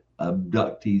that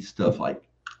abductee stuff like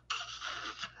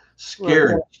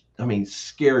scared. Right.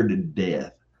 Scared to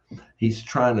death. He's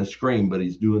trying to scream, but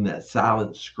he's doing that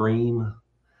silent scream,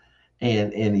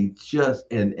 and he just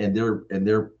and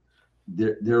they're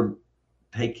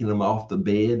taking him off the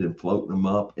bed and floating him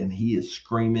up, and he is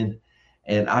screaming,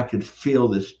 and I could feel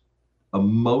this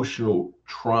emotional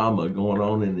trauma going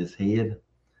on in his head.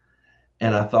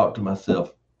 And I thought to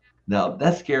myself, now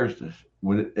that scares the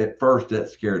at first that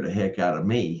scared the heck out of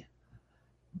me,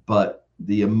 but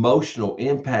the emotional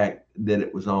impact that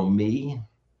it was on me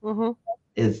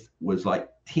Mm-hmm. was like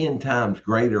 10 times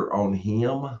greater on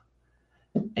him.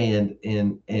 And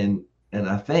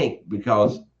I think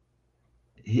because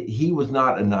he was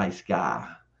not a nice guy.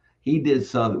 He did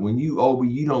something. When you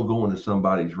you don't go into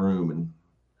somebody's room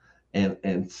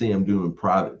and see them doing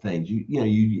private things.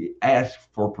 You ask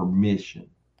for permission.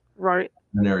 Right.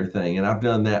 And everything. And I've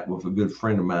done that with a good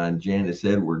friend of mine, Janice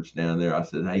Edwards, down there. I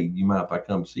said, hey, you mind if I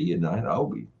come see you tonight?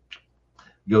 Obi.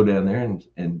 Go down there,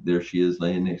 and there she is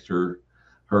laying next to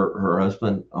her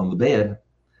husband on the bed.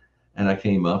 And I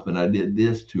came up and I did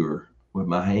this to her with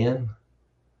my hand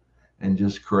and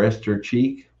just caressed her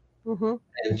cheek. Mm-hmm.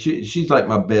 And she's like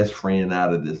my best friend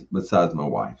out of this, besides my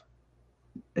wife.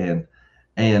 And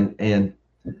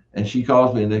she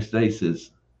calls me the next day,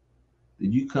 says,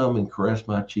 did you come and caress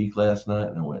my cheek last night?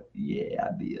 And I went, yeah,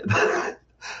 I did.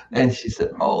 And she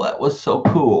said, oh, that was so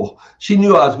cool. She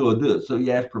knew I was going to do it. So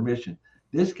you asked permission.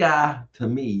 This guy, to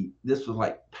me, this was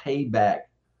like payback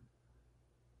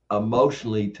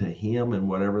emotionally to him and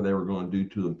whatever they were going to do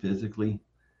to him physically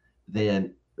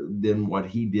than what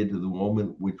he did to the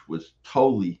woman, which was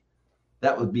totally,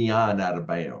 that was beyond out of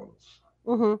bounds.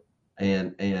 Mm-hmm.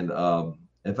 And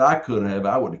if I could have,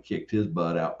 I would have kicked his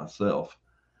butt out myself.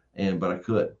 But I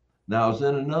couldn't. Now I was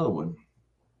in another one,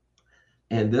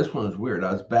 and this one was weird.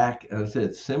 I was back, and I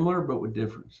said similar but with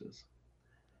differences.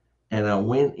 And I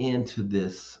went into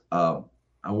this. I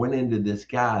went into this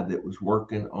guy that was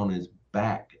working on his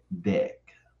back deck,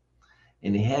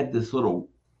 and he had this little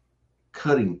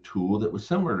cutting tool that was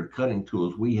similar to cutting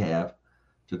tools we have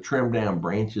to trim down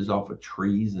branches off of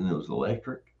trees, and it was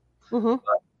electric. Mm-hmm.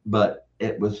 But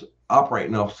it was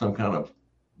operating off some kind of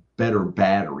better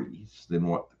batteries than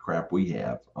what the crap we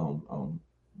have on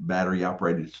battery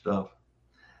operated stuff.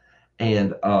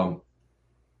 And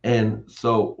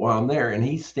so while I'm there, and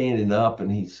he's standing up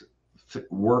and he's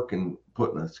working,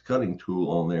 putting a cutting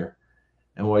tool on there.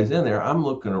 And while he's in there, I'm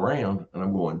looking around and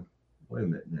I'm going, wait a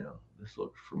minute now, this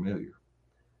looks familiar.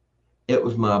 It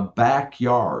was my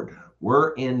backyard.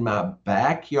 We're in my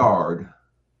backyard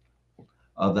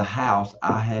of the house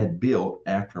I had built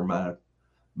after my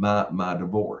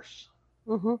divorce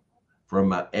from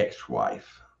my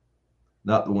ex-wife,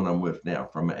 not the one I'm with now,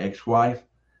 from my ex-wife.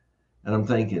 And I'm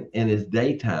thinking, and it's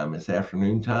daytime, it's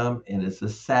afternoon time, and it's a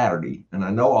Saturday. And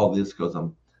I know all this because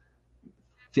I'm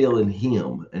feeling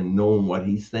him and knowing what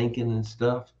he's thinking and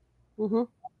stuff.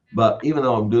 But even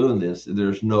though I'm doing this,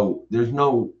 there's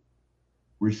no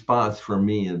response from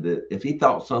me. And that if he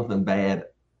thought something bad,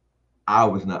 I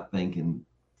was not thinking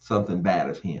something bad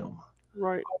of him.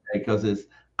 Right. Because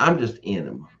I'm just in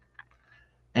him.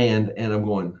 And I'm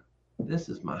going, this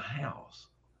is my house.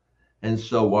 And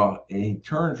so while he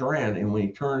turns around, and when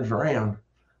he turns around,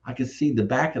 I can see the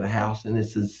back of the house, and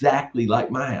it's exactly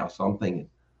like my house. So I'm thinking,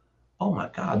 oh my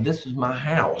God, this is my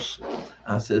house.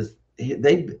 I says,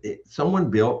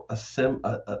 someone built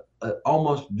a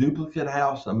almost duplicate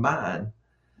house of mine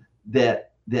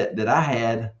that I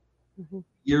had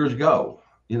years ago,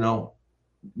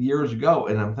 years ago.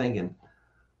 And I'm thinking,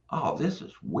 oh, this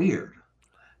is weird.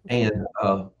 And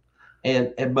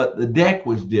but the deck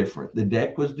was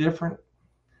different.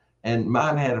 And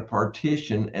mine had a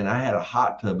partition, and I had a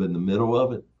hot tub in the middle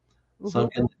of it,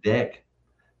 sunk in the deck.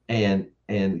 And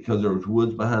because there was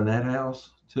woods behind that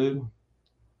house too,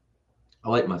 I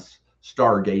like my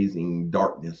stargazing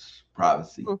darkness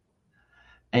privacy.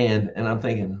 And I'm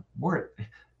thinking, where,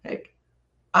 heck,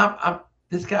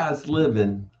 this guy's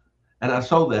living, and I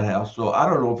sold that house. So I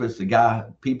don't know if it's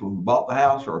the people who bought the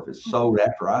house, or if it's sold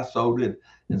after I sold it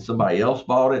and somebody else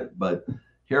bought it. But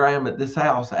here I am at this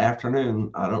house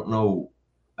afternoon. I don't know.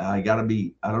 I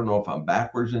don't know if I'm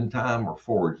backwards in time or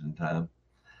forwards in time.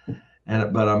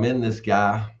 But I'm in this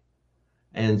guy.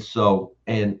 And so,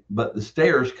 but the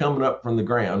stairs coming up from the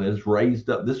ground is raised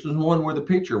up. This was one where the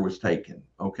picture was taken.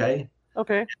 Okay.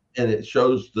 Okay. And it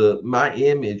shows my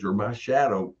image or my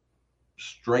shadow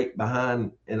straight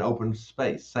behind an open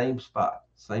space, same spot,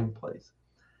 same place.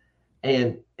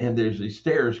 And there's these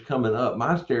stairs coming up.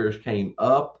 My stairs came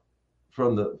up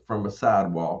from a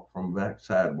sidewalk, from back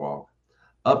sidewalk,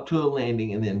 up to a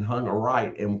landing, and then hung a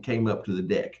right and came up to the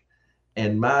deck.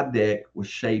 And my deck was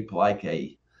shaped like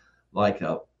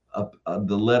the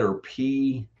letter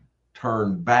P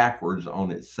turned backwards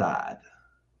on its side.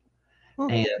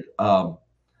 And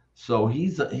so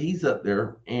he's up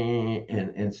there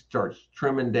and starts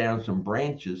trimming down some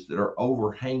branches that are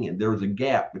overhanging. There was a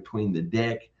gap between the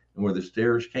deck and where the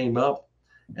stairs came up,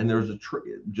 and there's a tree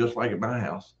just like at my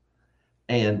house.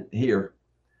 And here,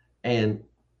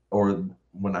 or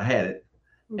when I had it,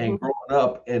 and growing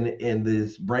up, and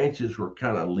these branches were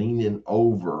kind of leaning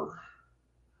over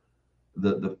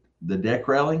the deck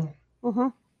railing.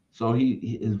 So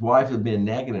his wife had been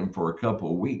nagging him for a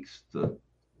couple of weeks to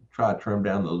try to trim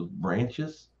down those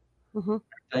branches,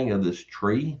 thing of this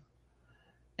tree.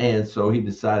 And so he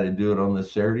decided to do it on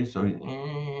this Saturday. So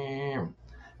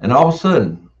and all of a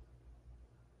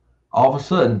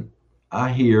sudden,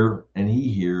 I hear, and he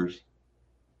hears,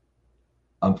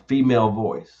 a female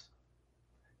voice.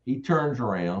 He turns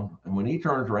around, and when he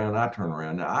turns around, I turn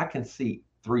around. Now I can see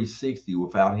 360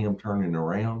 without him turning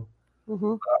around.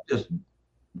 I'm just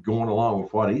going along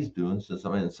with what he's doing since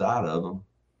I'm inside of him,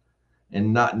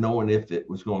 and not knowing if it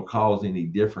was going to cause any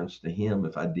difference to him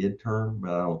if I did turn,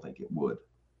 but I don't think it would.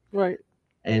 Right.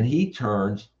 And he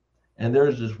turns, and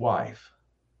there's his wife,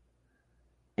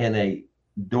 and a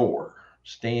door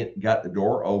got the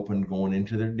door open going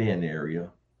into their den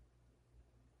area,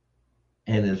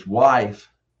 and his wife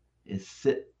is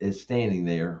standing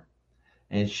there,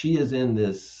 and she is in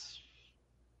this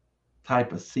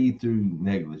type of see-through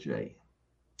negligee,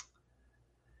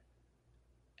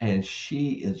 and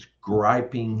she is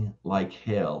griping like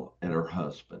hell at her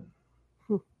husband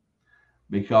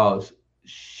because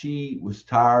she was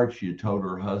tired. She had told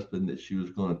her husband that she was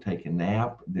going to take a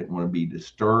nap, didn't want to be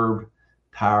disturbed,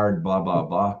 tired, blah, blah,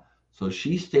 blah. So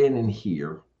she's standing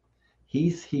here,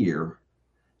 he's here,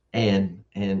 and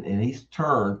he's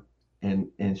turned,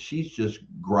 and she's just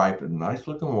griping. Nice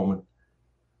looking woman,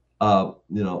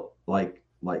 like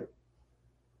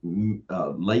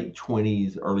late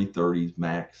 20s, early 30s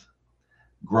max,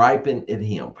 griping at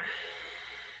him.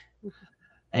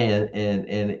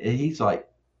 And he's like,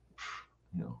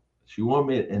 she wanted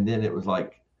me, and then it was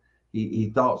like he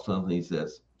thought something. He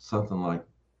says something like,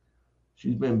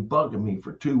 she's been bugging me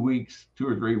for 2 weeks, 2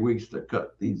 or 3 weeks to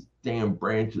cut these damn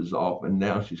branches off. And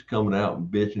now she's coming out and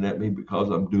bitching at me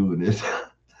because I'm doing this.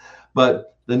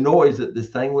 But the noise that this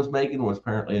thing was making was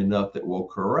apparently enough that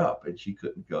woke her up, and she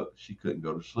couldn't go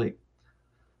to sleep.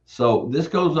 So this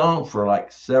goes on for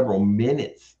like several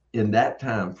minutes in that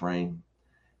time frame.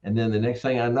 And then the next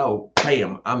thing I know,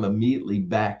 bam, I'm immediately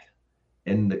back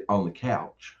on the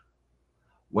couch,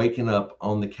 waking up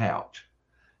on the couch.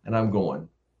 And I'm going,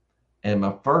 and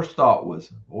my first thought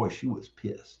was, boy, she was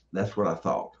pissed. That's what I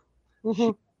thought. Mm-hmm. She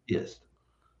was pissed.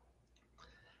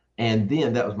 And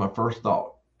then that was my first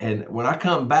thought. And when I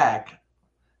come back,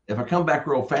 if I come back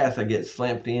real fast, I get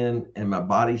slammed in and my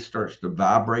body starts to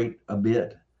vibrate a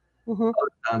bit. Mm-hmm.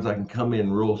 Other times I can come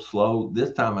in real slow.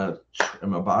 This time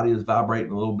and my body is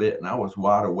vibrating a little bit, and I was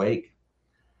wide awake.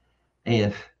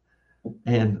 And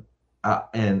I'm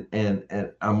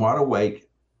wide awake.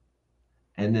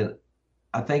 And then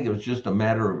I think it was just a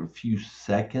matter of a few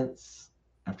seconds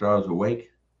after I was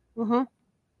awake. Mm-hmm.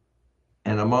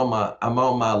 And I'm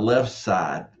on my left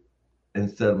side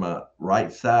instead of my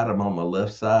right side. I'm on my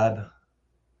left side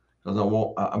because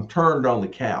I'm turned on the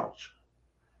couch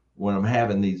when I'm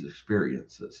having these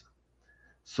experiences.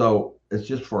 So it's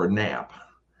just for a nap.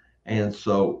 And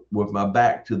so with my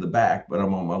back to the back, but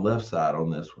I'm on my left side on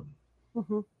this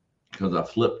one because I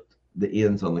flipped the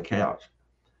ends on the couch.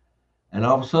 And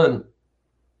all of a sudden,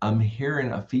 I'm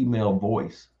hearing a female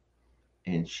voice,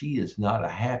 and she is not a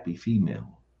happy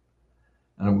female.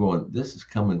 And I'm going, this is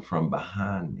coming from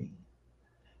behind me.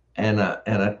 And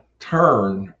I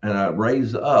turn and I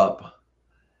raise up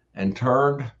and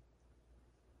turned.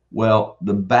 Well,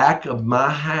 the back of my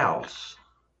house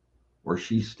where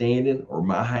she's standing, or what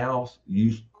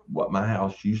my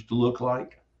house used to look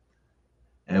like,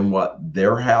 and what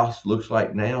their house looks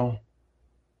like now,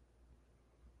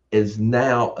 is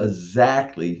now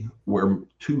exactly where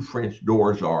two French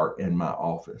doors are in my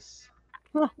office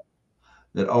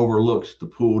that overlooks the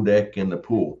pool deck and the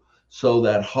pool. So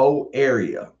that whole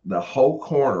area, the whole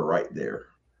corner right there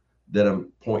that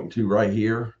I'm pointing to right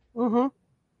here,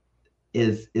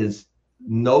 is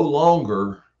no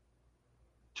longer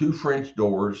two French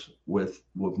doors with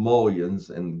mullions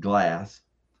and glass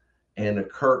and a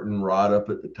curtain rod up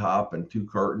at the top and two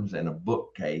curtains and a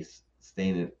bookcase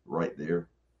standing right there.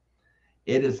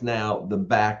 It is now the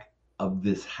back of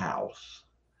this house.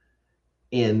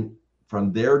 And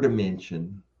from their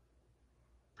dimension,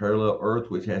 parallel earth,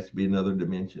 which has to be another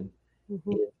dimension,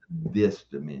 this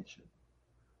dimension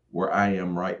where I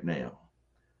am right now.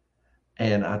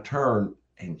 And I turn,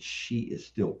 and she is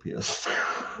still pissed.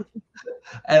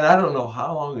 And I don't know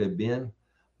how long it had been,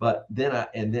 but then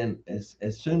as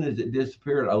soon as it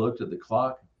disappeared, I looked at the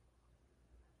clock,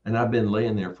 and I've been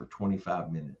laying there for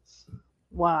 25 minutes.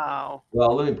 Wow.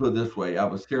 Well, let me put it this way. I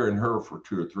was scaring her for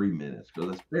 2 or 3 minutes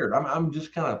because I scared. I'm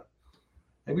just kind of,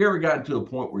 have you ever gotten to a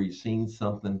point where you've seen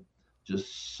something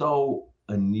just so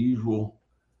unusual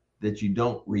that you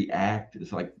don't react?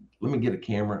 It's like, let me get a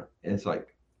camera. It's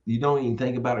like, you don't even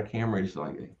think about a camera. It's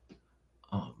like,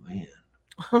 oh man.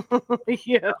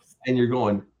 Yes. And you're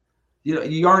going,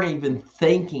 you aren't even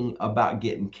thinking about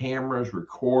getting cameras,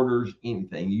 recorders,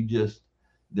 anything.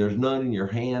 There's none in your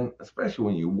hand, especially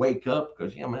when you wake up,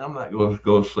 because I'm not going to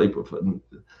go to sleep with an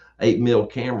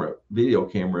 8mm video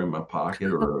camera in my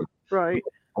pocket, or right,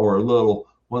 or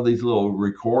one of these little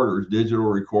recorders, digital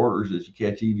recorders that you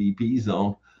catch EVPs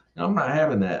on. I'm not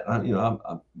having that.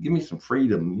 Give me some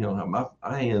freedom. My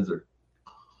hands are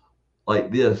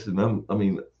like this, and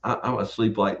I'm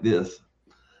asleep like this.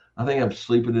 I think I'm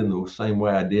sleeping in the same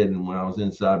way I did when I was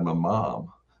inside my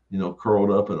mom,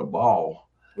 curled up in a ball.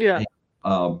 Yeah. And,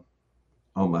 on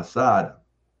my side,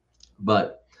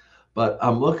 but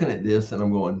I'm looking at this and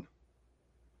I'm going,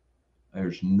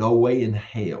 there's no way in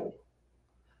hell.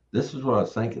 This is what I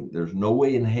was thinking. There's no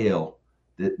way in hell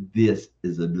that this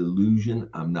is a delusion.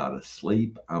 I'm not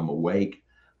asleep. I'm awake.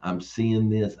 I'm seeing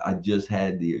this. I just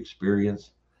had the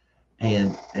experience,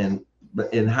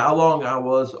 but in how long I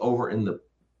was over in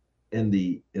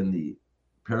the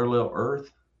parallel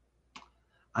earth,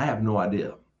 I have no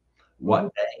idea.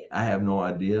 What day? I have no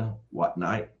idea. What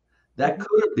night? That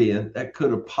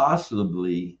could have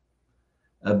possibly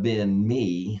been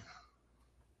me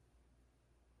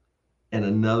in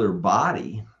another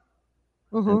body,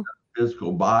 another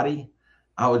physical body.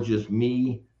 I was just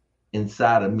me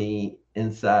inside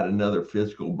another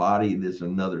physical body. There's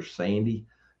another Sandy,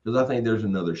 because I think there's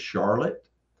another Charlotte.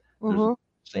 There's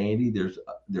Sandy. There's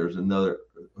another,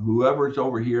 whoever's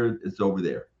over here is over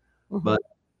there. But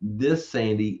this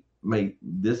Sandy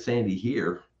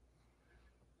here,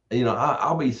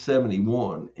 I'll be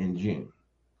 71 in June.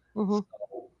 So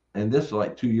and this was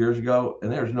like 2 years ago,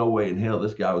 and there's no way in hell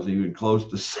this guy was even close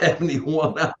to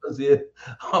 71. I was in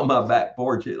on my back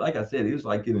porch. Like I said, he was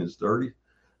like in his 30s.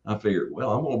 I figured,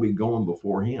 well, I'm gonna be going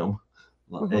before him.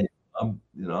 Mhm. And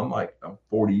I'm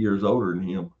 40 years older than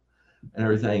him and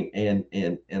everything. And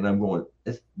I'm going,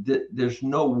 there's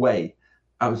no way.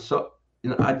 I was so,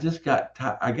 I just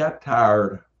I got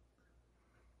tired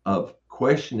of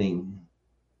questioning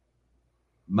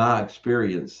my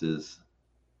experiences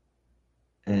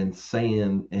and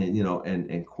saying, and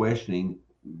and questioning,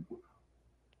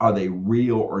 are they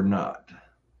real or not?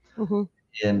 Mhm.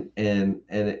 And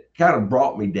it kind of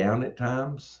brought me down at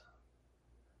times.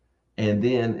 I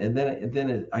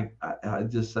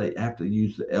just say, I have to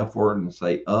use the F word and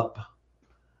say up,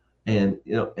 and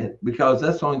because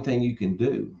that's the only thing you can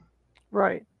do,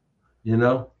 Right. you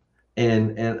know.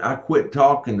 And I quit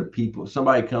talking to people.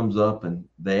 Somebody comes up and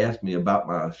they ask me about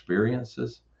my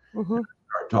experiences. Mhm.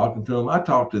 Start talking to them. I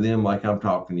talk to them like I'm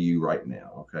talking to you right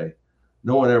now. Okay,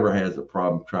 no one ever has a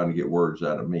problem trying to get words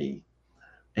out of me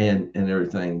and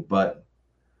everything. But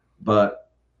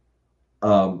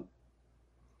um,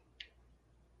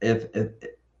 if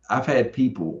I've had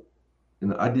people,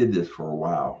 I did this for a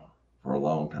while, for a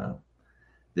long time,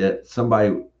 that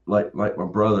somebody like my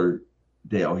brother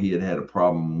Dale, he had a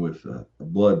problem with a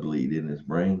blood bleed in his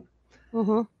brain,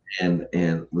 Mhm.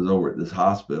 and was over at this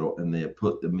hospital, and they had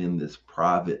put them in this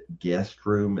private guest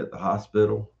room at the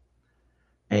hospital,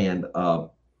 and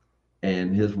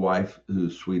and his wife,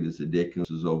 who's sweet as a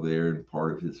Dickens, was over there, and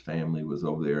part of his family was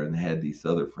over there, and had these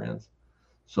other friends.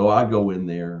 So I go in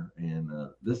there, and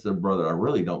this is a brother I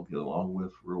really don't get along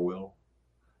with real well.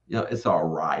 It's all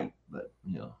right, but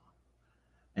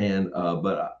and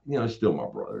but it's still my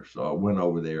brother. So I went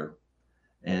over there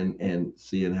and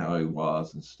seeing how he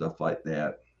was and stuff like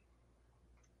that,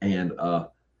 and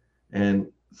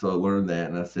so I learned that,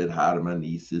 and I said hi to my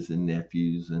nieces and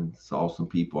nephews, and saw some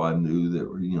people I knew that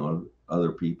were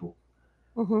other people,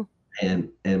 Mhm. and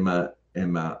my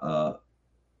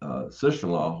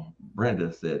sister-in-law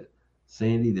Brenda said,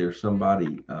 Sandy, there's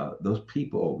somebody, those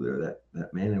people over there,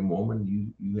 that man and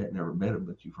woman, you had never met them,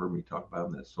 but you've heard me talk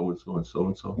about them, that so and so and so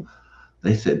and so.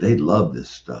 They said they love this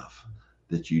stuff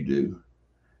that you do,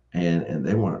 and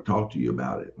they want to talk to you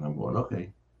about it. And I'm going,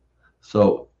 okay.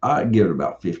 So I give it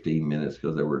about 15 minutes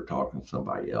because they were talking to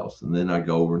somebody else, and then I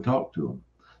go over and talk to them.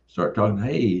 Start talking.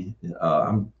 Hey,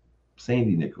 I'm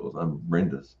Sandy Nichols. I'm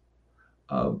Brenda's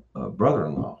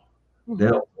brother-in-law, Mhm.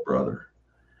 Dale's brother.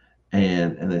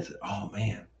 And they said, oh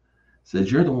man,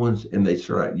 says you're the ones, and they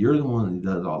start out, you're the one who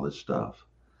does all this stuff.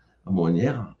 I'm going,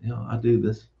 yeah, I do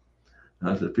this. And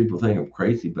I said, people think I'm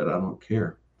crazy, but I don't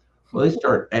care. Well, they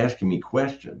start asking me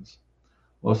questions.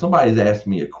 Well, if somebody's asked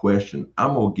me a question,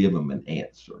 I'm gonna give them an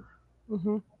answer.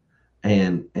 Mhm.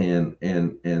 And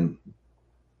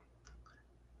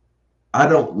I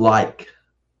don't like.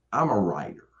 I'm a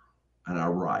writer, and I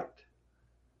write.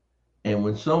 And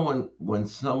when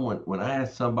I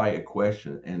ask somebody a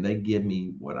question and they give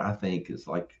me what I think is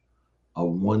like a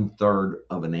 1/3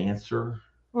 of an answer,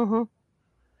 Mhm.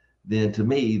 then to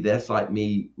me that's like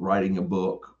me writing a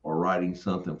book or writing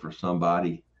something for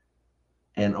somebody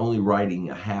and only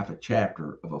writing a half a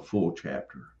chapter of a full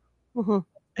chapter. Mhm.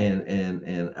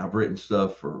 And I've written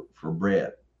stuff for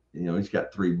Brett. He's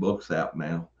got 3 books out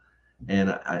now,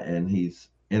 and he's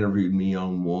interviewed me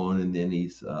on one, and then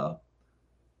he's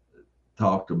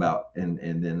talked about, and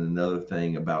then another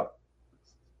thing about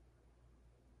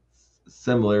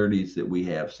similarities that we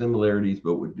have, similarities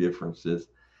but with differences.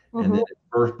 And then Mhm. his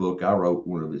first book, I wrote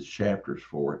one of his chapters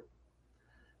for it.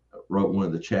 Wrote one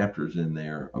of the chapters in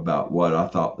there about what I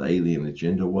thought the alien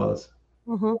agenda was,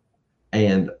 Mhm.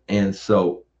 and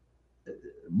so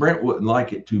Brent wouldn't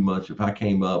like it too much if I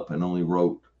came up and only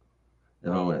wrote,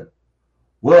 and I went,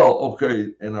 well,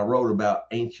 okay, and I wrote about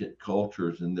ancient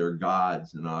cultures and their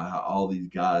gods, and how all these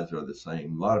gods are the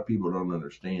same. A lot of people don't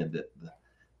understand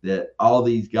that all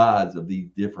these gods of these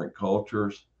different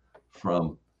cultures,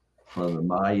 from the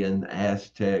Mayan,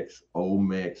 Aztecs,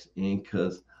 Olmecs,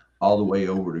 Incas, all the way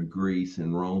over to Greece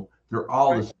and Rome, they're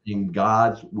all Right. the same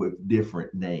gods with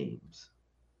different names.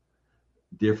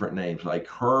 Different names, like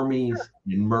Hermes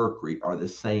and Mercury are the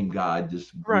same god,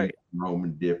 just Greek Right. and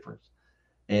Roman difference.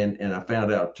 And I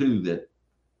found out too that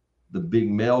the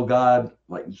big male god,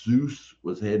 like Zeus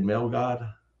was head male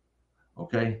god,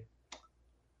 okay,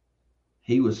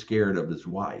 he was scared of his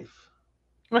wife.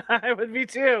 I would be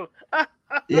too.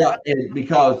 Yeah, and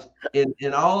because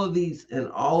in all of these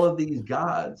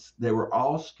gods, they were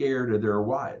all scared of their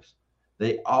wives.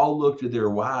 They all looked at their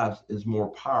wives as more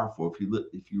powerful. If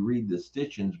you read the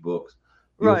Stitchins books,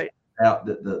 you'll find Right. out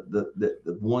that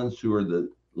the ones who are the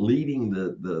leading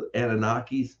the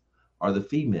Anunnakis are the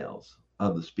females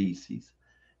of the species.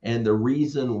 And the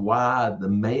reason why the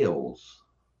males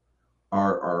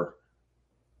are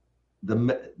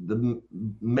the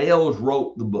males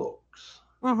wrote the books.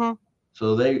 Mm-hmm.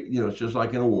 So they, it's just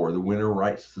like in a war, the winner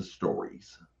writes the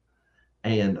stories,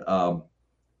 and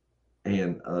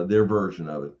their version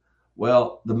of it.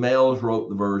 Well, the males wrote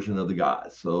the version of the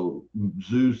gods. So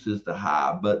Zeus is the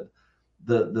high, but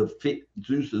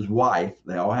Zeus's wife,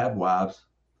 they all have wives,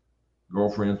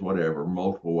 girlfriends, whatever,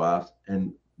 multiple wives,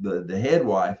 and the head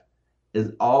wife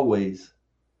is always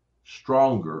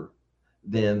stronger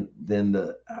than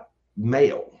the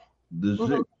male, the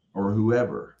Zeus or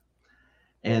whoever.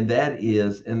 And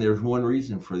there's one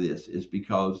reason for this, is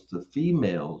because the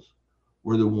females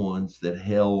were the ones that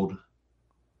held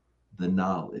the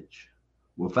knowledge.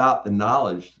 Without the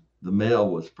knowledge, the male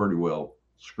was pretty well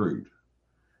screwed.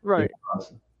 Right.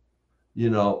 Because,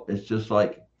 it's just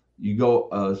like you go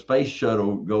a space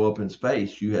shuttle go up in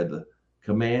space. You had the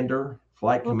commander,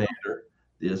 flight commander,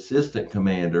 the assistant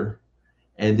commander,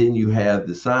 and then you have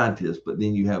the scientist. But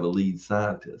then you have a lead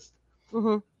scientist.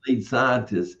 Lead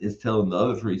scientist is telling the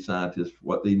other three scientists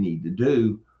what they need to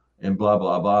do, and blah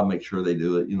blah blah. Make sure they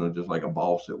do it. Just like a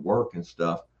boss at work and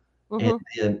stuff. And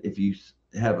then if you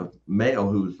have a male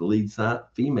who's the lead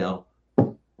female,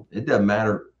 it doesn't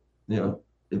matter.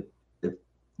 If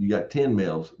you got 10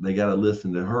 males, they got to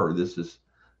listen to her. This is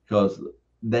because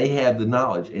they have the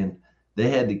knowledge, and they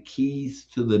had the keys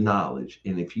to the knowledge.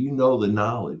 And if you know the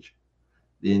knowledge,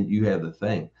 then you have the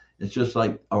thing. It's just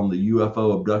like on the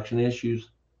UFO abduction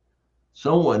issues.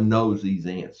 Someone knows these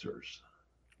answers.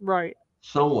 Right.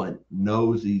 Someone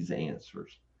knows these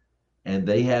answers. And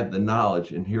they have the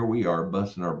knowledge. And here we are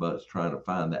busting our butts trying to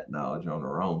find that knowledge on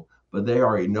our own. But they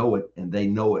already know it, and they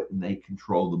know it, and they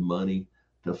control the money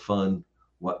to fund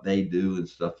what they do and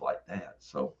stuff like that.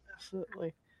 So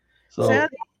absolutely. So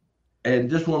Sandy? And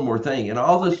just one more thing. And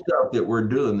all this stuff that we're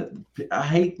doing, I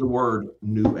hate the word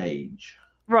New Age.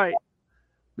 Right.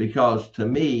 Because to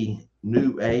me,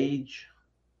 New Age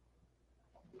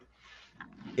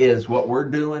is what we're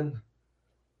doing.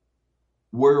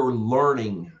 We're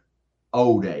learning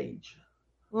old age.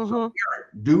 So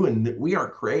we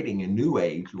aren't creating a new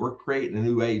age. We're creating a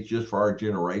new age just for our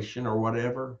generation or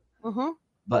whatever.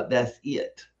 But that's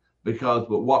it. But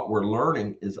what we're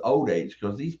learning is old age,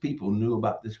 because these people knew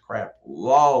about this crap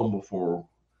long before.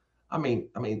 I mean,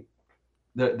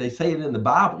 they say it in the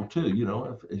Bible too.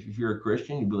 If you're a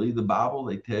Christian, you believe the Bible,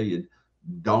 they tell you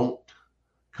don't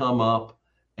come up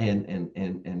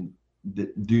and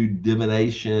do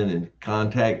divination and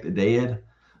contact the dead.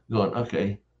 Going,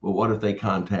 okay, well, what if they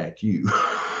contact you?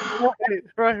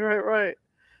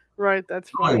 Right. That's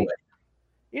funny. Anyway.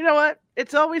 You know what?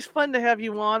 It's always fun to have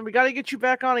you on. We got to get you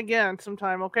back on again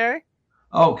sometime, okay?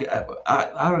 Okay.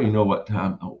 I don't even know what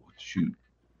time. Oh, shoot.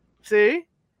 See?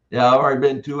 Yeah, I've already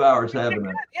been 2 hours having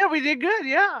it. Yeah, we did good.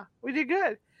 Yeah, we did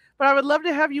good. But I would love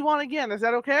to have you on again. Is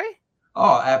that okay?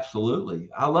 Oh, absolutely.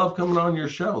 I love coming on your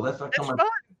show. That's like fun.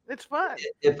 It's fun.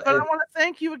 But I want to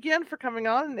thank you again for coming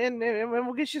on, and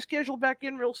we'll get you scheduled back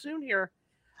in real soon here.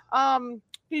 Can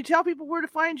you tell people where to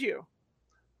find you?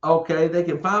 Okay, they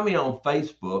can find me on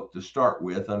Facebook to start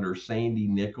with under Sandy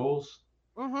Nichols.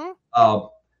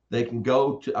 They can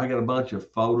go to. I got a bunch of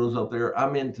photos up there.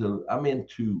 I'm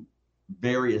into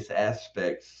various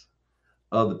aspects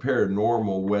of the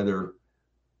paranormal,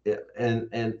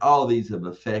 and all of these have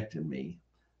affected me.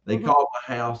 They called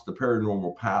my house the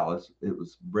Paranormal Palace. It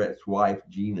was Brett's wife,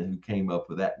 Gina, who came up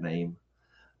with that name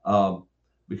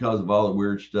because of all the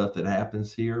weird stuff that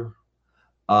happens here.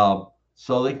 So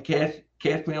they can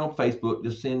catch me on Facebook.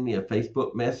 Just send me a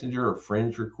Facebook Messenger or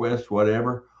friends request,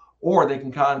 whatever. Or they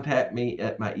can contact me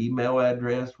at my email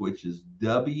address, which is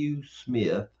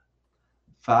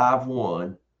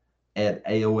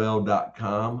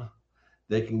wsmith51@aol.com.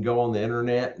 They can go on the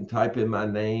internet and type in my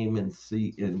name and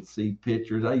see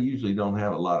pictures. I usually don't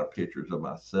have a lot of pictures of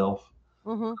myself.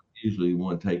 I'm usually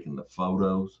one taking the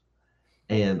photos,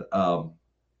 but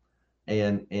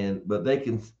they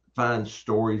can find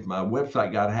stories. My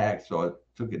website got hacked, so I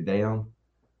took it down,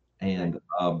 and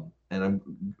I'm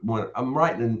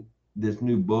writing this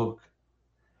new book,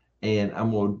 and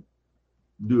I'm going to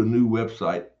do a new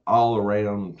website all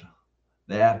around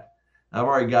that. I've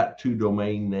already got 2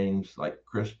 domain names, like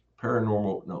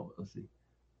Paranormal. No, let's see.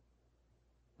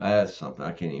 That's something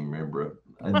I can't even remember.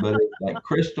 But it's like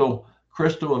Crystal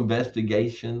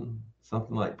Investigation,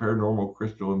 something like Paranormal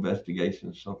Crystal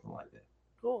Investigation, something like that.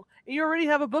 Cool. You already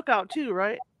have a book out too,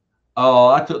 right? Oh,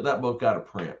 I took that book out of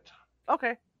print.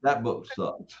 Okay. That book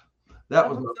sucked. That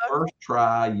was my first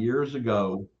try years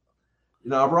ago.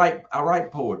 I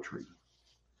write poetry.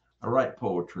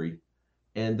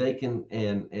 And they can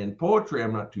and poetry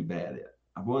I'm not too bad at.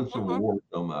 I've won some awards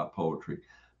on my poetry,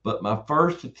 but my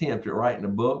first attempt at writing a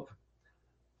book,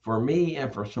 for me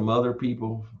and for some other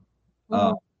people,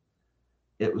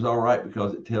 it was all right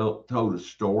because it told a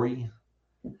story.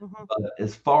 But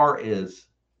as far as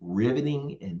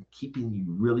riveting and keeping you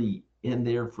really in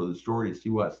there for the story to see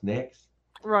what's next,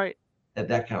 right,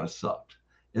 that kind of sucked.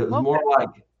 It was more like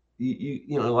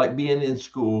like being in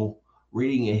school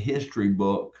reading a history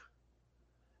book,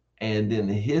 and then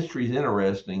the history is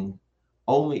interesting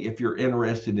only if you're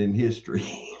interested in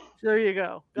history. There you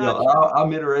go. Gotcha.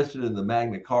 I'm interested in the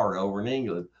Magna Carta over in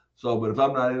England. So, but if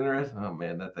I'm not interested, oh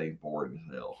man, that thing's boring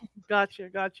as hell.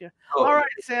 Gotcha. Oh, all right,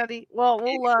 Sandy. Well,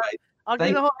 anyway,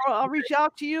 I'll reach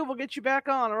out to you. We'll get you back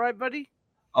on. All right, buddy.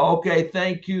 Okay,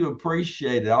 thank you.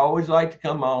 Appreciate it. I always like to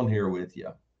come on here with you.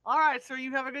 All right, sir.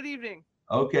 You have a good evening.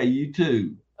 Okay, you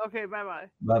too. Okay, bye-bye.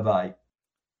 Bye-bye.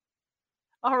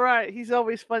 All right, he's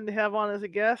always fun to have on as a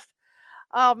guest.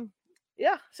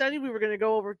 Yeah, Sandy, we were going to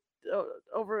go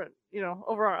over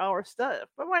our stuff,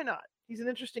 but why not? He's an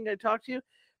interesting guy to talk to,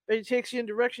 but he takes you in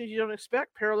directions you don't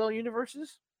expect. Parallel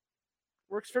universes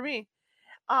works for me.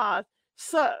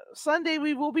 So Sunday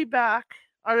we will be back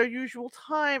at our usual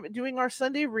time doing our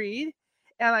Sunday read,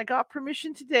 and I got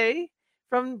permission today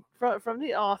from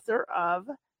the author of,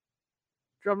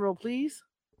 drumroll please,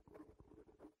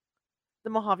 The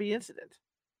Mojave Incident.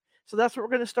 So that's what we're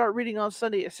going to start reading on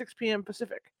Sunday at 6 p.m.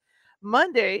 Pacific.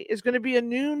 Monday is going to be a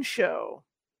noon show.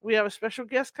 We have a special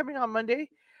guest coming on Monday.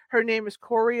 Her name is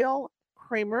Coriel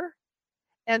Kramer,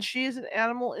 and she is an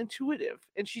animal intuitive,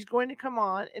 and she's going to come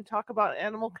on and talk about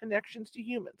animal connections to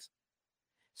humans.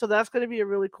 So that's going to be a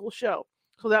really cool show.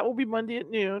 So that will be Monday at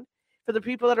noon. For the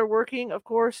people that are working, of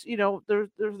course, there's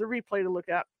the replay to look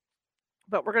at,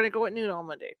 but we're going to go at noon on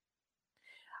Monday.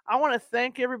 I want to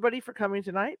thank everybody for coming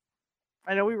tonight.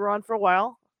 I know we were on for a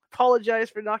while. Apologize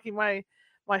for knocking my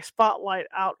spotlight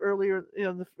out earlier,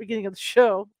 the beginning of the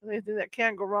show. Anything that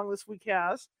can go wrong this week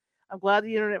has. I'm glad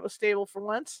the internet was stable for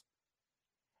once.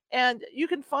 And you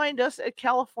can find us at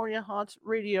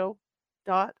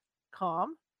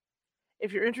CaliforniaHauntsRadio.com.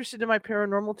 If you're interested in my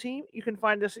paranormal team, you can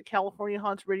find us at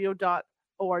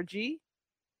CaliforniaHauntsRadio.org.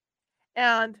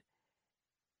 And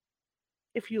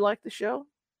if you like the show,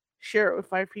 share it with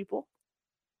 5 people.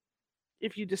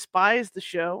 If you despise the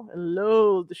show and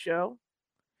loathe the show,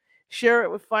 share it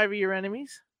with 5 of your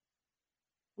enemies.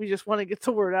 We just want to get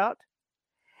the word out.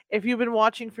 If you've been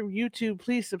watching from YouTube,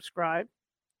 please subscribe.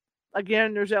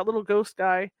 Again, there's that little ghost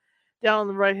guy down in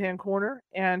the right-hand corner,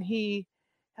 and he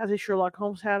has a Sherlock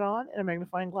Holmes hat on and a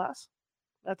magnifying glass.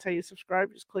 That's how you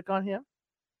subscribe. Just click on him.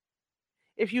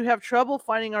 If you have trouble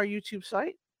finding our YouTube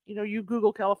site, you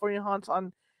Google California Haunts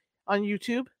on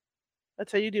YouTube.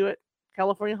 That's how you do it.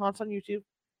 California Haunts on YouTube.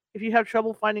 If you have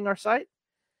trouble finding our site,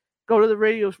 go to the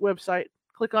radio's website.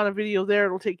 Click on a video there.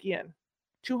 It'll take you in.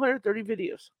 230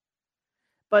 videos.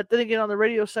 But then again, on the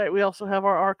radio site, we also have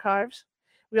our archives.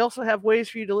 We also have ways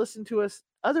for you to listen to us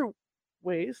other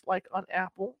ways, like on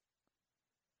Apple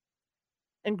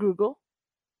and Google.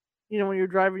 When you're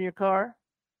driving your car,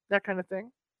 that kind of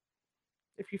thing,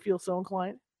 if you feel so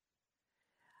inclined.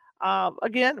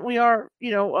 Again, we are,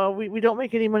 we don't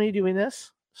make any money doing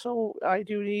this. So I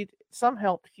do need some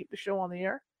help to keep the show on the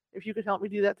air. If you could help me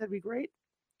do that, that'd be great.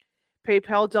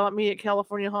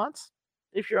 PayPal.me@California Haunts.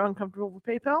 If you're uncomfortable with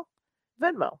PayPal,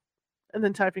 Venmo, and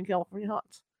then type in California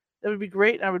Haunts. That would be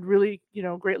great. I would really,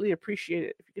 greatly appreciate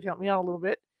it if you could help me out a little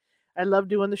bit. I love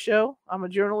doing the show. I'm a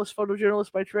journalist,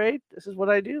 photojournalist by trade. This is what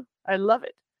I do. I love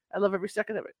it. I love every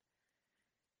second of it.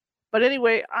 But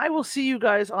anyway, I will see you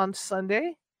guys on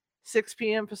Sunday, 6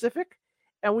 p.m. Pacific,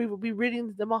 and we will be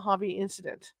reading The Mojave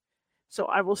Incident. So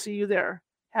I will see you there.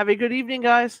 Have a good evening,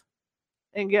 guys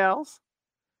and gals.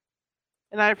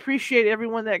 And I appreciate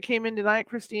everyone that came in tonight.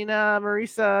 Christina,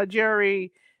 Marisa,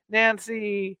 Jerry,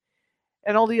 Nancy,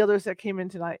 and all the others that came in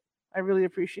tonight. I really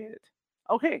appreciate it.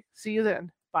 Okay, see you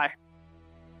then. Bye.